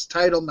 mask versus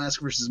title, mask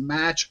versus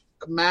match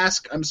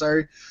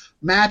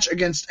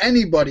against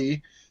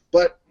anybody,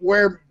 but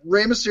where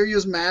Rey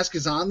Mysterio's mask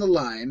is on the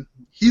line,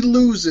 he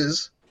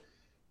loses,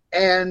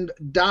 and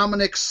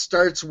Dominic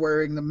starts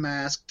wearing the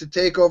mask to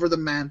take over the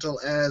mantle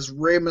as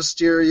Rey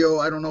Mysterio.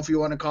 I don't know if you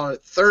want to call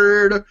it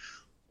third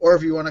or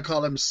if you want to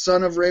call him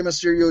son of Rey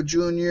Mysterio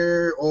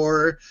Jr.,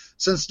 or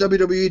since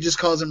WWE just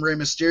calls him Rey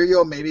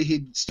Mysterio, maybe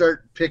he'd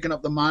start picking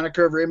up the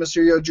moniker of Rey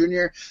Mysterio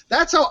Jr.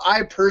 That's how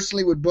I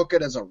personally would book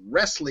it as a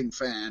wrestling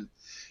fan.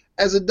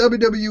 As a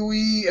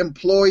WWE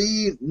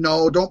employee,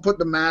 no, don't put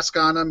the mask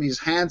on him. He's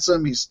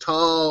handsome, he's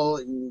tall.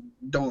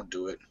 Don't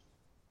do it.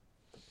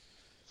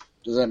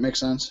 Does that make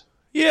sense?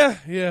 Yeah.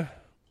 Yeah.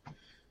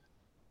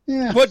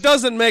 What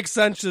doesn't make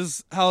sense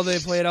is how they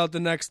played out the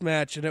next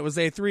match, and it was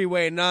a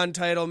three-way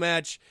non-title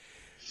match.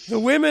 The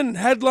women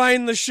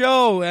headlined the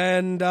show,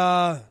 and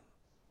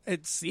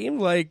it seemed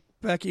like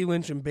Becky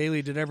Lynch and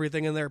Bayley did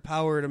everything in their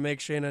power to make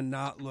Shayna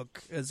not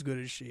look as good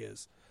as she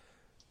is.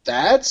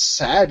 That's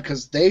sad,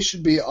 because they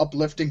should be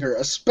uplifting her,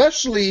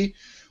 especially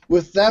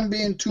with them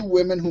being two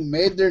women who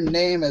made their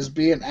name as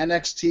being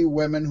NXT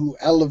women who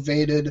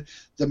elevated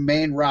the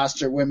main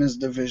roster women's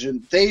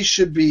division. They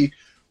should be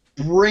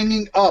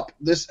bringing up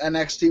this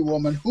NXT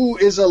woman who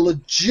is a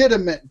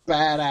legitimate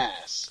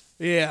badass.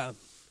 Yeah.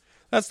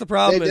 That's the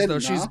problem is, though,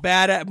 she's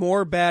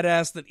more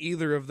badass than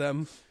either of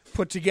them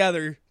put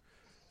together.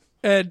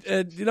 And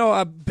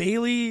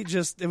Bayley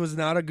it was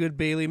not a good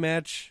Bayley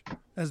match,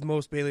 as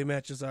most Bayley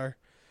matches are.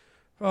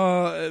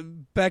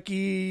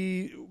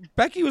 Becky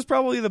was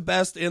probably the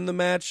best in the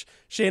match.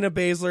 Shayna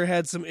Baszler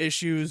had some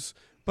issues,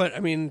 but, I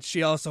mean,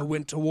 she also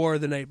went to war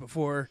the night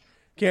before.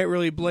 Can't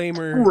really blame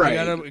her.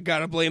 Right.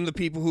 Gotta blame the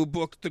people who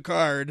booked the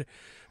card.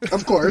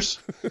 Of course.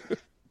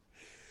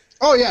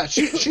 Oh yeah,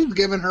 she's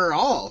given her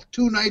all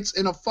 2 nights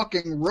in a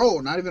fucking row.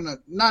 Not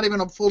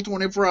even a full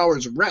 24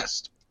 hours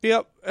rest.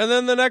 Yep. And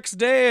then the next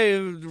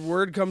day,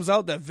 word comes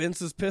out that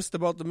Vince is pissed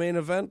about the main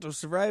event of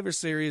Survivor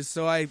Series.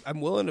 So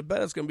I'm willing to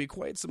bet it's going to be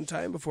quite some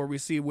time before we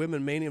see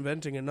women main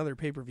eventing another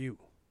pay-per-view.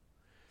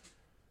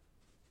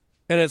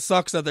 And it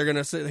sucks that they're going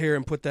to sit here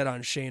and put that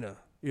on Shayna.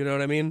 You know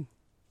what I mean?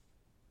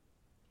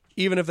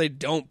 Even if they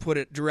don't put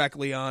it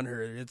directly on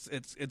her,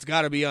 it's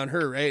got to be on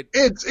her, right?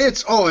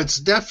 It's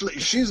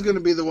definitely, she's going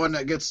to be the one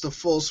that gets the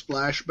full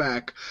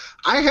splashback.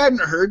 I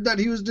hadn't heard that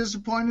he was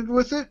disappointed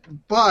with it,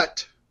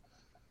 but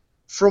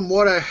from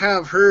what I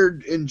have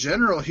heard in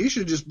general, he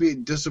should just be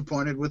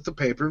disappointed with the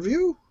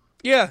pay-per-view.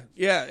 Yeah,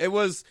 it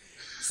was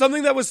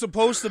something that was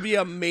supposed to be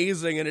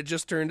amazing, and it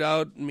just turned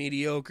out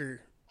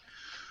mediocre.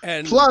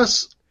 And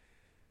plus,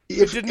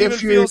 it didn't even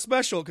feel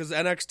special because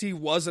NXT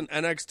wasn't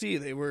NXT.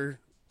 They were.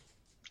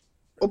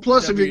 Well,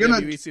 plus, if you're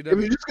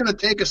WCW. just gonna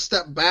take a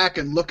step back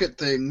and look at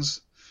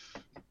things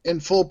in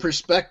full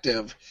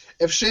perspective,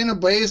 if Shayna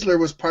Baszler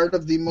was part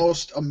of the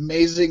most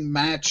amazing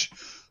match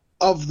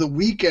of the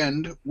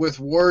weekend with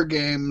War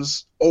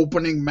Games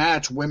opening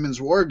match,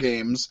 women's War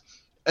Games,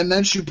 and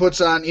then she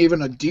puts on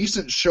even a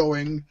decent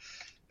showing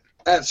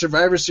at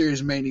Survivor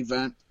Series main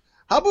event,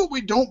 how about we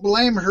don't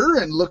blame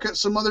her and look at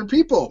some other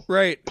people?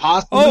 Right.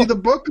 Possibly the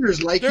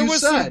bookers, like you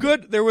said.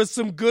 There was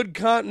some good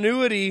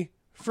continuity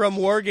from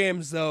War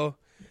Games, though.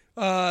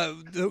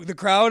 The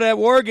crowd at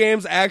War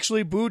Games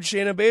actually booed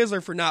Shayna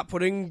Baszler for not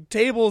putting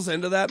tables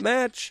into that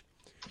match.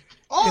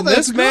 Oh, in that's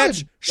this good.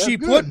 match, That's she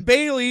good. put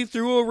Bayley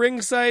through a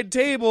ringside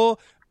table,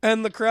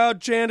 and the crowd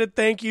chanted,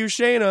 "Thank you,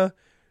 Shayna."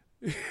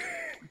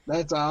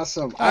 That's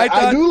awesome.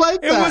 I do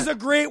like that. It was a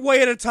great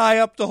way to tie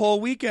up the whole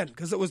weekend,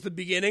 because it was the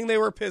beginning they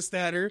were pissed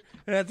at her,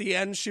 and at the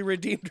end she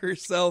redeemed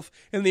herself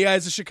in the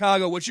eyes of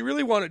Chicago, which you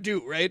really want to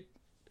do, right?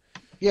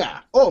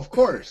 Yeah. Oh, of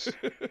course.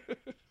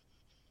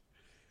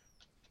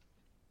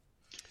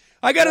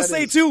 I gotta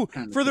say, too,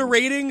 for the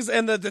ratings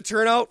and the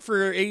turnout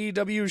for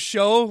AEW's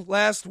show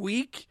last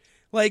week,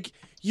 like,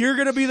 you're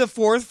gonna be the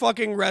 4th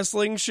fucking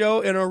wrestling show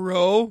in a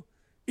row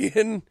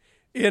in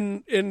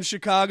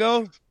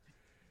Chicago.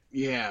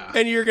 Yeah.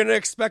 And you're gonna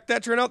expect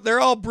that turnout. They're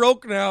all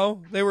broke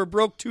now. They were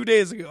broke 2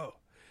 days ago.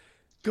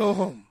 Go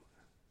home.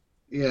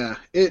 Yeah.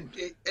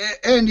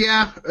 And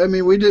yeah, I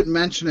mean, we didn't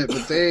mention it,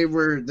 but they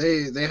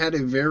had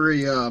a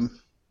very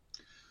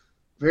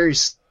very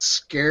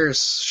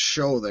scarce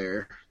show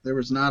there. There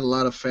was not a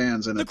lot of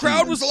fans in it. The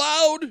crowd was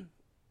loud.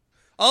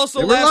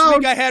 Also,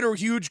 week I had a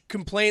huge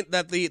complaint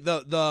that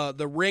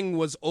the ring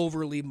was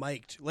overly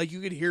mic'd. Like,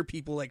 you could hear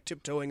people like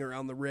tiptoeing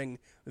around the ring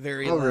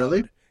very loud. Oh,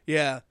 really?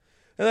 Yeah.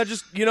 And that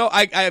just,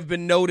 I have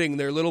been noting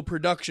their little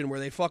production where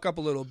they fuck up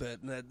a little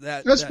bit. And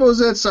I suppose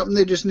that's something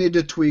they just need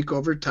to tweak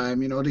over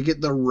time, to get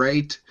the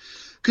right.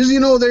 Because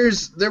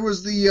there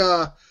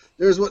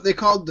was what they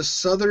called the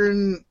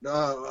Southern.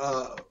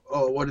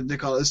 What did they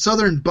call it?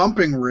 Southern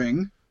bumping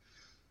ring,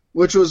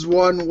 which was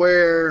one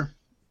where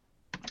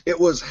it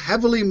was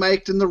heavily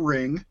mic'd in the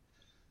ring.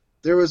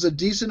 There was a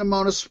decent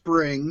amount of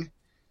spring,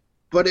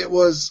 but it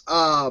was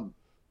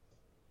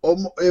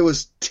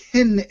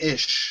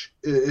tin-ish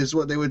is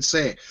what they would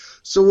say.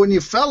 So when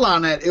you fell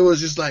on it, it was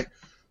just like,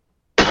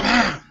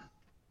 bam!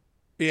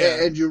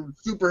 Yeah, and you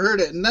super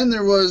heard it. And then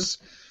there was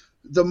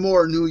the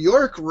more New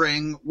York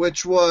ring,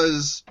 which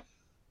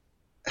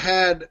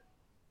had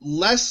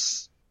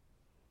less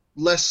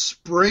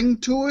spring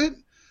to it,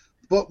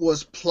 but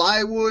was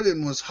plywood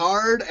and was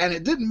hard, and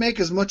it didn't make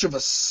as much of a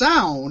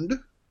sound,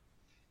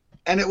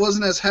 and it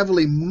wasn't as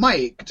heavily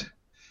mic'd.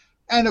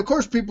 And of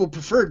course, people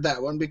preferred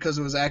that one because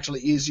it was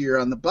actually easier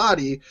on the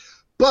body.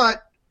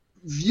 But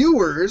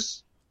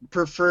viewers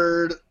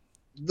preferred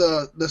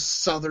the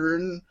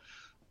Southern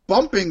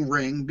bumping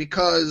ring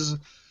because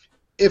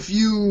if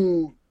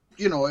you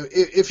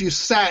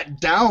sat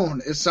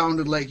down, it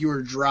sounded like you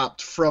were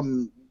dropped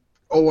from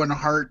Owen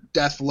Hart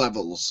death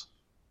levels.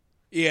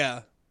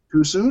 Yeah.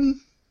 Too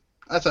soon?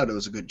 I thought it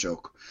was a good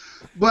joke.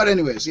 But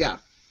anyways, yeah.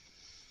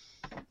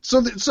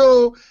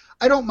 So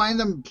I don't mind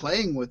them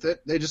playing with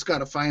it. They just got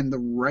to find the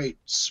right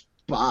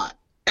spot.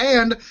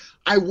 And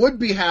I would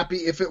be happy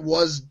if it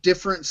was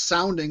different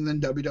sounding than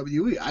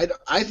WWE.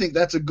 I think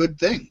that's a good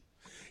thing.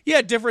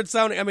 Yeah, different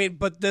sounding. I mean,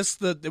 but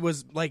it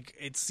was like,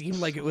 it seemed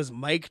like it was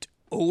mic'd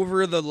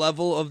over the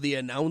level of the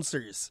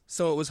announcers.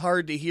 So it was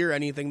hard to hear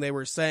anything they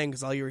were saying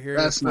because all you were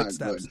hearing was footsteps.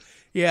 Not good.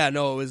 Yeah,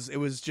 no, it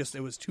was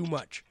too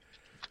much.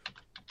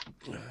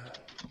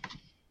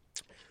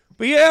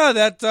 But yeah,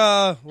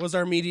 that was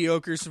our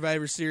mediocre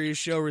Survivor Series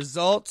show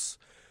results.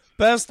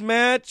 Best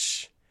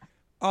match,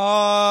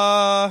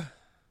 yeah,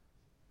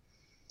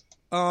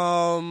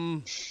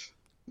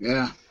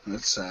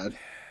 that's sad.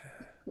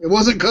 It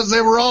wasn't because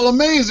they were all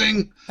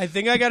amazing. I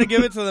think I got to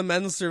give it to the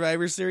men's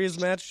Survivor Series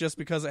match just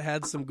because it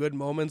had some good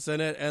moments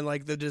in it, and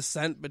like the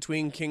descent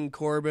between King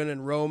Corbin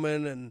and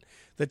Roman, and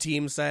the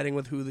team siding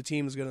with who the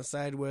team's going to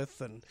side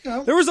with, and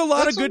there was a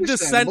lot of good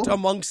dissent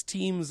amongst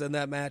teams in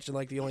that match, and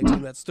like the only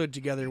team that stood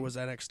together was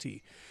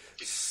NXT.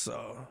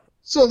 So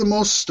the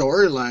most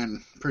storyline,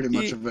 pretty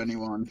much, of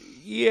anyone.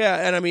 Yeah,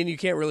 and I mean, you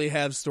can't really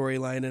have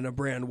storyline in a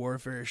brand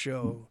warfare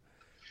show.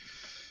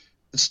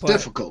 It's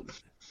difficult.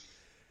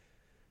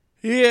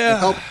 Yeah. It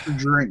helps to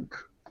drink.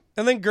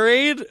 And then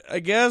grade, I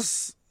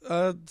guess,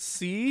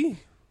 C.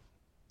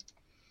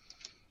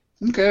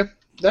 Okay.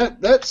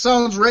 That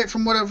sounds right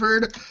from what I've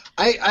heard.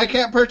 I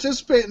can't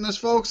participate in this,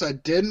 folks. I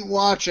didn't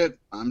watch it.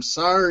 I'm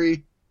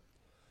sorry.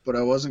 But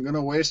I wasn't going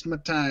to waste my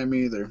time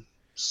either.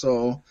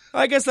 So,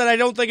 like I said, I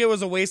don't think it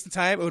was a waste of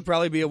time. It would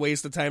probably be a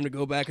waste of time to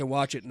go back and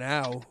watch it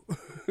now.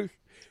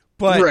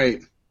 But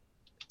right.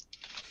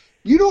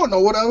 You don't know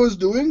what I was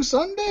doing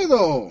Sunday,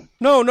 though.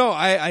 No.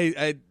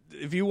 I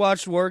if you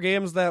watched War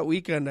Games that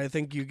weekend, I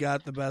think you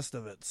got the best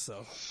of it.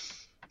 So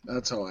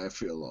that's how I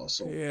feel,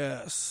 also.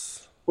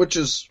 Yes. Which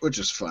is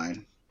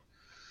fine.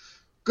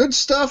 Good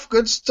stuff.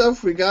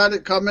 We got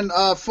it coming.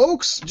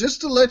 Folks, just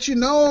to let you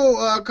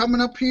know,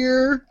 coming up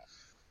here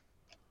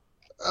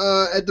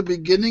at the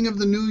beginning of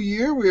the new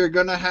year, we are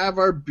going to have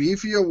our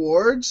Beefy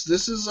Awards.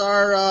 This is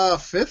our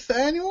 5th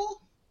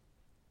annual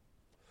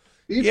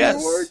Beefy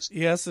Awards.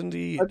 Yes,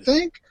 indeed. I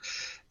think.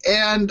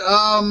 And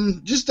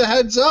just a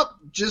heads up,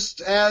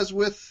 just as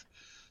with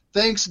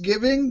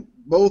Thanksgiving,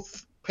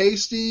 both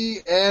Pasty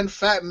and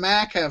Fat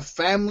Mac have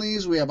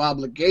families. We have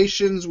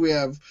obligations. We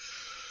have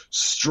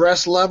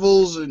stress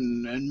levels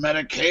and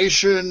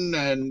medication.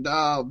 And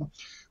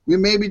we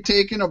may be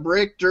taking a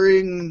break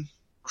during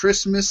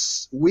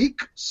Christmas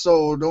week.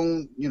 So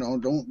don't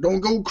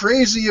go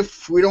crazy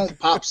if we don't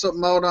pop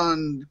something out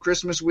on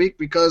Christmas week,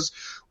 because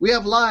we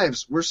have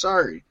lives. We're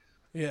sorry.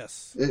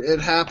 Yes. It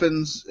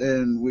happens,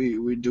 and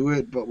we do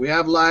it, but we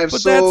have lives.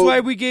 But that's why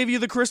we gave you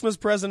the Christmas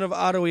present of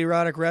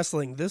Erotic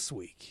Wrestling this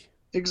week.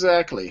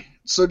 Exactly.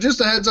 So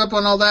just a heads up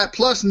on all that.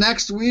 Plus,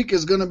 next week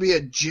is going to be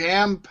a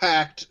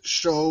jam-packed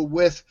show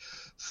with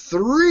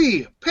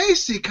 3,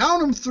 Pasty,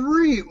 count them,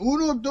 3,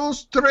 uno,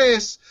 dos,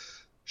 tres,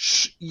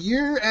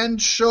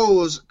 year-end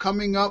shows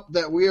coming up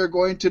that we are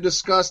going to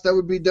discuss. That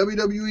would be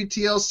WWE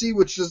TLC,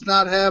 which does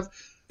not have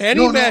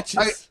any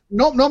matches.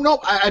 Nope.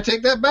 I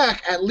take that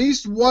back. At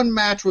least one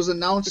match was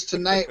announced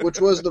tonight, which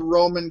was the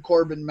Roman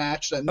Corbin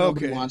match that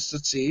nobody wants to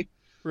see.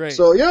 Right.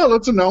 So, yeah,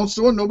 let's announce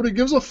the one nobody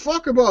gives a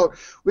fuck about.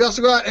 We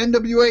also got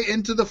NWA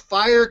Into the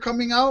Fire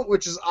coming out,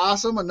 which is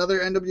awesome. Another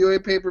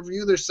NWA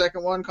pay-per-view. Their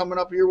second one coming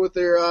up here with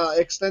their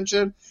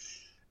extension.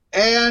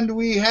 And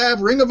we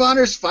have Ring of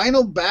Honor's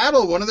Final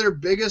Battle, one of their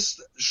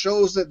biggest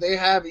shows that they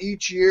have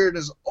each year. It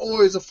is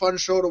always a fun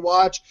show to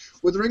watch.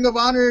 With Ring of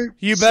Honor,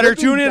 you better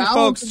tune in,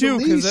 folks, too,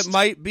 because it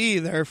might be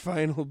their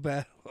final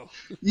battle.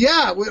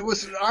 Yeah,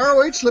 with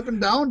ROH slipping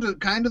down to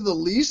kind of the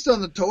least on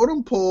the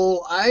totem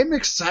pole, I'm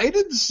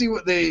excited to see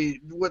what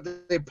they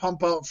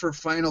pump out for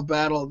Final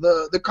Battle.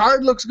 The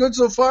card looks good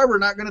so far. We're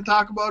not going to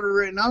talk about it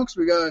right now because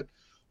we got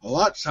a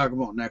lot to talk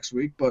about next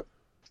week. But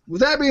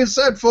with that being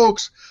said,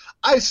 folks,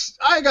 I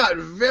got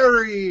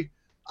very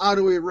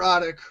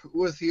autoerotic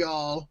with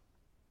y'all.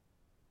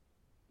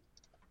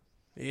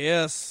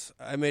 Yes,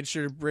 I made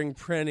sure to bring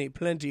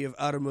plenty of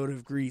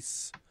automotive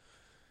grease.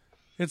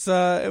 It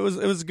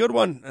was a good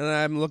one, and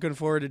I'm looking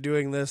forward to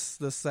doing this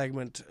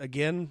segment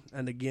again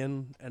and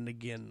again and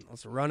again.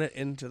 Let's run it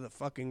into the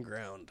fucking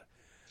ground.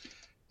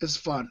 It's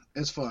fun.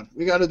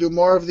 We got to do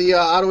more of the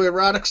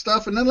autoerotic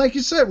stuff, and then, like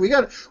you said, we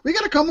got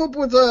to come up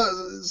with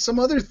some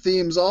other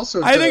themes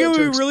also. I think it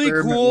would be really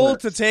cool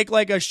to take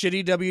like a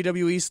shitty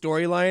WWE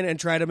storyline and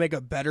try to make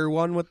a better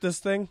one with this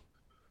thing,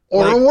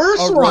 or like a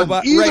worse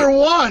one. Either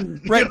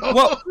one, right?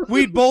 Well,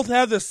 we'd both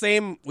have the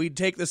same. We'd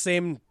take the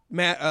same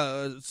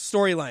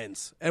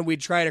storylines and we'd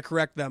try to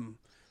correct them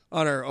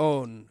on our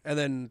own, and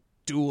then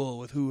duel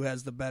with who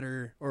has the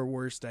better or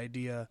worst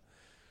idea.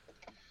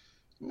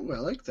 Ooh, I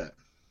like that.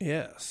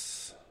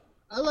 Yes.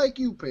 I like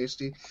you,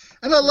 Pasty.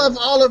 And I love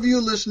all of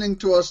you listening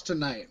to us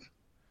tonight.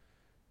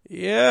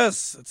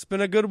 Yes, it's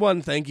been a good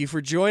one. Thank you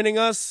for joining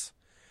us.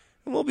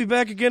 And we'll be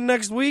back again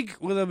next week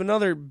with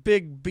another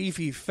big,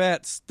 beefy,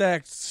 fat,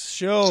 stacked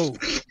show.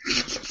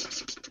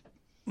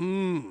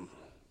 We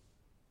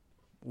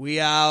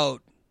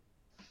out.